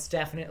hit, but No. it's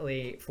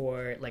definitely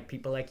for like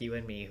people like you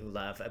and me who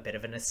love a bit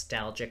of a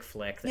nostalgic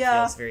flick that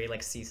Yeah. feels very like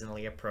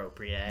seasonally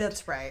appropriate.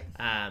 That's right.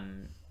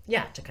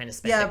 Yeah, to kind of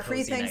spend Yeah, a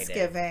cozy night in.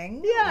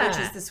 pre-Thanksgiving, Yeah. which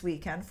is this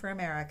weekend for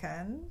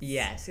Americans.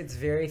 Yes, it's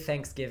very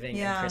Thanksgiving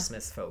Yeah. and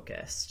Christmas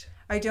focused.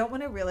 I don't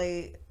want to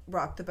really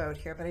rock the boat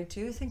here, but I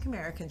do think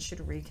Americans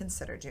should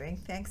reconsider doing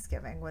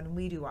Thanksgiving when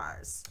we do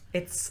ours.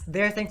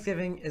 Their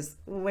Thanksgiving is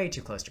way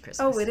too close to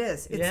Christmas. Oh, it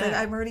is. It's like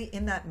I'm already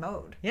in that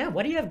mode. Yeah,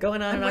 what do you have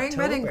going on I'm in wearing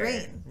October? red and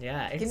green.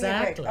 Yeah, Give me a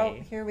break. exactly. Oh,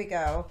 here we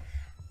go.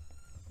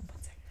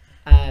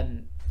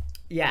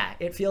 Yeah,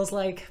 it feels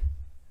like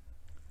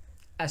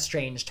a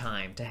strange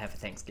time to have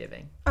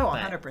Thanksgiving. Oh,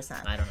 But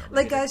 100%. I don't know. Like,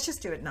 maybe guys,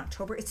 just do it in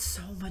October. It's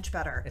so much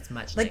better. It's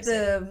much like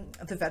nicer.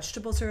 the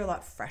vegetables are a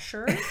lot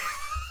fresher.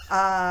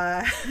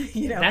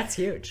 That's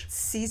huge.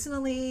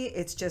 Seasonally,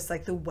 it's just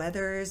like the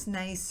weather's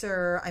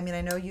nicer. I mean,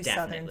 I know you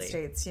southern Definitely.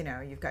 states,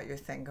 you've got your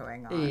thing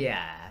going on.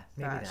 Yeah,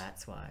 maybe But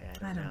that's why.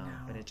 I don't know.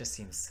 But it just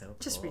seems so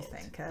Just cold.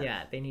 rethink it.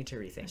 Yeah, they need to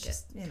rethink it.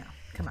 Just,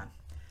 come on.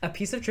 A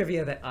piece of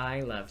trivia that I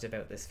loved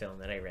about this film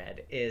that I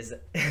read is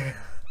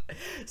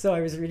so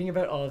I was reading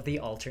about all of the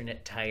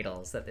alternate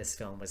titles that this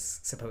film was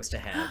supposed to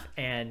have,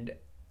 and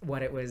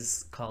what it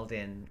was called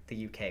in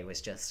the UK was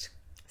just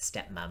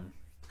Stepmom.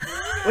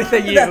 With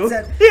a U.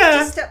 That's it. Yeah.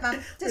 Just stepmom.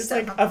 Just It's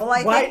like,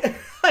 stepmom. Well,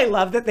 I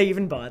love that they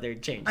even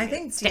bothered changing I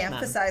think it. Stepmom.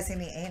 de-emphasizing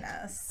the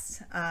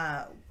anus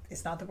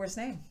is not the worst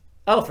name.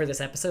 Oh, for this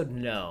episode,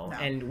 no. No.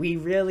 And we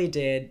really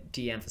did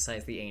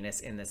de-emphasize the anus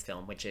in this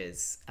film, which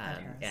is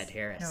Ed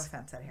Harris. No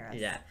offense, Ed Harris.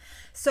 Yeah.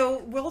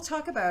 So we'll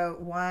talk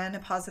about one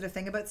positive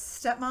thing about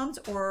stepmoms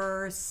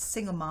or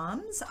single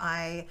moms.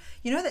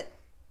 You know that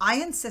I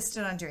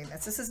insisted on doing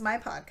this. This is my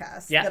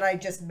podcast that I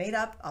just made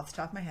up off the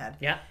top of my head.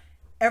 Yeah.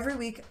 Every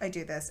week I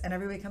do this, and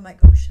every week I'm like,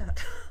 oh shit.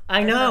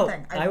 I know.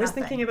 have I was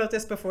nothing. thinking about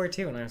this before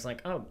too, and I was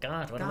like, oh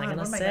God, what am I going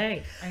to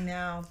say? I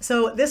know.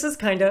 So this is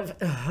kind of,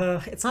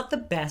 it's not the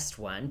best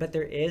one, but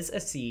there is a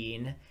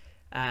scene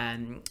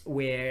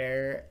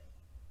where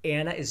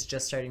Anna is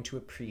just starting to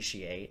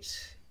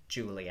appreciate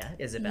Julia,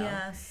 Isabel.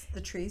 Yes,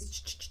 the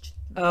trees.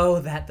 Oh,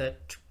 I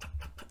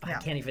Yeah.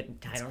 can't even,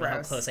 I don't know how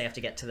gross. close I have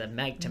to get to the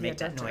mic to make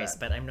that don't do noise, it.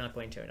 but I'm not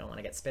going to. I don't want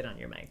to get spit on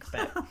your mic.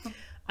 But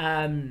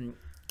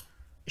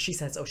she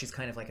says, oh, she's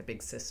kind of like a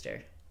big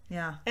sister.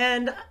 Yeah.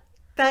 And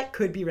that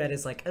could be read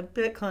as like a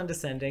bit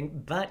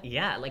condescending, but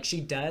yeah, like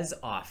she does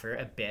offer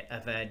a bit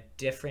of a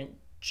different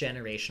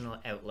generational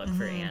outlook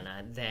for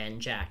Anna than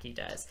Jackie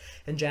does.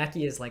 And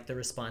Jackie is like the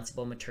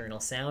responsible maternal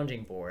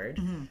sounding board,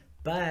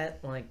 but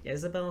like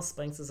Isabel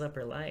spices up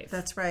her life.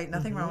 That's right.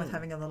 Nothing wrong with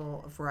having a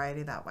little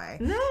variety that way.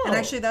 No. And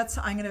actually,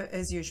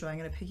 as usual, I'm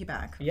going to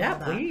piggyback. Yeah, on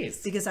that.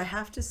 please. Because I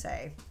have to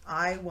say,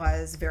 I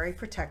was very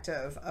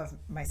protective of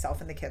myself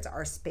and the kids,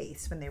 our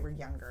space when they were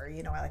younger.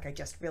 I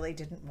just really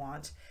didn't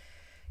want,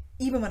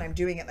 even when I'm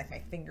doing it, like my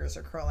fingers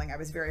are curling, I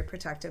was very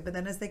protective. But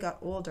then as they got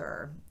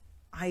older,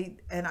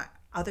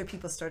 other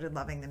people started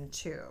loving them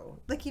too.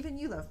 Like even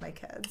you love my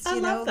kids. I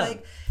love them.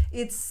 Like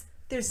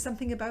there's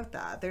something about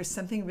that. There's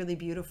something really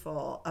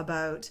beautiful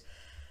about.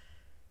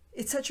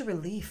 It's such a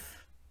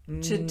relief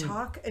to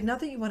talk. And not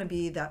that you want to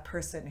be that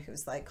person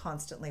who's like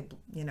constantly,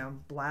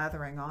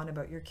 blathering on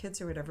about your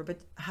kids or whatever, but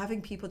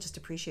having people just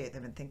appreciate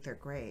them and think they're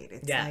great.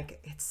 It's like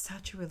it's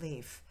such a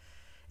relief,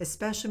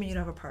 especially when you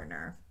don't have a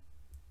partner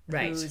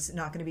who's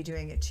not going to be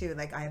doing it too.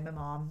 Like I have my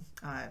mom.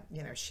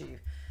 She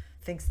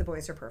thinks the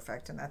boys are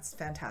perfect, and that's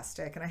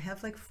fantastic. And I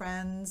have like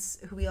friends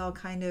who we all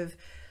kind of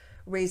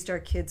raised our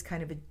kids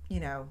kind of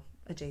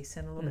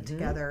adjacent a little bit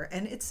together,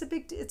 and it's a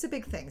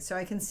big thing. So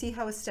I can see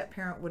how a step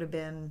parent would have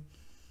been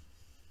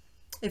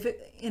if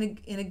it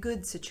in a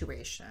good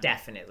situation.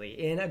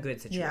 Definitely in a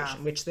good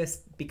situation, which this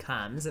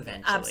becomes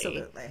eventually.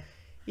 Absolutely.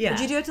 Yeah.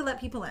 But you do have to let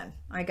people in.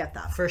 I get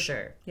that. For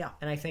sure. Yeah.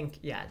 And I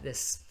think,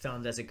 this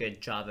film does a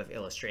good job of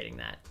illustrating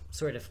that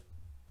sort of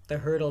the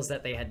hurdles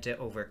that they had to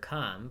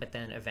overcome, but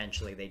then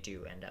eventually they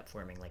do end up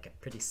forming like a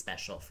pretty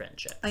special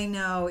friendship. I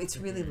know. It's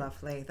really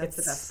lovely. That's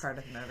the best part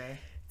of the movie.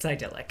 It's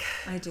idyllic.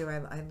 I do.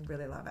 I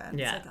really love it.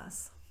 Yeah. It's like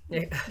us.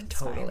 Yeah,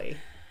 totally.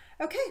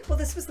 Okay, well,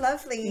 this was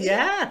lovely.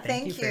 Yeah,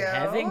 thank you for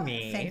having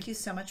me. Thank you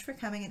so much for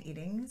coming and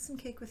eating some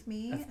cake with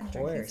me and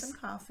drinking course. some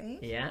coffee.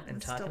 Yeah, and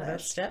It's talking delish. about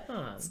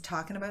stepmom.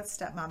 Talking about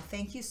stepmom.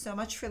 Thank you so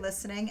much for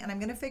listening, and I'm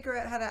going to figure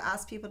out how to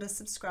ask people to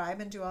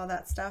subscribe and do all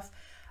that stuff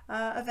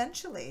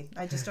eventually.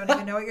 I just don't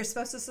even know what you're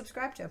supposed to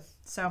subscribe to,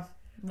 so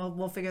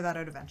we'll figure that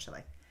out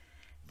eventually.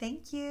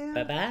 Thank you.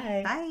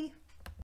 Bye-bye. Bye.